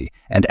reality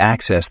and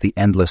access the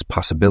endless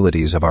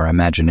possibilities of our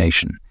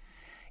imagination.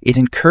 It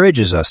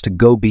encourages us to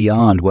go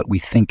beyond what we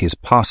think is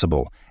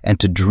possible and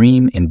to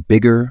dream in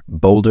bigger,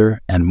 bolder,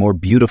 and more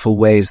beautiful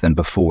ways than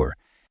before.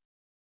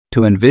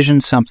 To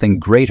envision something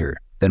greater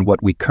than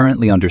what we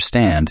currently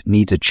understand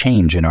needs a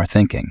change in our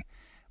thinking.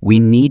 We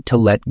need to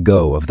let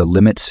go of the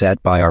limits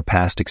set by our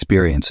past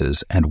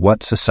experiences and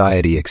what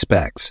society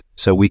expects,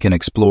 so we can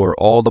explore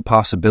all the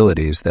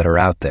possibilities that are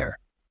out there.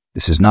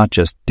 This is not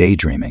just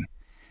daydreaming.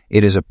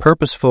 It is a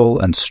purposeful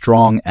and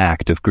strong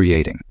act of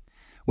creating.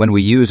 When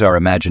we use our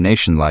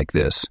imagination like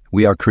this,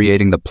 we are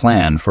creating the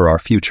plan for our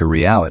future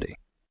reality.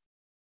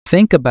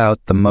 Think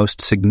about the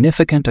most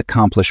significant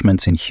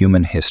accomplishments in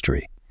human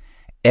history.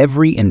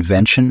 Every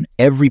invention,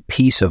 every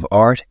piece of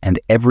art, and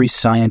every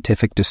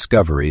scientific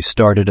discovery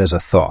started as a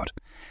thought,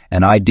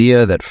 an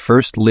idea that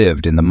first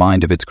lived in the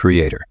mind of its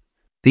creator.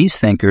 These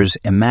thinkers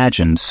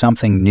imagined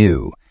something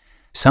new,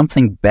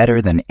 something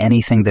better than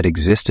anything that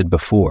existed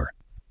before.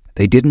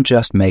 They didn't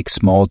just make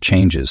small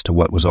changes to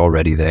what was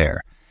already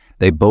there.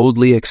 They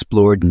boldly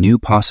explored new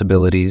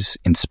possibilities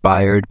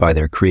inspired by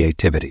their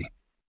creativity.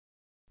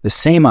 The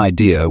same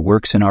idea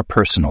works in our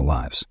personal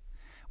lives.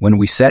 When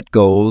we set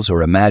goals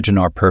or imagine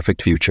our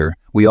perfect future,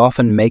 we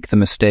often make the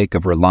mistake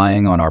of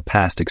relying on our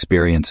past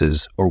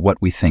experiences or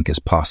what we think is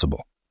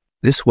possible.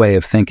 This way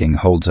of thinking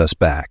holds us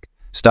back,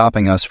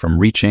 stopping us from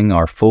reaching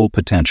our full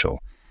potential.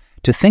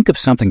 To think of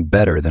something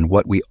better than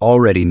what we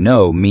already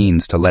know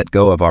means to let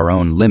go of our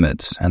own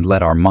limits and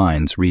let our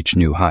minds reach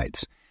new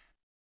heights.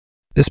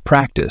 This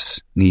practice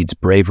needs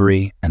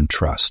bravery and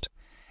trust.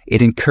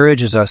 It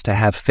encourages us to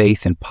have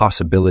faith in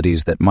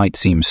possibilities that might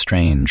seem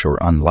strange or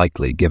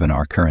unlikely given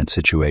our current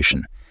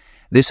situation.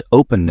 This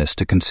openness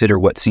to consider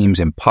what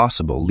seems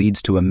impossible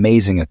leads to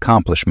amazing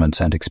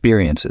accomplishments and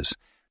experiences.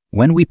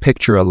 When we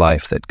picture a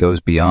life that goes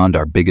beyond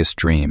our biggest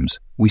dreams,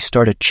 we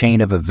start a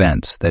chain of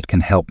events that can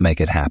help make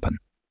it happen.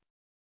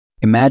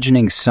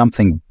 Imagining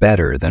something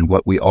better than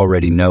what we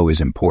already know is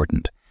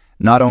important,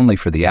 not only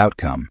for the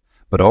outcome,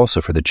 but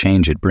also for the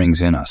change it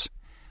brings in us.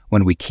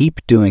 When we keep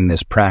doing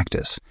this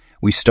practice,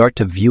 we start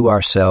to view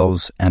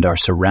ourselves and our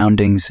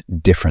surroundings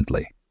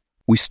differently.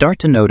 We start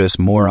to notice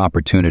more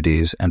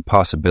opportunities and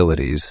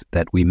possibilities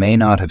that we may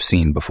not have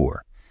seen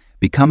before.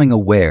 Becoming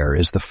aware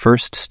is the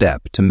first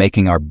step to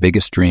making our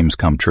biggest dreams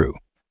come true.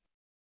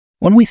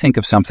 When we think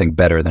of something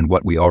better than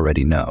what we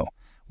already know,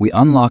 we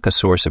unlock a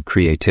source of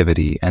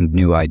creativity and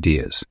new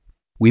ideas.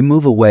 We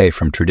move away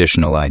from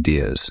traditional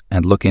ideas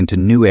and look into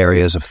new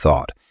areas of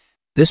thought.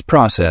 This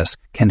process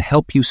can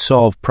help you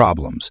solve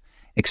problems,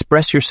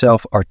 express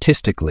yourself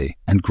artistically,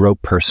 and grow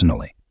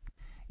personally.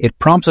 It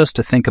prompts us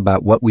to think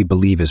about what we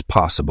believe is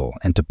possible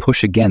and to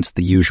push against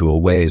the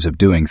usual ways of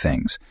doing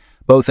things,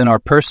 both in our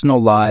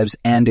personal lives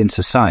and in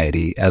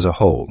society as a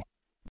whole.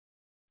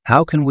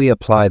 How can we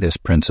apply this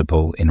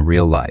principle in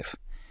real life?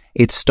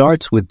 It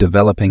starts with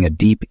developing a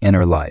deep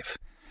inner life.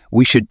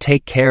 We should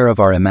take care of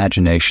our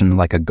imagination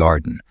like a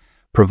garden,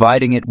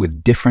 providing it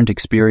with different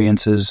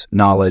experiences,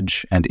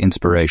 knowledge, and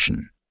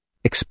inspiration.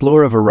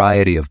 Explore a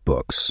variety of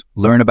books,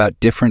 learn about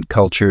different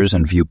cultures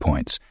and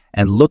viewpoints,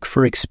 and look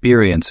for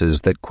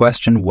experiences that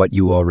question what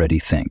you already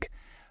think.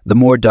 The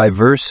more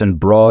diverse and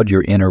broad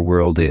your inner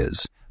world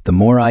is, the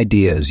more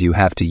ideas you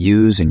have to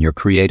use in your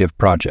creative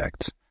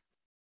projects.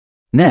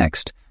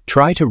 Next,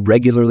 try to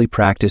regularly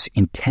practice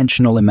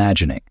intentional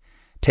imagining.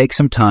 Take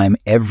some time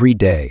every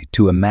day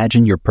to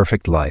imagine your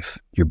perfect life,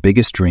 your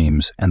biggest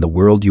dreams, and the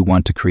world you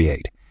want to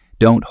create.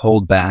 Don't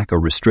hold back or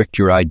restrict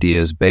your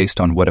ideas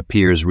based on what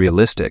appears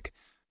realistic.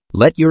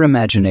 Let your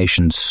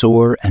imagination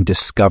soar and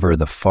discover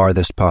the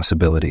farthest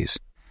possibilities.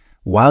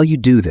 While you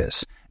do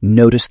this,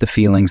 notice the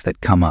feelings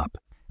that come up.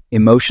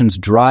 Emotions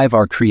drive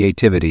our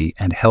creativity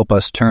and help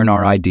us turn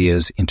our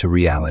ideas into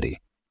reality.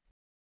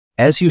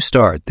 As you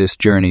start this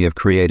journey of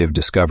creative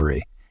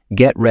discovery,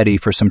 get ready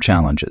for some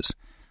challenges.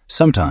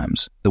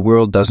 Sometimes, the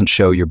world doesn't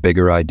show your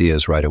bigger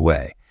ideas right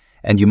away,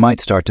 and you might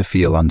start to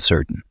feel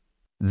uncertain.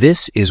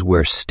 This is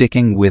where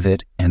sticking with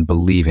it and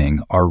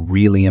believing are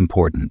really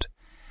important.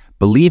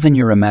 Believe in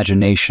your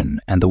imagination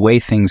and the way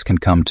things can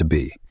come to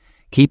be.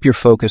 Keep your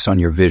focus on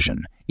your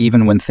vision,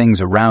 even when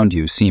things around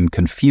you seem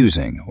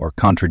confusing or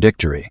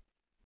contradictory.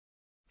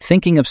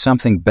 Thinking of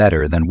something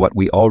better than what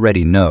we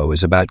already know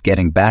is about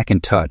getting back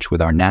in touch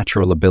with our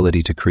natural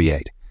ability to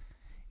create.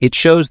 It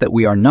shows that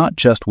we are not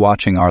just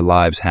watching our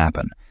lives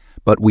happen,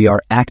 but we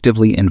are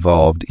actively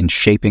involved in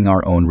shaping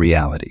our own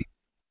reality.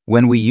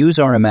 When we use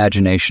our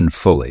imagination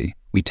fully,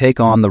 we take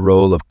on the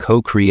role of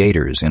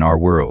co-creators in our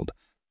world.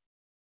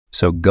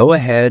 So go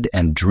ahead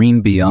and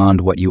dream beyond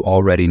what you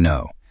already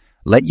know.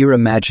 Let your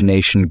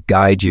imagination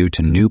guide you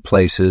to new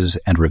places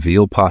and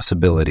reveal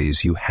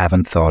possibilities you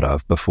haven't thought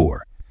of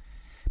before.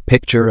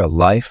 Picture a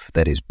life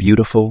that is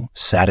beautiful,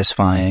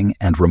 satisfying,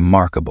 and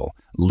remarkable,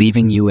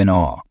 leaving you in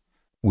awe.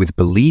 With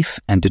belief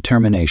and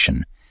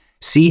determination,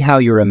 see how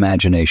your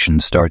imagination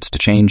starts to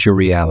change your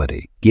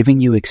reality, giving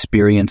you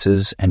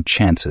experiences and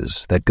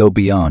chances that go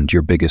beyond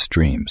your biggest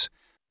dreams.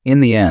 In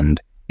the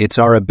end, it's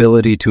our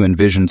ability to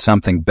envision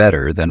something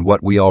better than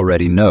what we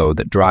already know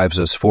that drives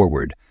us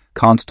forward,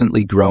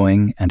 constantly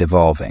growing and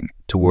evolving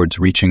towards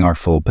reaching our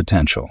full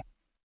potential.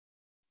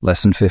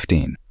 Lesson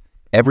 15.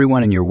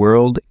 Everyone in your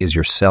world is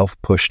yourself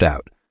pushed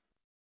out.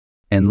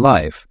 In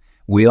life,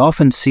 we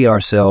often see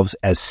ourselves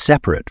as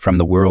separate from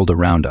the world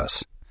around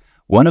us.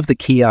 One of the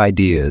key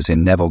ideas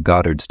in Neville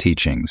Goddard's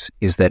teachings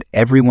is that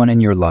everyone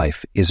in your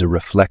life is a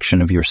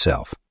reflection of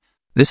yourself.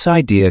 This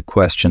idea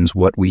questions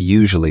what we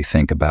usually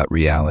think about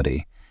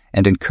reality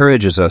and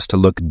encourages us to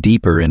look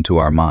deeper into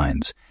our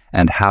minds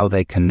and how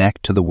they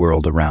connect to the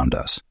world around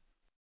us.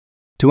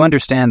 To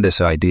understand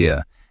this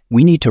idea,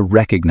 we need to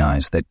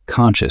recognize that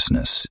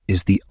consciousness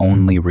is the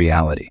only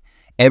reality.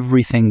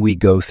 Everything we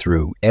go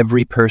through,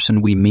 every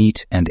person we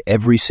meet, and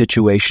every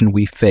situation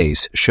we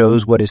face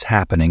shows what is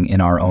happening in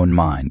our own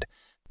mind.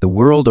 The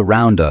world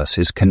around us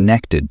is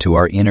connected to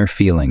our inner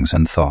feelings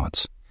and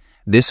thoughts.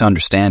 This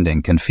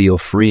understanding can feel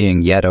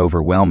freeing yet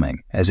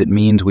overwhelming, as it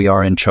means we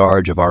are in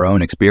charge of our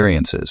own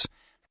experiences.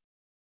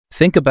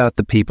 Think about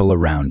the people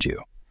around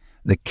you.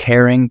 The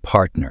caring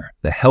partner,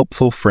 the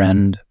helpful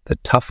friend, the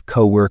tough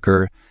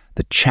coworker,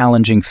 the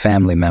challenging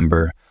family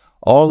member,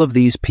 all of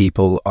these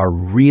people are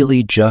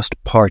really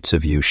just parts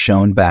of you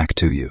shown back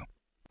to you.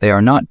 They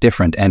are not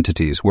different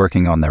entities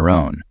working on their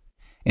own.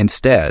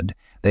 Instead,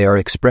 they are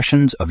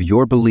expressions of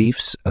your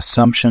beliefs,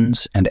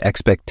 assumptions, and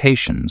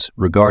expectations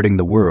regarding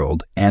the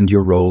world and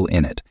your role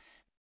in it.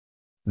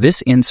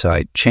 This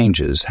insight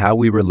changes how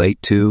we relate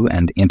to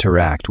and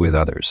interact with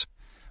others.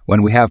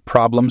 When we have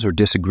problems or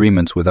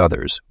disagreements with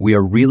others, we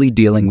are really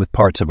dealing with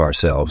parts of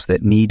ourselves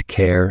that need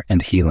care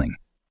and healing.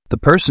 The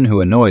person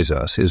who annoys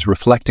us is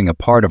reflecting a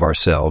part of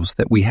ourselves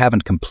that we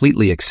haven't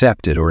completely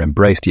accepted or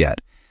embraced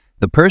yet.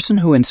 The person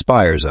who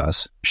inspires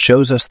us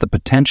shows us the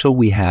potential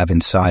we have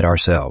inside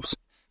ourselves.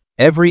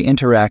 Every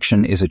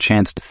interaction is a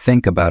chance to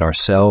think about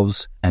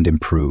ourselves and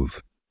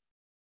improve.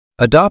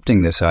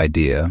 Adopting this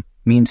idea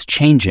means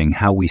changing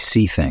how we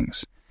see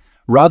things.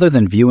 Rather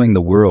than viewing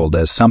the world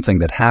as something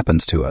that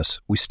happens to us,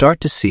 we start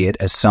to see it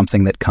as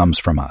something that comes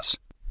from us.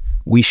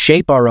 We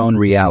shape our own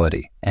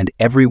reality, and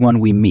everyone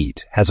we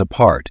meet has a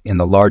part in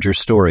the larger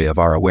story of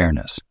our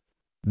awareness.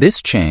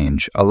 This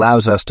change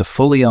allows us to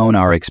fully own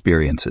our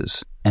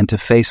experiences and to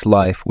face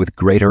life with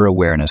greater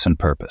awareness and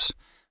purpose.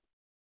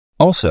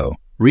 Also,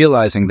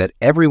 realizing that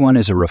everyone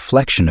is a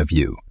reflection of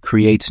you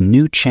creates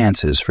new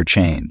chances for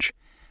change.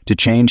 To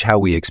change how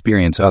we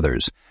experience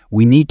others,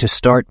 we need to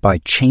start by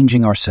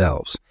changing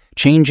ourselves.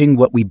 Changing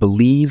what we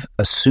believe,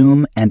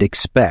 assume, and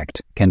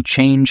expect can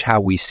change how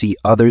we see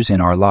others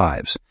in our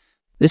lives.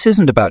 This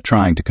isn't about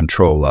trying to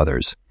control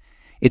others.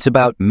 It's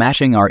about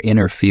matching our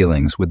inner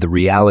feelings with the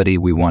reality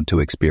we want to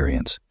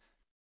experience.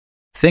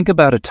 Think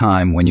about a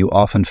time when you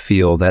often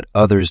feel that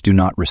others do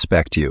not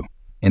respect you.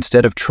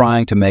 Instead of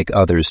trying to make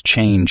others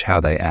change how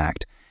they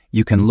act,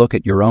 you can look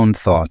at your own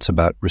thoughts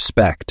about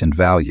respect and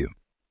value.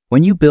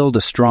 When you build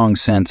a strong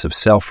sense of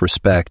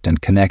self-respect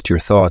and connect your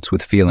thoughts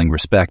with feeling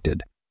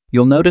respected,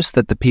 you'll notice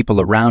that the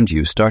people around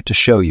you start to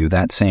show you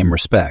that same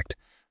respect.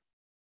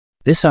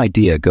 This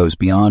idea goes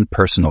beyond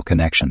personal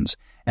connections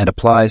and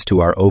applies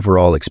to our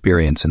overall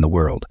experience in the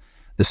world.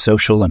 The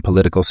social and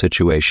political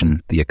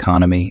situation, the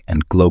economy,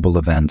 and global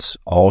events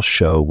all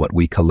show what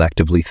we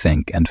collectively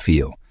think and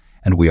feel,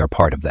 and we are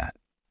part of that.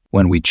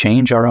 When we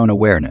change our own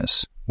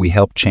awareness, we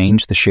help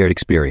change the shared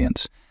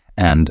experience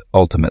and,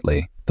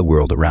 ultimately, the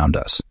world around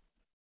us.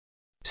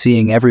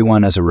 Seeing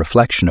everyone as a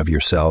reflection of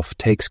yourself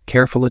takes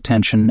careful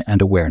attention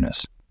and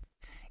awareness.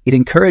 It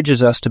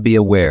encourages us to be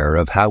aware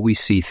of how we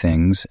see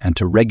things and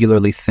to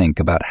regularly think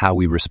about how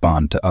we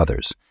respond to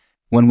others.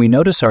 When we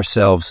notice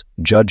ourselves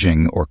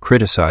judging or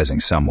criticizing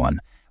someone,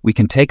 we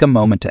can take a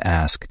moment to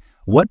ask,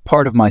 what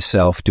part of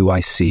myself do I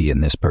see in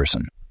this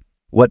person?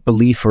 What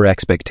belief or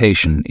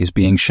expectation is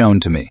being shown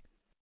to me?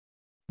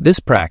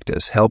 This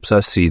practice helps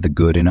us see the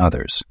good in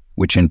others,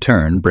 which in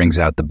turn brings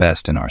out the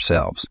best in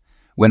ourselves.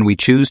 When we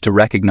choose to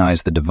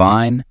recognize the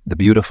divine, the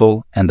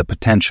beautiful, and the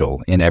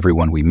potential in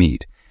everyone we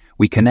meet,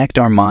 we connect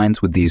our minds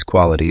with these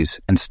qualities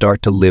and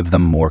start to live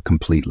them more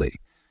completely.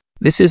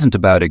 This isn't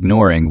about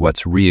ignoring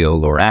what's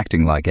real or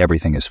acting like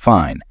everything is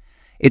fine.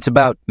 It's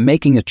about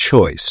making a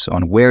choice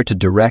on where to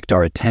direct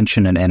our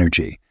attention and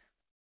energy.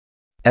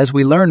 As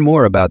we learn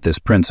more about this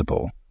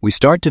principle, we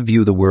start to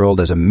view the world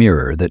as a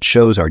mirror that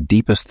shows our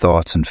deepest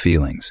thoughts and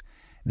feelings.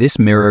 This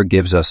mirror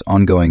gives us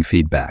ongoing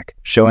feedback,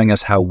 showing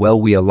us how well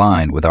we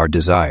align with our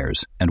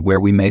desires and where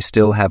we may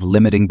still have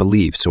limiting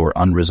beliefs or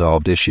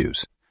unresolved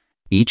issues.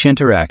 Each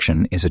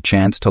interaction is a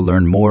chance to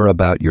learn more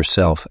about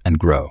yourself and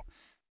grow.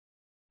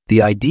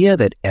 The idea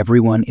that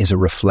everyone is a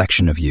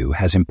reflection of you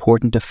has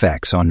important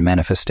effects on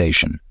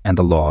manifestation and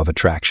the law of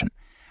attraction.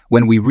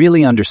 When we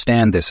really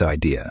understand this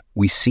idea,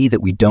 we see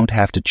that we don't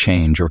have to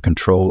change or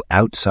control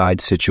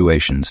outside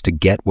situations to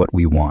get what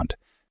we want.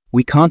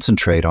 We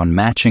concentrate on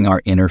matching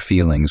our inner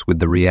feelings with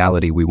the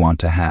reality we want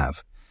to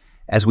have.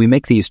 As we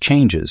make these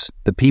changes,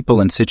 the people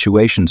and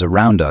situations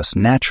around us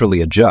naturally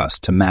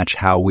adjust to match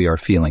how we are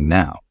feeling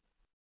now.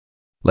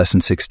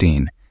 Lesson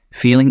 16.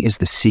 Feeling is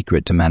the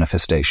secret to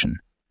manifestation.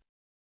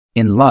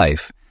 In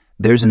life,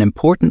 there's an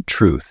important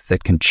truth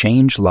that can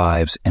change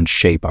lives and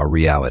shape our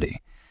reality.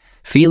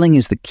 Feeling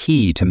is the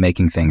key to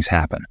making things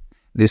happen.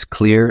 This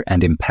clear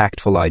and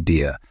impactful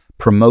idea,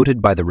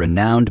 promoted by the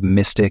renowned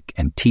mystic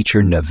and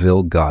teacher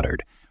Neville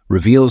Goddard,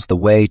 reveals the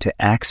way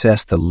to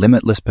access the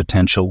limitless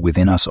potential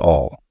within us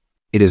all.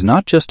 It is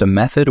not just a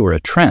method or a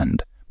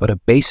trend, but a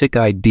basic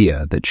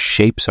idea that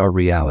shapes our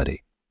reality.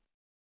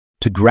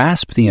 To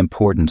grasp the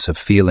importance of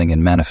feeling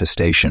and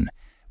manifestation,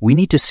 we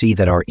need to see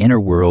that our inner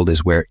world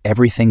is where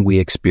everything we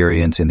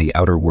experience in the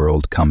outer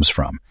world comes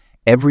from.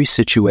 Every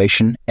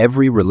situation,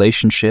 every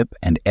relationship,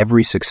 and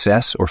every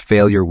success or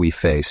failure we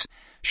face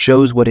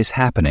shows what is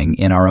happening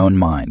in our own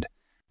mind.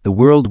 The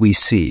world we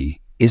see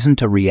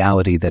isn't a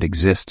reality that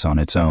exists on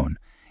its own.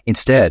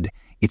 Instead,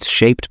 it's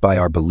shaped by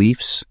our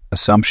beliefs,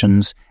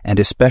 assumptions, and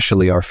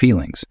especially our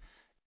feelings.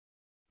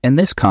 In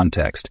this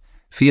context,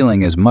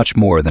 feeling is much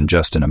more than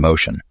just an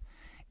emotion.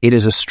 It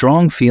is a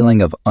strong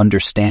feeling of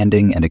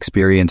understanding and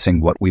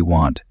experiencing what we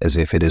want as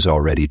if it is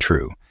already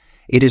true.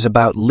 It is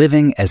about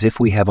living as if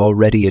we have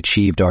already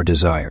achieved our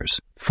desires,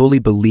 fully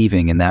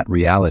believing in that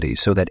reality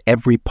so that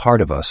every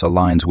part of us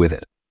aligns with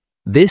it.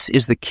 This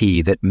is the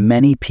key that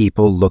many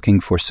people looking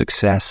for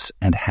success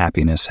and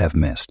happiness have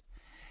missed.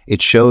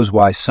 It shows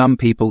why some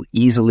people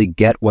easily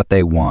get what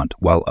they want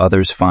while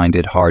others find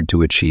it hard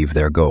to achieve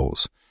their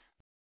goals.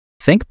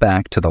 Think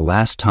back to the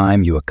last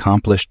time you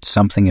accomplished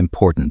something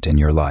important in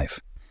your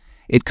life.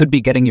 It could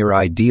be getting your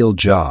ideal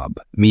job,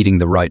 meeting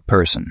the right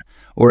person,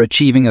 or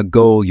achieving a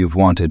goal you've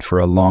wanted for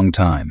a long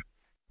time.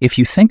 If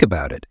you think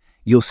about it,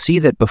 you'll see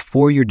that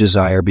before your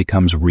desire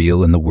becomes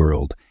real in the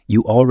world,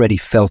 you already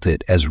felt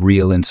it as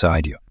real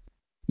inside you.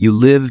 You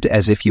lived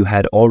as if you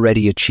had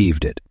already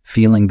achieved it,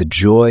 feeling the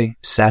joy,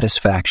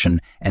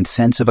 satisfaction, and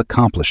sense of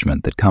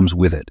accomplishment that comes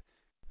with it.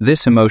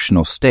 This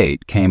emotional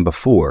state came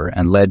before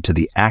and led to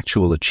the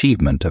actual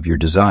achievement of your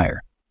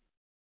desire.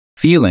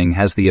 Feeling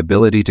has the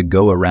ability to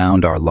go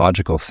around our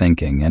logical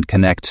thinking and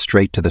connect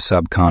straight to the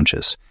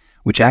subconscious,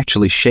 which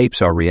actually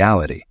shapes our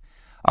reality.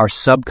 Our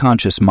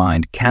subconscious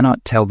mind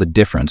cannot tell the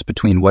difference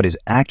between what is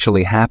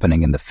actually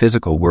happening in the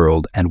physical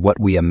world and what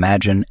we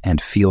imagine and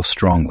feel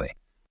strongly.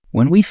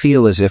 When we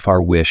feel as if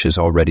our wish is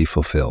already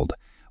fulfilled,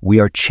 we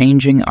are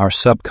changing our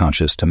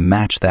subconscious to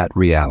match that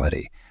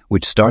reality,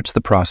 which starts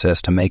the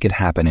process to make it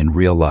happen in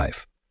real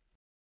life.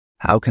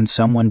 How can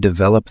someone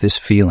develop this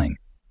feeling?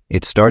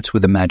 It starts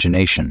with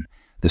imagination,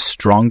 the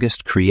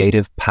strongest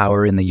creative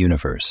power in the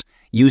universe.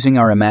 Using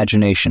our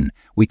imagination,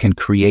 we can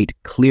create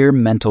clear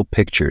mental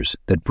pictures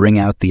that bring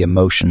out the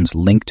emotions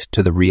linked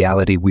to the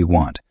reality we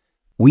want.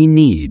 We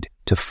need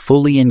to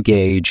fully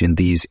engage in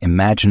these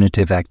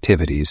imaginative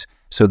activities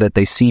so that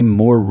they seem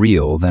more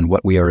real than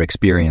what we are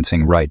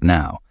experiencing right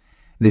now.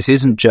 This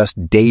isn't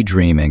just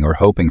daydreaming or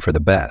hoping for the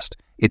best.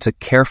 It's a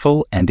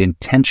careful and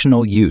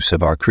intentional use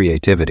of our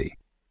creativity.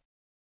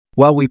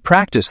 While we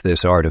practice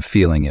this art of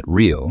feeling it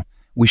real,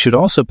 we should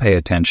also pay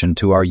attention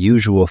to our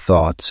usual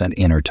thoughts and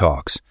inner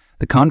talks.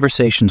 The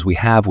conversations we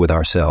have with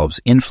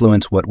ourselves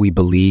influence what we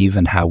believe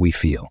and how we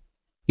feel.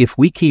 If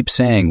we keep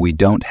saying we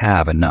don't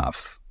have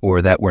enough,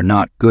 or that we're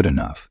not good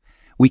enough,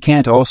 we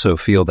can't also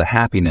feel the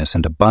happiness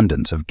and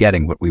abundance of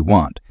getting what we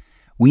want.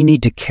 We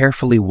need to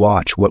carefully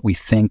watch what we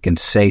think and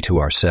say to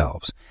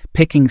ourselves,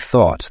 picking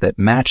thoughts that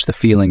match the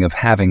feeling of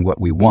having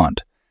what we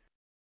want.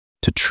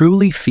 To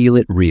truly feel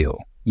it real,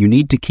 you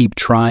need to keep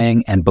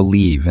trying and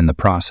believe in the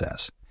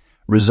process.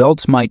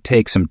 Results might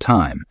take some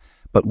time,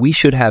 but we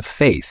should have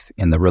faith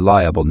in the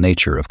reliable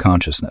nature of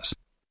consciousness.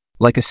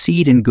 Like a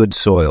seed in good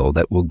soil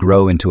that will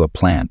grow into a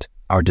plant,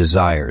 our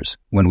desires,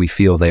 when we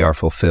feel they are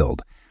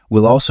fulfilled,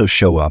 will also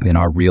show up in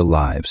our real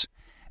lives.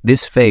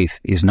 This faith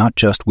is not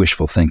just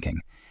wishful thinking.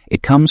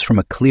 It comes from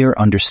a clear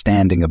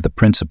understanding of the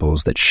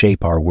principles that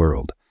shape our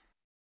world.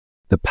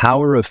 The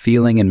power of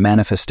feeling and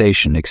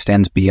manifestation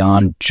extends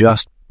beyond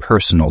just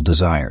personal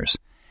desires.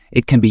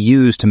 It can be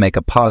used to make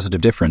a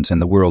positive difference in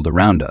the world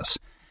around us.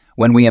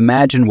 When we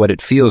imagine what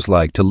it feels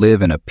like to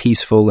live in a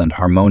peaceful and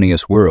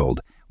harmonious world,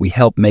 we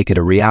help make it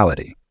a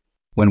reality.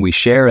 When we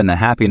share in the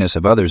happiness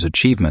of others'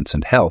 achievements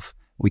and health,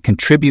 we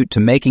contribute to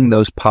making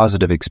those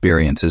positive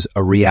experiences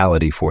a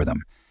reality for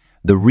them.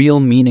 The real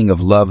meaning of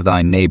love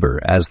thy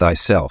neighbor as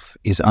thyself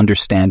is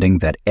understanding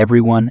that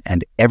everyone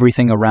and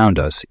everything around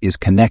us is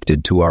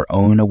connected to our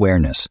own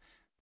awareness.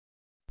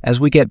 As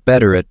we get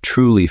better at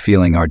truly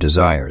feeling our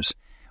desires,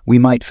 we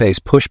might face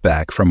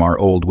pushback from our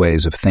old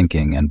ways of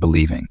thinking and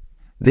believing.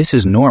 This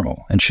is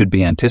normal and should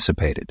be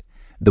anticipated.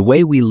 The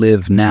way we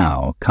live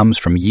now comes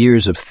from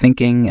years of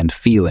thinking and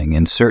feeling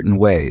in certain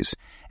ways,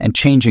 and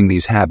changing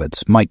these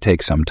habits might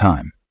take some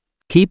time.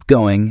 Keep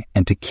going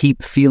and to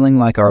keep feeling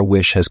like our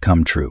wish has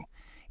come true,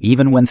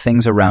 even when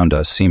things around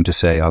us seem to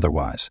say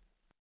otherwise.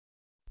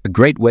 A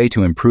great way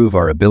to improve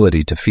our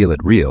ability to feel it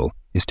real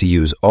is to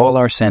use all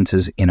our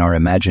senses in our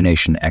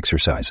imagination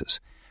exercises.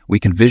 We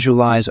can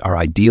visualize our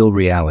ideal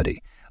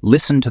reality,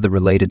 listen to the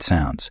related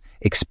sounds,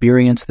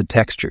 experience the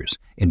textures,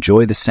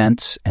 enjoy the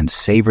scents, and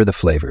savor the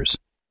flavors.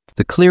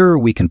 The clearer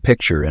we can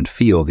picture and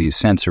feel these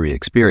sensory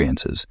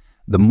experiences,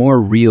 the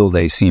more real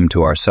they seem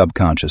to our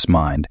subconscious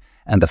mind,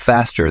 and the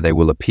faster they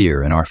will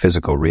appear in our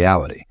physical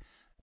reality.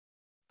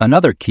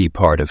 Another key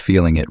part of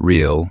feeling it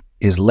real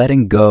is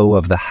letting go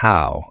of the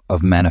how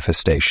of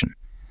manifestation.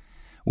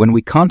 When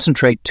we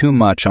concentrate too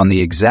much on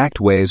the exact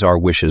ways our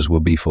wishes will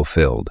be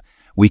fulfilled,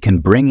 we can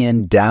bring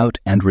in doubt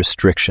and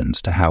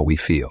restrictions to how we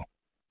feel.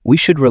 We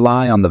should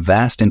rely on the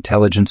vast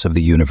intelligence of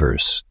the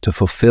universe to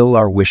fulfill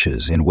our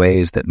wishes in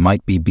ways that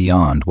might be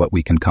beyond what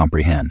we can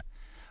comprehend.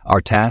 Our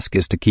task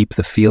is to keep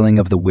the feeling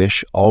of the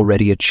wish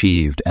already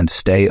achieved and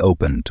stay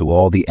open to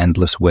all the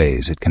endless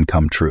ways it can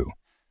come true.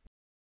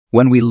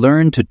 When we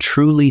learn to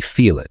truly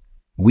feel it,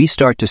 we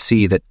start to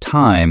see that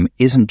time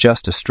isn't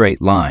just a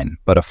straight line,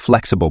 but a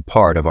flexible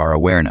part of our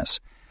awareness.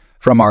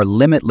 From our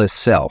limitless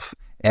self,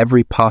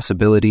 every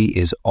possibility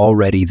is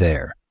already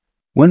there.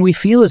 When we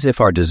feel as if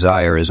our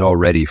desire is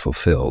already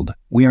fulfilled,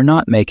 we are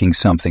not making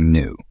something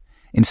new.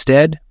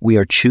 Instead, we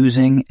are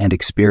choosing and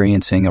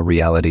experiencing a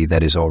reality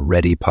that is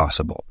already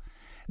possible.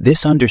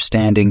 This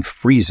understanding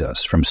frees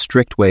us from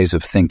strict ways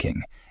of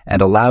thinking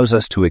and allows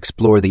us to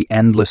explore the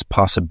endless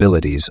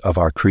possibilities of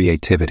our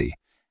creativity.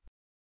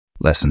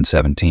 Lesson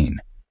 17.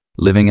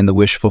 Living in the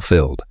Wish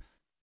Fulfilled.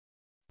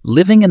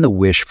 Living in the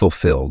wish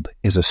fulfilled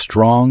is a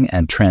strong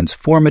and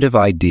transformative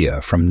idea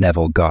from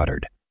Neville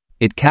Goddard.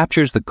 It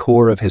captures the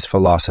core of his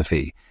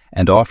philosophy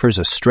and offers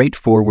a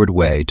straightforward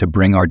way to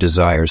bring our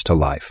desires to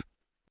life.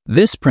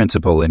 This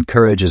principle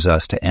encourages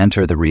us to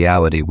enter the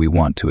reality we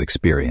want to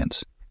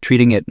experience,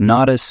 treating it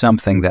not as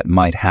something that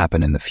might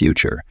happen in the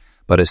future,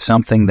 but as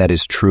something that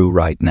is true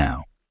right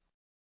now.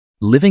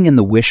 Living in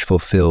the wish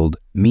fulfilled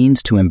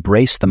means to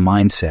embrace the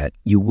mindset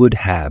you would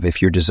have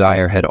if your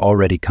desire had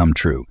already come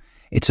true.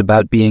 It's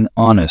about being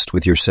honest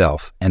with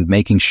yourself and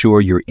making sure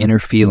your inner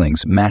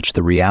feelings match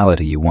the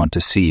reality you want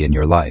to see in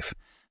your life.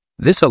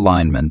 This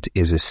alignment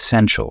is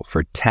essential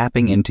for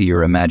tapping into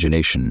your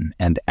imagination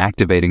and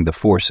activating the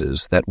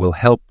forces that will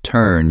help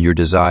turn your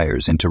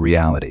desires into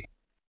reality.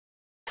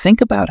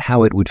 Think about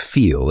how it would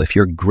feel if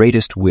your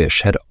greatest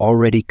wish had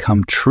already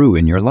come true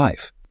in your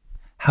life.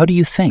 How do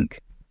you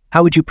think?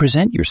 How would you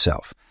present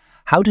yourself?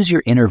 How does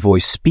your inner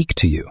voice speak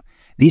to you?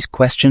 These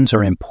questions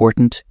are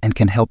important and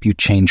can help you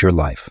change your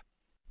life.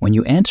 When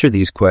you answer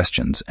these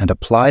questions and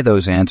apply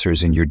those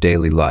answers in your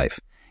daily life,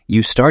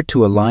 you start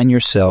to align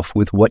yourself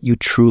with what you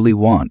truly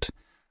want.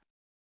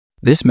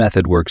 This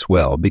method works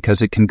well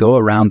because it can go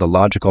around the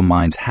logical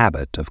mind's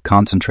habit of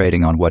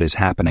concentrating on what is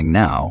happening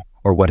now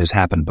or what has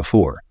happened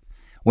before.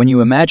 When you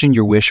imagine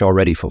your wish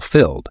already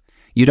fulfilled,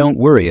 you don't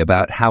worry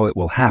about how it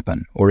will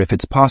happen or if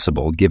it's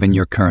possible given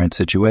your current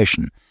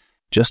situation.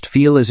 Just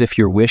feel as if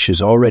your wish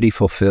is already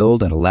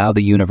fulfilled and allow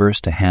the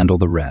universe to handle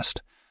the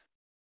rest.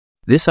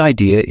 This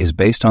idea is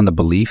based on the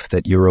belief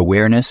that your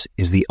awareness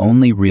is the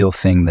only real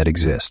thing that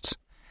exists.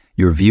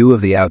 Your view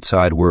of the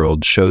outside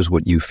world shows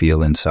what you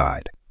feel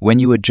inside. When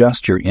you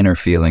adjust your inner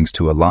feelings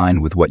to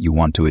align with what you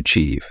want to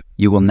achieve,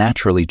 you will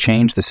naturally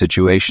change the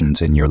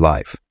situations in your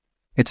life.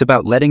 It's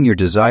about letting your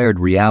desired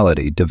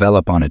reality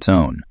develop on its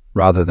own,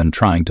 rather than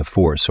trying to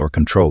force or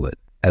control it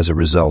as a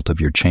result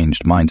of your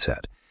changed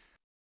mindset.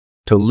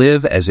 To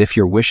live as if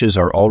your wishes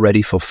are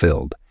already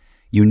fulfilled,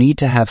 you need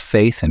to have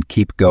faith and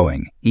keep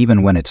going,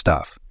 even when it's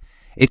tough.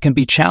 It can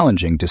be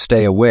challenging to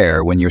stay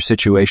aware when your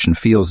situation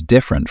feels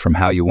different from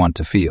how you want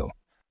to feel.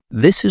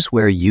 This is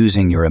where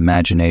using your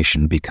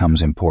imagination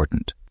becomes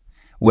important.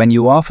 When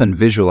you often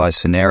visualize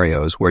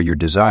scenarios where your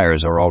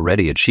desires are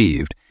already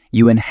achieved,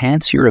 you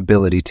enhance your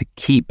ability to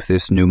keep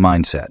this new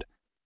mindset.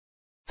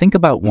 Think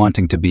about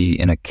wanting to be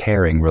in a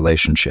caring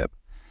relationship.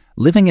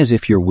 Living as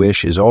if your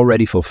wish is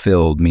already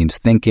fulfilled means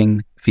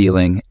thinking,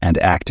 feeling, and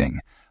acting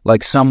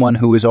like someone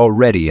who is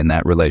already in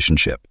that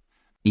relationship.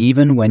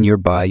 Even when you're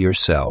by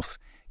yourself,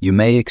 you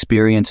may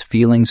experience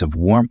feelings of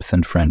warmth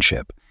and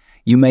friendship.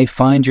 You may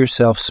find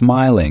yourself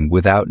smiling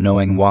without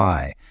knowing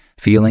why,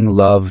 feeling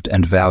loved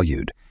and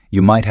valued.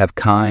 You might have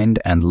kind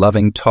and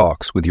loving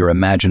talks with your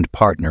imagined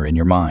partner in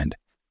your mind.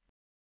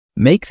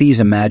 Make these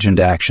imagined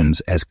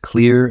actions as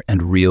clear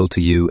and real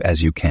to you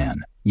as you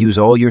can. Use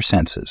all your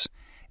senses.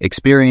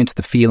 Experience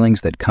the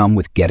feelings that come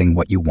with getting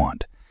what you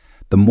want.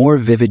 The more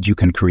vivid you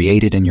can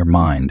create it in your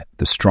mind,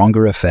 the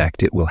stronger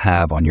effect it will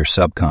have on your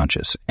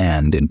subconscious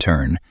and, in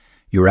turn,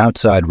 your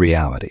outside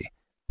reality.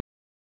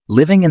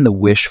 Living in the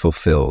wish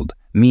fulfilled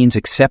means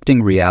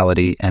accepting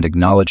reality and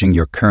acknowledging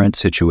your current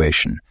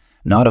situation,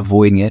 not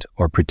avoiding it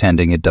or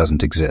pretending it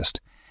doesn't exist.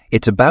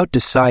 It's about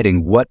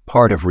deciding what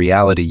part of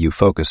reality you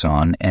focus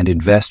on and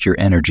invest your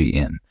energy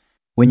in.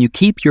 When you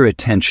keep your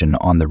attention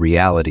on the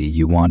reality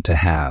you want to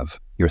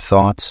have, your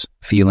thoughts,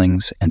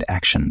 feelings, and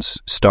actions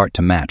start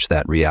to match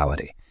that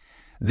reality.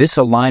 This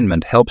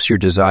alignment helps your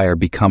desire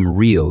become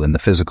real in the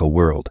physical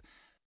world.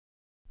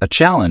 A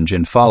challenge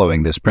in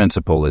following this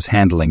principle is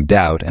handling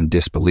doubt and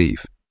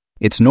disbelief.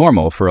 It's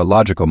normal for a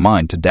logical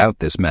mind to doubt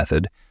this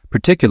method,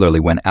 particularly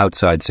when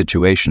outside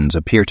situations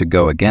appear to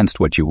go against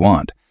what you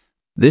want.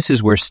 This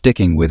is where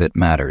sticking with it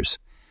matters.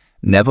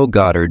 Neville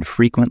Goddard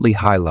frequently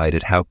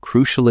highlighted how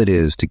crucial it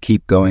is to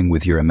keep going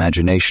with your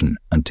imagination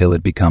until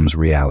it becomes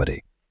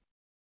reality.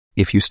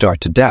 If you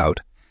start to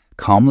doubt,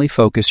 calmly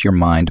focus your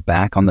mind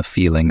back on the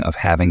feeling of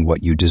having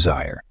what you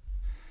desire.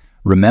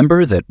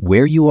 Remember that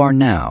where you are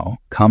now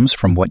comes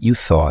from what you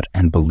thought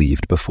and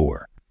believed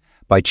before.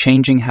 By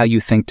changing how you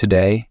think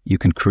today, you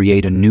can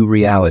create a new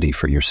reality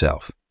for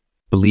yourself.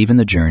 Believe in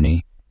the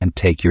journey and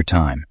take your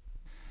time.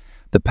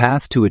 The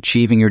path to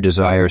achieving your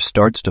desire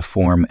starts to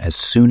form as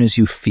soon as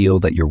you feel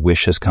that your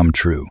wish has come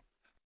true.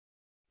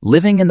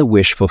 Living in the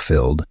wish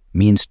fulfilled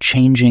means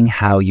changing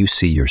how you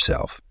see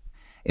yourself.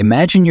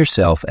 Imagine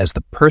yourself as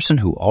the person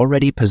who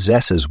already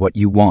possesses what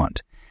you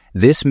want.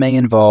 This may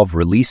involve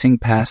releasing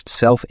past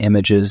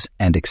self-images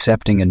and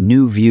accepting a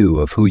new view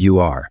of who you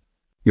are.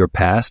 Your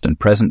past and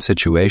present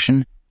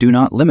situation do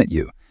not limit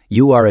you.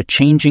 You are a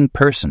changing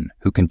person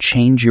who can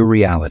change your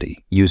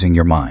reality using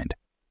your mind.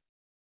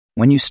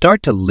 When you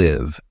start to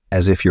live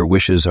as if your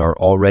wishes are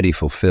already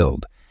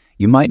fulfilled,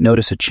 you might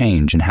notice a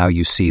change in how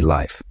you see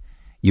life.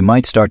 You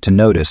might start to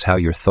notice how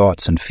your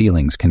thoughts and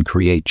feelings can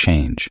create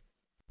change.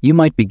 You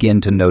might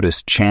begin to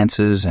notice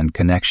chances and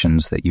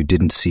connections that you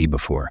didn't see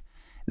before.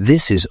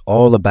 This is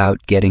all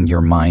about getting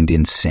your mind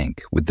in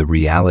sync with the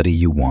reality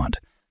you want.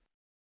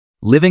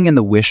 Living in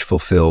the wish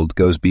fulfilled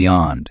goes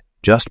beyond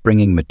just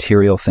bringing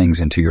material things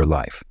into your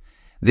life.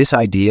 This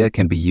idea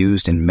can be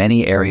used in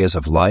many areas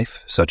of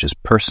life, such as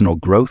personal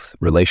growth,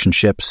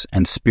 relationships,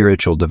 and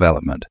spiritual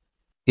development.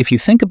 If you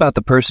think about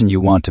the person you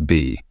want to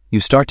be, you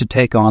start to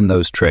take on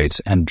those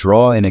traits and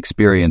draw in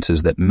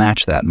experiences that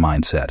match that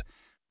mindset.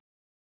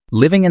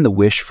 Living in the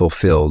wish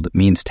fulfilled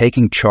means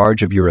taking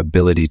charge of your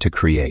ability to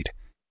create.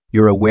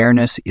 Your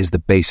awareness is the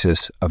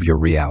basis of your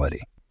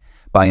reality.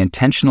 By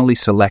intentionally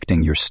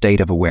selecting your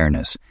state of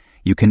awareness,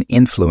 you can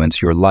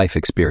influence your life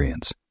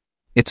experience.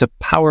 It's a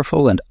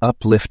powerful and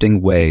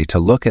uplifting way to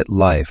look at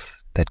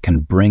life that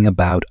can bring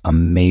about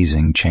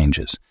amazing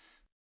changes.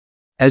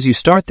 As you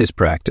start this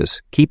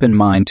practice, keep in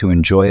mind to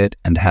enjoy it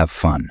and have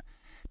fun.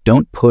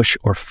 Don't push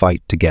or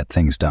fight to get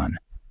things done.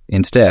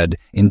 Instead,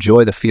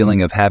 enjoy the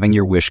feeling of having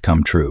your wish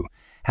come true.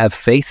 Have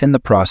faith in the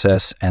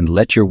process and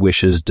let your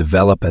wishes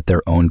develop at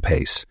their own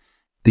pace.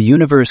 The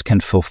universe can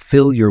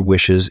fulfill your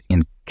wishes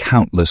in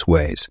countless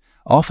ways,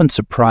 often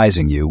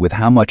surprising you with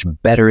how much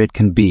better it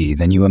can be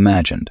than you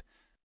imagined.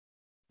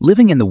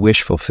 Living in the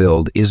wish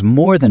fulfilled is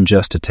more than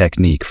just a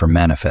technique for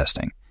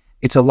manifesting.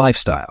 It's a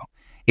lifestyle.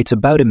 It's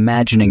about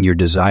imagining your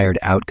desired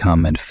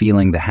outcome and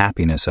feeling the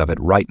happiness of it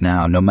right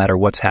now, no matter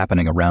what's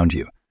happening around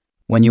you.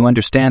 When you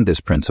understand this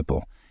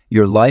principle,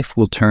 your life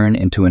will turn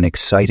into an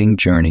exciting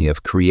journey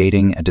of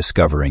creating and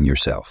discovering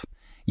yourself.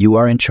 You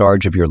are in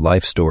charge of your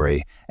life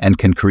story and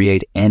can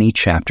create any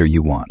chapter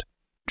you want.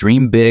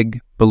 Dream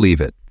big,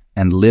 believe it,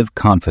 and live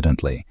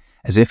confidently,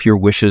 as if your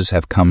wishes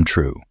have come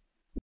true.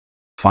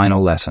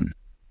 Final lesson.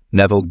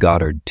 Neville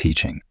Goddard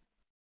Teaching.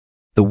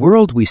 The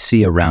world we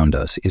see around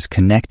us is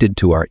connected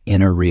to our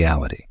inner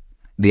reality.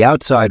 The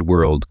outside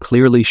world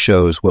clearly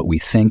shows what we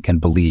think and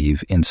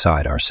believe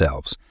inside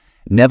ourselves.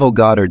 Neville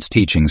Goddard's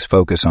teachings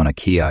focus on a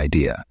key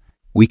idea.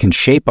 We can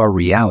shape our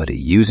reality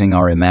using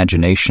our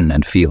imagination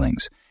and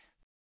feelings.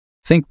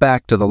 Think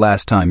back to the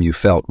last time you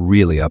felt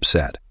really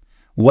upset.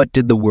 What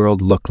did the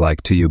world look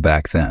like to you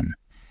back then?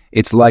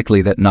 It's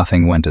likely that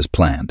nothing went as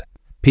planned.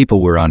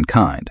 People were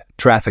unkind,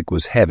 traffic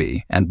was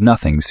heavy, and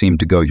nothing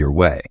seemed to go your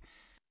way.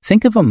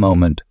 Think of a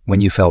moment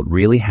when you felt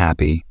really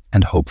happy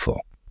and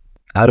hopeful.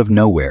 Out of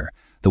nowhere,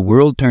 the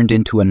world turned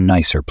into a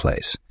nicer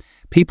place.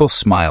 People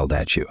smiled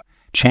at you.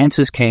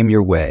 Chances came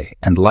your way,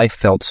 and life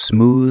felt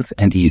smooth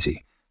and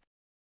easy.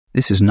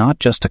 This is not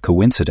just a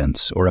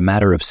coincidence or a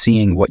matter of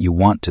seeing what you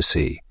want to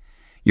see.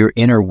 Your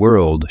inner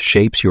world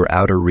shapes your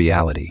outer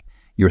reality.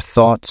 Your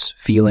thoughts,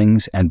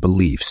 feelings, and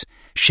beliefs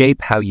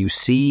shape how you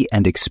see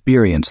and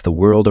experience the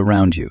world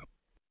around you.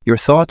 Your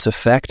thoughts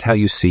affect how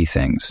you see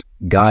things,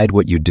 guide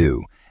what you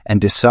do, and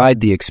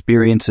decide the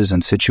experiences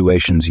and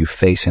situations you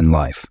face in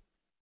life.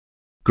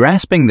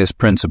 Grasping this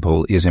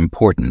principle is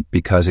important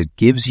because it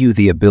gives you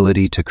the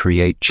ability to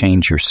create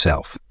change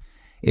yourself.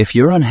 If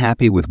you're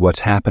unhappy with what's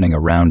happening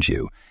around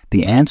you,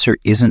 the answer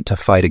isn't to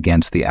fight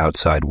against the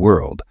outside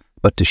world,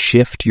 but to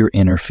shift your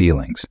inner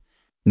feelings.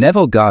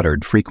 Neville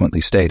Goddard frequently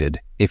stated,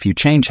 "If you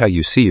change how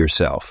you see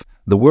yourself,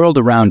 the world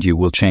around you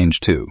will change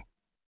too."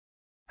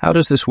 How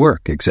does this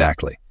work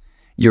exactly?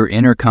 Your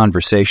inner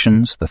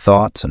conversations, the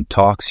thoughts and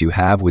talks you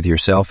have with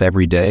yourself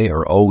every day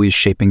are always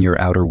shaping your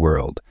outer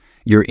world.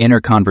 Your inner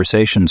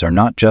conversations are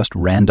not just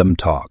random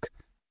talk.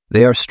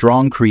 They are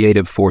strong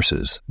creative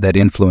forces that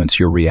influence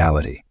your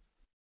reality.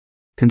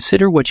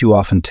 Consider what you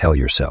often tell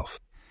yourself.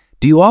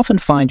 Do you often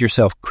find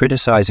yourself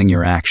criticizing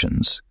your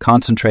actions,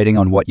 concentrating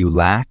on what you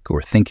lack,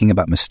 or thinking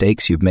about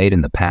mistakes you've made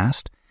in the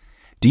past?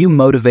 Do you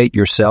motivate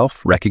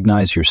yourself,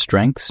 recognize your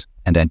strengths,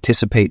 and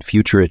anticipate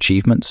future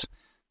achievements?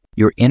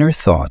 Your inner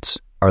thoughts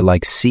are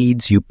like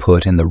seeds you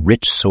put in the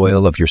rich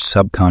soil of your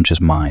subconscious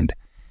mind.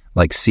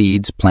 Like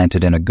seeds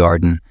planted in a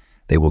garden,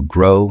 they will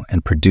grow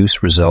and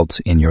produce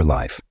results in your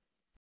life.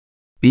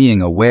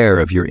 Being aware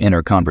of your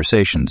inner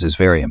conversations is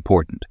very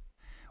important.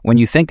 When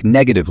you think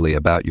negatively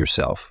about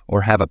yourself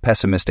or have a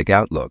pessimistic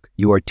outlook,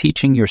 you are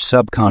teaching your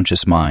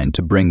subconscious mind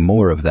to bring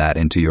more of that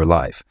into your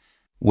life.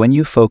 When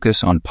you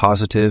focus on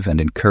positive and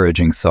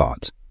encouraging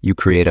thoughts, you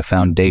create a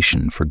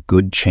foundation for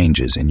good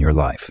changes in your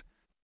life.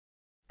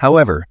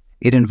 However,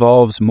 it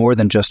involves more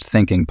than just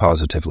thinking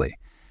positively.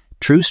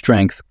 True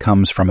strength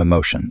comes from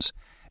emotions.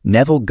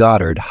 Neville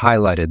Goddard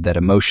highlighted that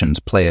emotions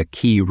play a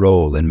key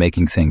role in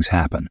making things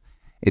happen.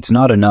 It's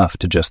not enough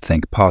to just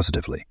think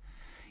positively.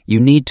 You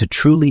need to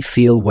truly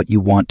feel what you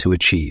want to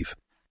achieve.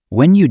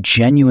 When you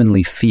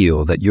genuinely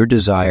feel that your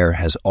desire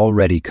has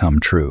already come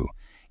true,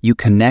 you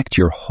connect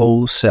your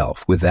whole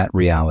self with that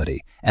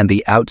reality, and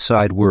the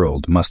outside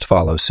world must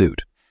follow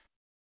suit.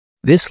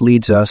 This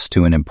leads us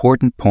to an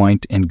important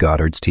point in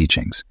Goddard's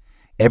teachings.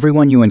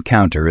 Everyone you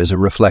encounter is a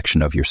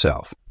reflection of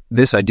yourself.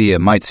 This idea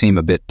might seem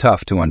a bit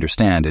tough to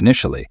understand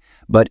initially,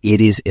 but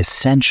it is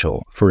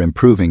essential for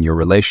improving your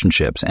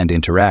relationships and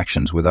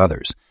interactions with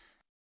others.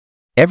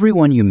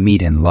 Everyone you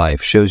meet in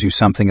life shows you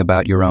something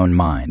about your own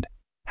mind.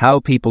 How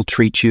people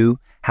treat you,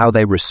 how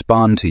they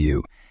respond to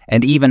you,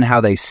 and even how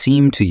they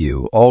seem to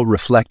you all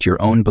reflect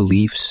your own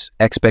beliefs,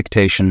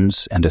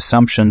 expectations, and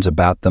assumptions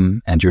about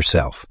them and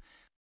yourself.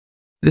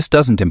 This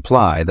doesn't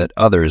imply that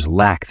others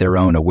lack their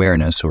own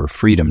awareness or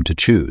freedom to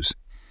choose.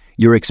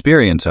 Your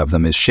experience of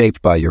them is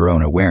shaped by your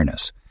own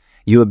awareness.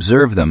 You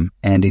observe them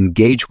and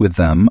engage with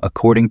them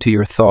according to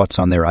your thoughts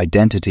on their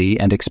identity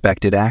and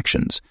expected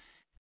actions.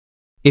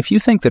 If you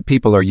think that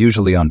people are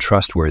usually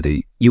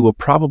untrustworthy, you will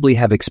probably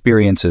have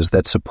experiences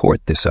that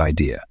support this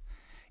idea.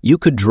 You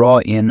could draw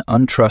in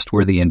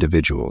untrustworthy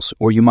individuals,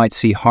 or you might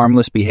see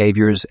harmless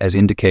behaviors as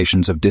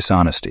indications of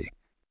dishonesty.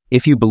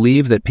 If you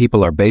believe that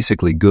people are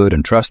basically good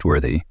and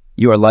trustworthy,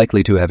 you are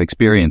likely to have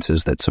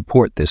experiences that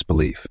support this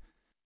belief.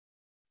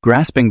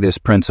 Grasping this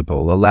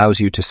principle allows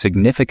you to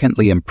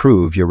significantly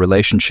improve your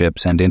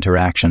relationships and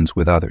interactions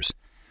with others.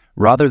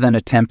 Rather than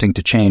attempting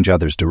to change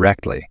others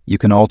directly, you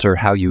can alter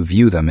how you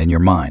view them in your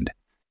mind.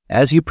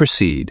 As you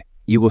proceed,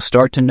 you will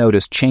start to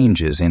notice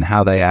changes in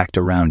how they act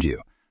around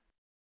you.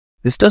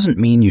 This doesn't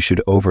mean you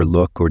should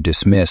overlook or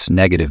dismiss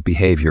negative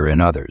behavior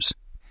in others.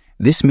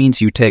 This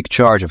means you take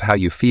charge of how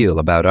you feel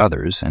about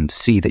others and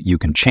see that you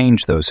can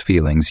change those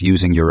feelings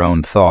using your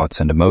own thoughts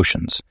and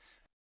emotions.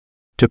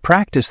 To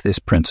practice this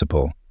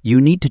principle, you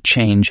need to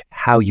change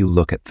how you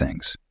look at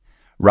things.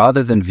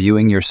 Rather than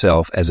viewing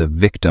yourself as a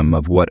victim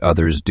of what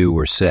others do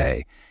or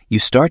say, you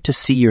start to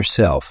see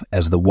yourself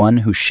as the one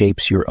who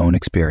shapes your own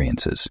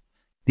experiences.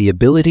 The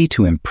ability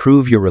to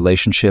improve your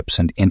relationships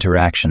and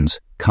interactions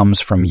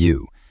comes from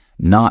you,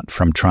 not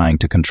from trying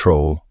to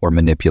control or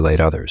manipulate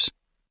others.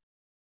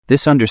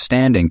 This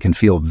understanding can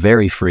feel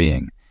very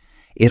freeing.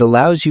 It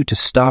allows you to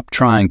stop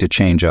trying to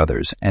change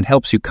others and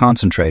helps you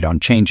concentrate on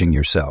changing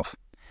yourself.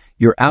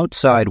 Your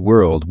outside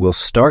world will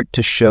start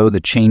to show the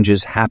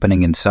changes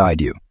happening inside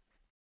you.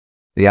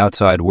 The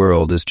outside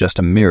world is just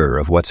a mirror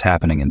of what's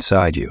happening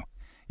inside you.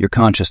 Your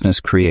consciousness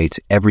creates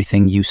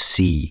everything you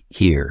see,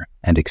 hear,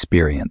 and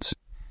experience.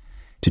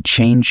 To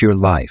change your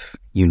life,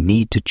 you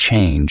need to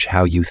change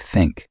how you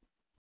think.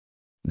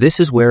 This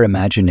is where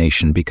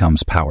imagination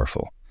becomes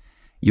powerful.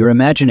 Your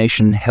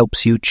imagination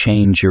helps you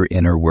change your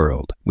inner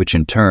world, which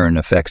in turn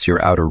affects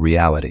your outer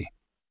reality.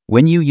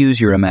 When you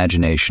use your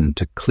imagination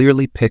to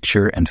clearly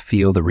picture and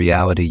feel the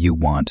reality you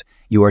want,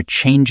 you are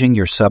changing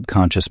your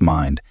subconscious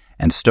mind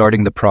and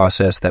starting the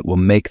process that will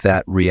make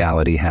that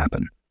reality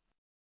happen.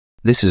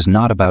 This is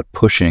not about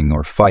pushing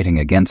or fighting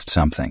against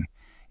something.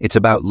 It's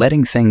about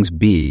letting things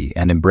be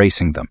and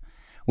embracing them.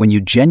 When you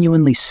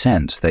genuinely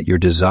sense that your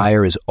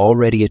desire is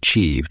already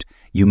achieved,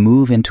 you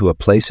move into a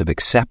place of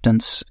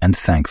acceptance and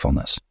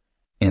thankfulness.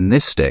 In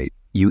this state,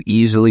 you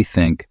easily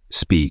think,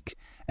 speak,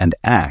 and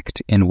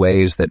act in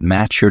ways that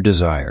match your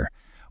desire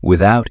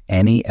without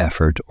any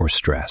effort or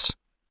stress.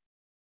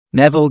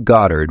 Neville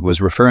Goddard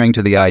was referring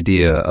to the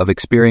idea of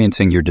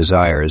experiencing your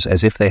desires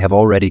as if they have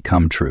already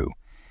come true.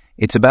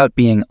 It's about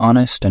being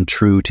honest and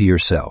true to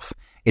yourself.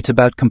 It's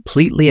about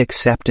completely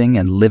accepting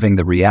and living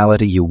the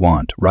reality you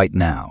want right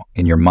now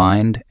in your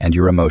mind and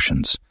your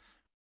emotions.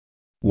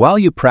 While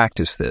you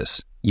practice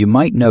this, you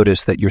might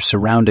notice that your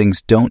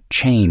surroundings don't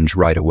change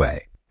right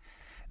away.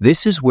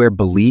 This is where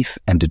belief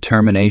and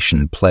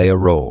determination play a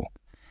role.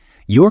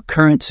 Your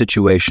current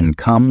situation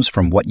comes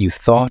from what you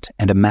thought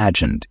and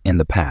imagined in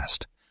the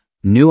past.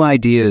 New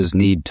ideas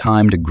need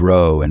time to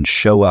grow and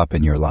show up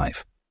in your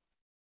life.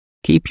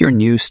 Keep your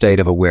new state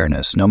of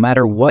awareness no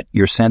matter what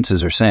your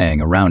senses are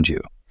saying around you.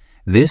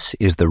 This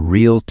is the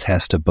real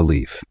test of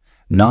belief,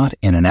 not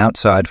in an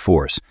outside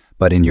force,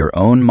 but in your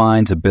own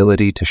mind's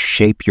ability to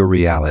shape your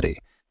reality.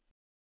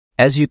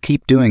 As you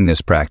keep doing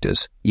this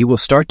practice, you will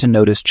start to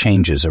notice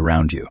changes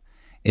around you.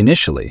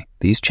 Initially,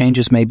 these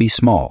changes may be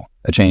small,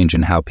 a change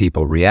in how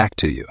people react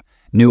to you,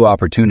 new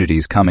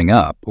opportunities coming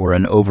up, or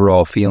an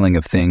overall feeling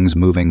of things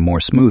moving more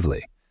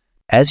smoothly.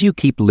 As you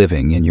keep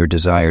living in your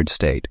desired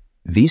state,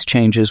 these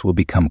changes will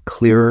become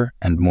clearer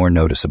and more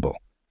noticeable.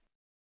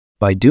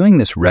 By doing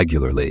this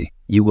regularly,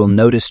 you will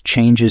notice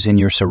changes in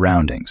your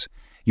surroundings.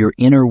 Your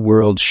inner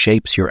world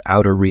shapes your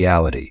outer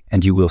reality,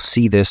 and you will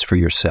see this for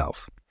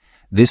yourself.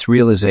 This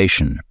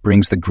realization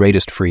brings the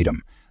greatest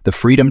freedom, the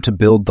freedom to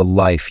build the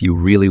life you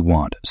really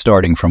want,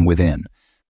 starting from within,